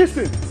 Sir,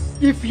 listen.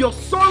 If your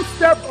son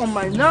steps on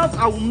my nerves,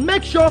 I will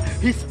make sure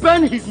he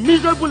spends his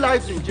miserable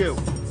life in jail.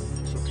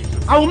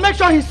 I will make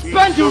sure he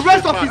spends the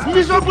rest of his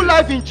miserable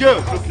life in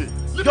jail.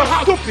 You're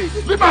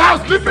stupid! Leave my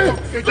house! Leave me!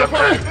 Leave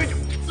me!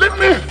 Leave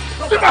me!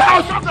 Leave my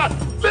house!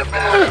 Leave me!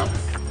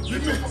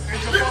 Leave me!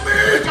 Leave me!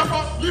 Leave me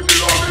alone! Leave me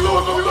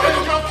alone!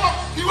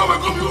 You want me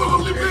to go?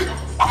 Leave me!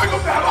 I'm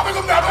going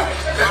there!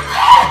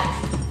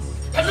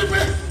 Leave me!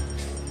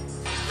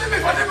 Leave me!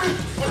 Leave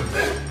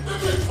me!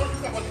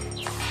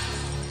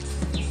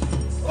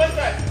 What's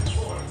that?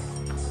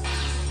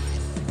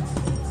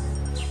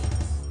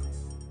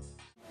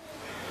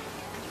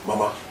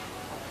 Mama,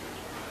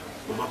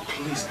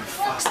 please be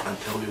fast and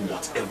tell me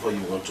whatever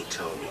you want to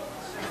tell me.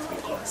 Let me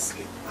go and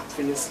sleep. I'm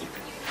feeling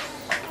sleepy.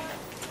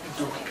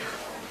 Look,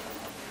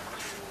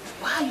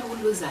 why are you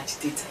always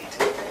agitated?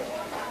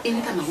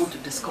 Anytime I want to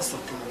discuss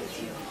something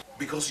with you.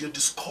 Because your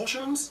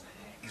discussions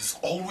is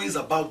always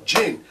about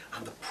Jane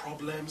and the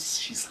problems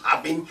she's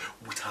having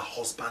with her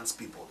husband's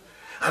people.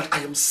 And I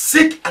am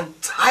sick and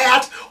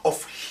tired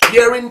of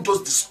hearing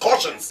those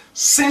discussions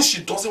since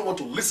she doesn't want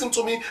to listen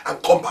to me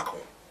and come back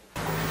home.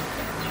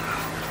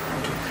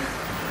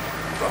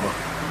 Mama.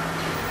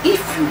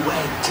 If you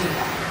were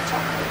Jane,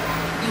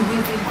 you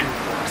will even do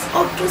worse.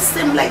 Or do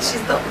same like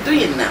she's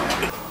doing now. I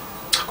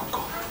could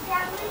go.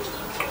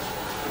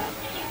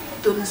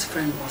 Tony's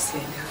friend was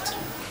saying that to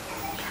me.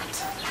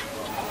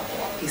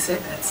 He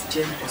said that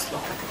Jane was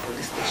locked at the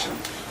police station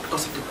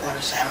because of the quarrel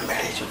she had with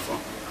Ejiofor.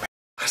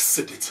 I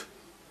said it.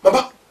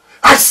 Mama,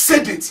 I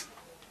said it.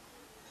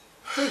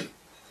 Hey.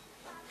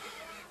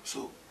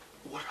 So,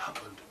 what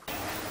happened?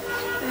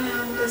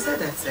 They said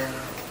that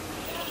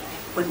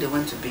when they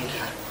went to bail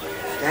her,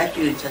 the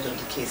IPO in charge of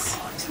the case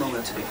is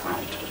nowhere to be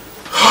found.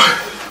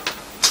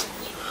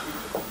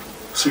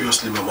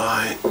 Seriously,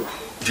 Mama,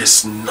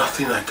 there's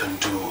nothing I can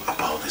do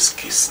about this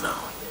case now.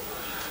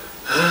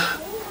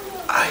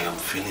 I am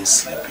feeling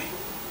sleepy.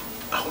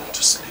 I want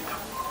to sleep.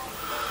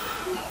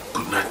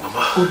 Good night,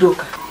 Mama.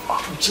 Udoka,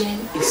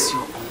 Jane is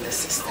your only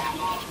sister.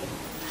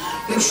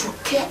 You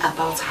should care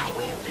about her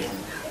well-being.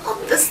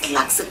 Not this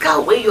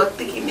laxical way you're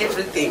thinking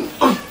everything.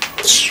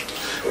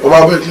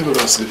 Mama, wait, let me go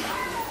and sleep.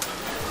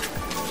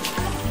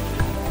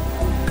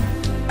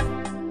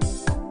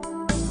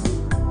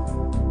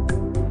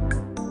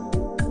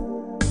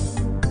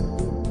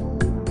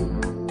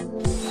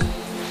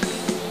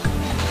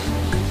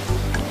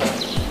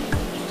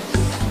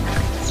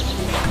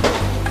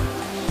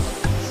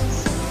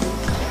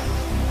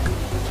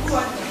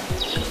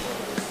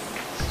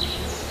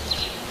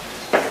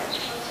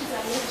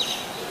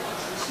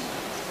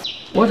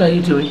 What are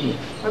you doing here?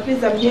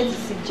 Please, I'm here to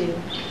see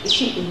Jane. Is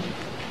she in?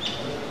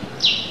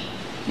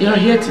 You're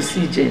here to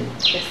see Jane?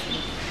 Yes,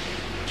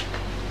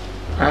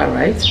 ma'am.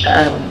 Alright.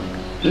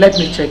 Let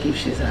me check if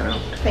she's around.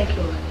 Thank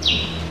you,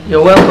 ma'am.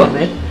 You're welcome,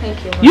 eh?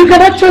 Thank you, ma'am. You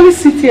can actually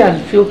sit here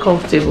and feel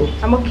comfortable.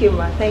 I'm okay,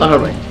 ma'am. Thank you.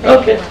 Alright.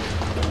 Thank Okay. you,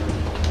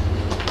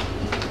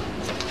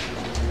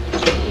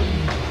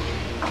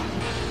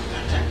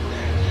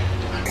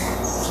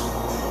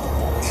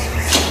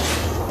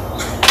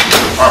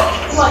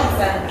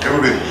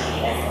 Everybody,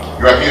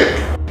 you are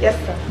here? Yes,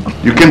 sir.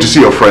 You came to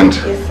see your friend?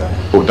 Yes, sir.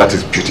 Oh, that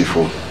is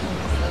beautiful.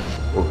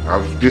 Oh,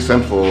 have you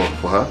sent for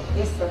her?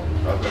 Yes, sir.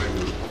 That's very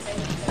good.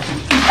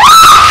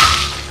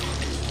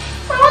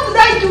 What did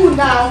I do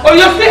now? Oh,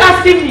 you're still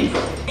asking me?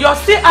 You're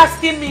still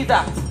asking me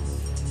that?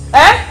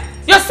 Eh?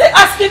 You're still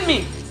asking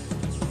me?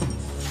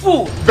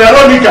 Fool.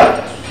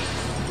 Veronica,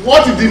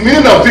 what is the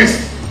meaning of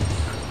this?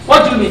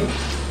 What do you mean?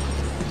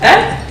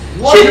 Eh?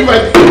 What do you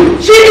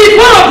mean? She is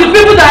one of the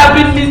people that have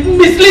been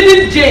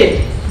misleading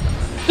Jane.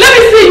 Let me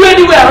see you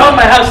anywhere around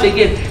my house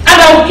again, and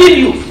I will kill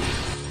you.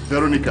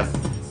 Veronica,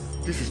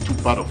 this is too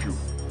bad of you.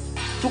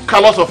 Too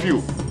callous of you.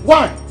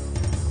 Why?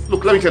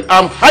 Look, let me tell you,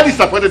 I'm highly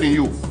disappointed in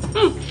you.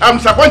 I'm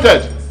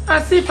disappointed.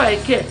 As if I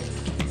care.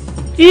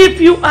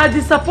 If you are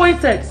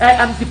disappointed, I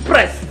am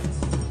depressed.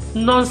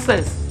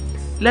 Nonsense.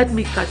 Let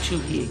me catch you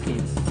here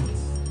again.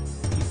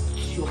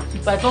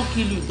 If I don't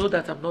kill you, know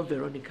that I'm not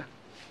Veronica.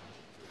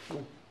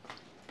 Go.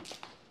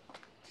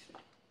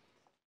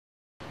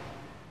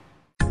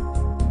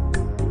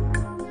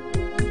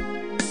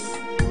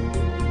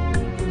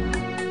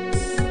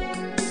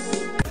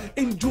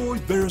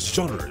 various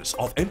genres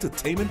of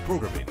entertainment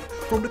programming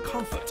from the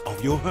comfort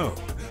of your home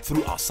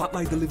through our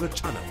satellite-delivered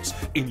channels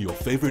in your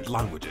favorite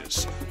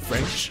languages: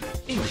 French,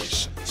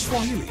 English,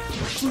 Swahili,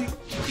 Twi,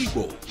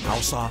 Igbo,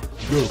 Hausa,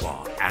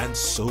 Yoruba, and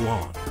so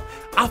on.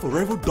 Our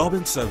Forever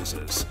Dubbing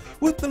Services.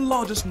 With the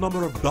largest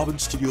number of dubbing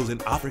studios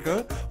in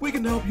Africa, we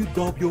can help you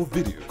dub your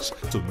videos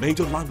to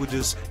major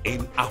languages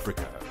in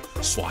Africa: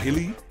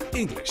 Swahili,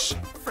 English,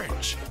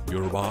 French,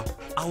 Yoruba,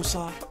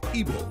 Hausa,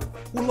 Igbo,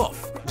 Wolof,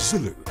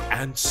 Zulu,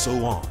 and so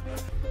on.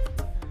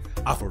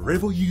 Our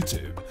Forever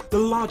YouTube, the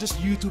largest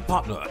YouTube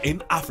partner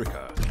in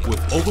Africa,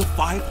 with over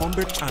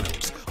 500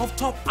 channels of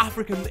top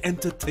African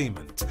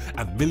entertainment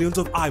and millions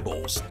of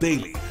eyeballs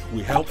daily.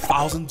 We help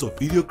thousands of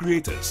video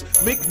creators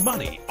make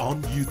money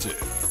on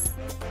YouTube.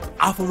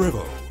 Our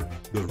Forever,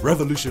 the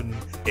revolution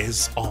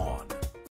is on.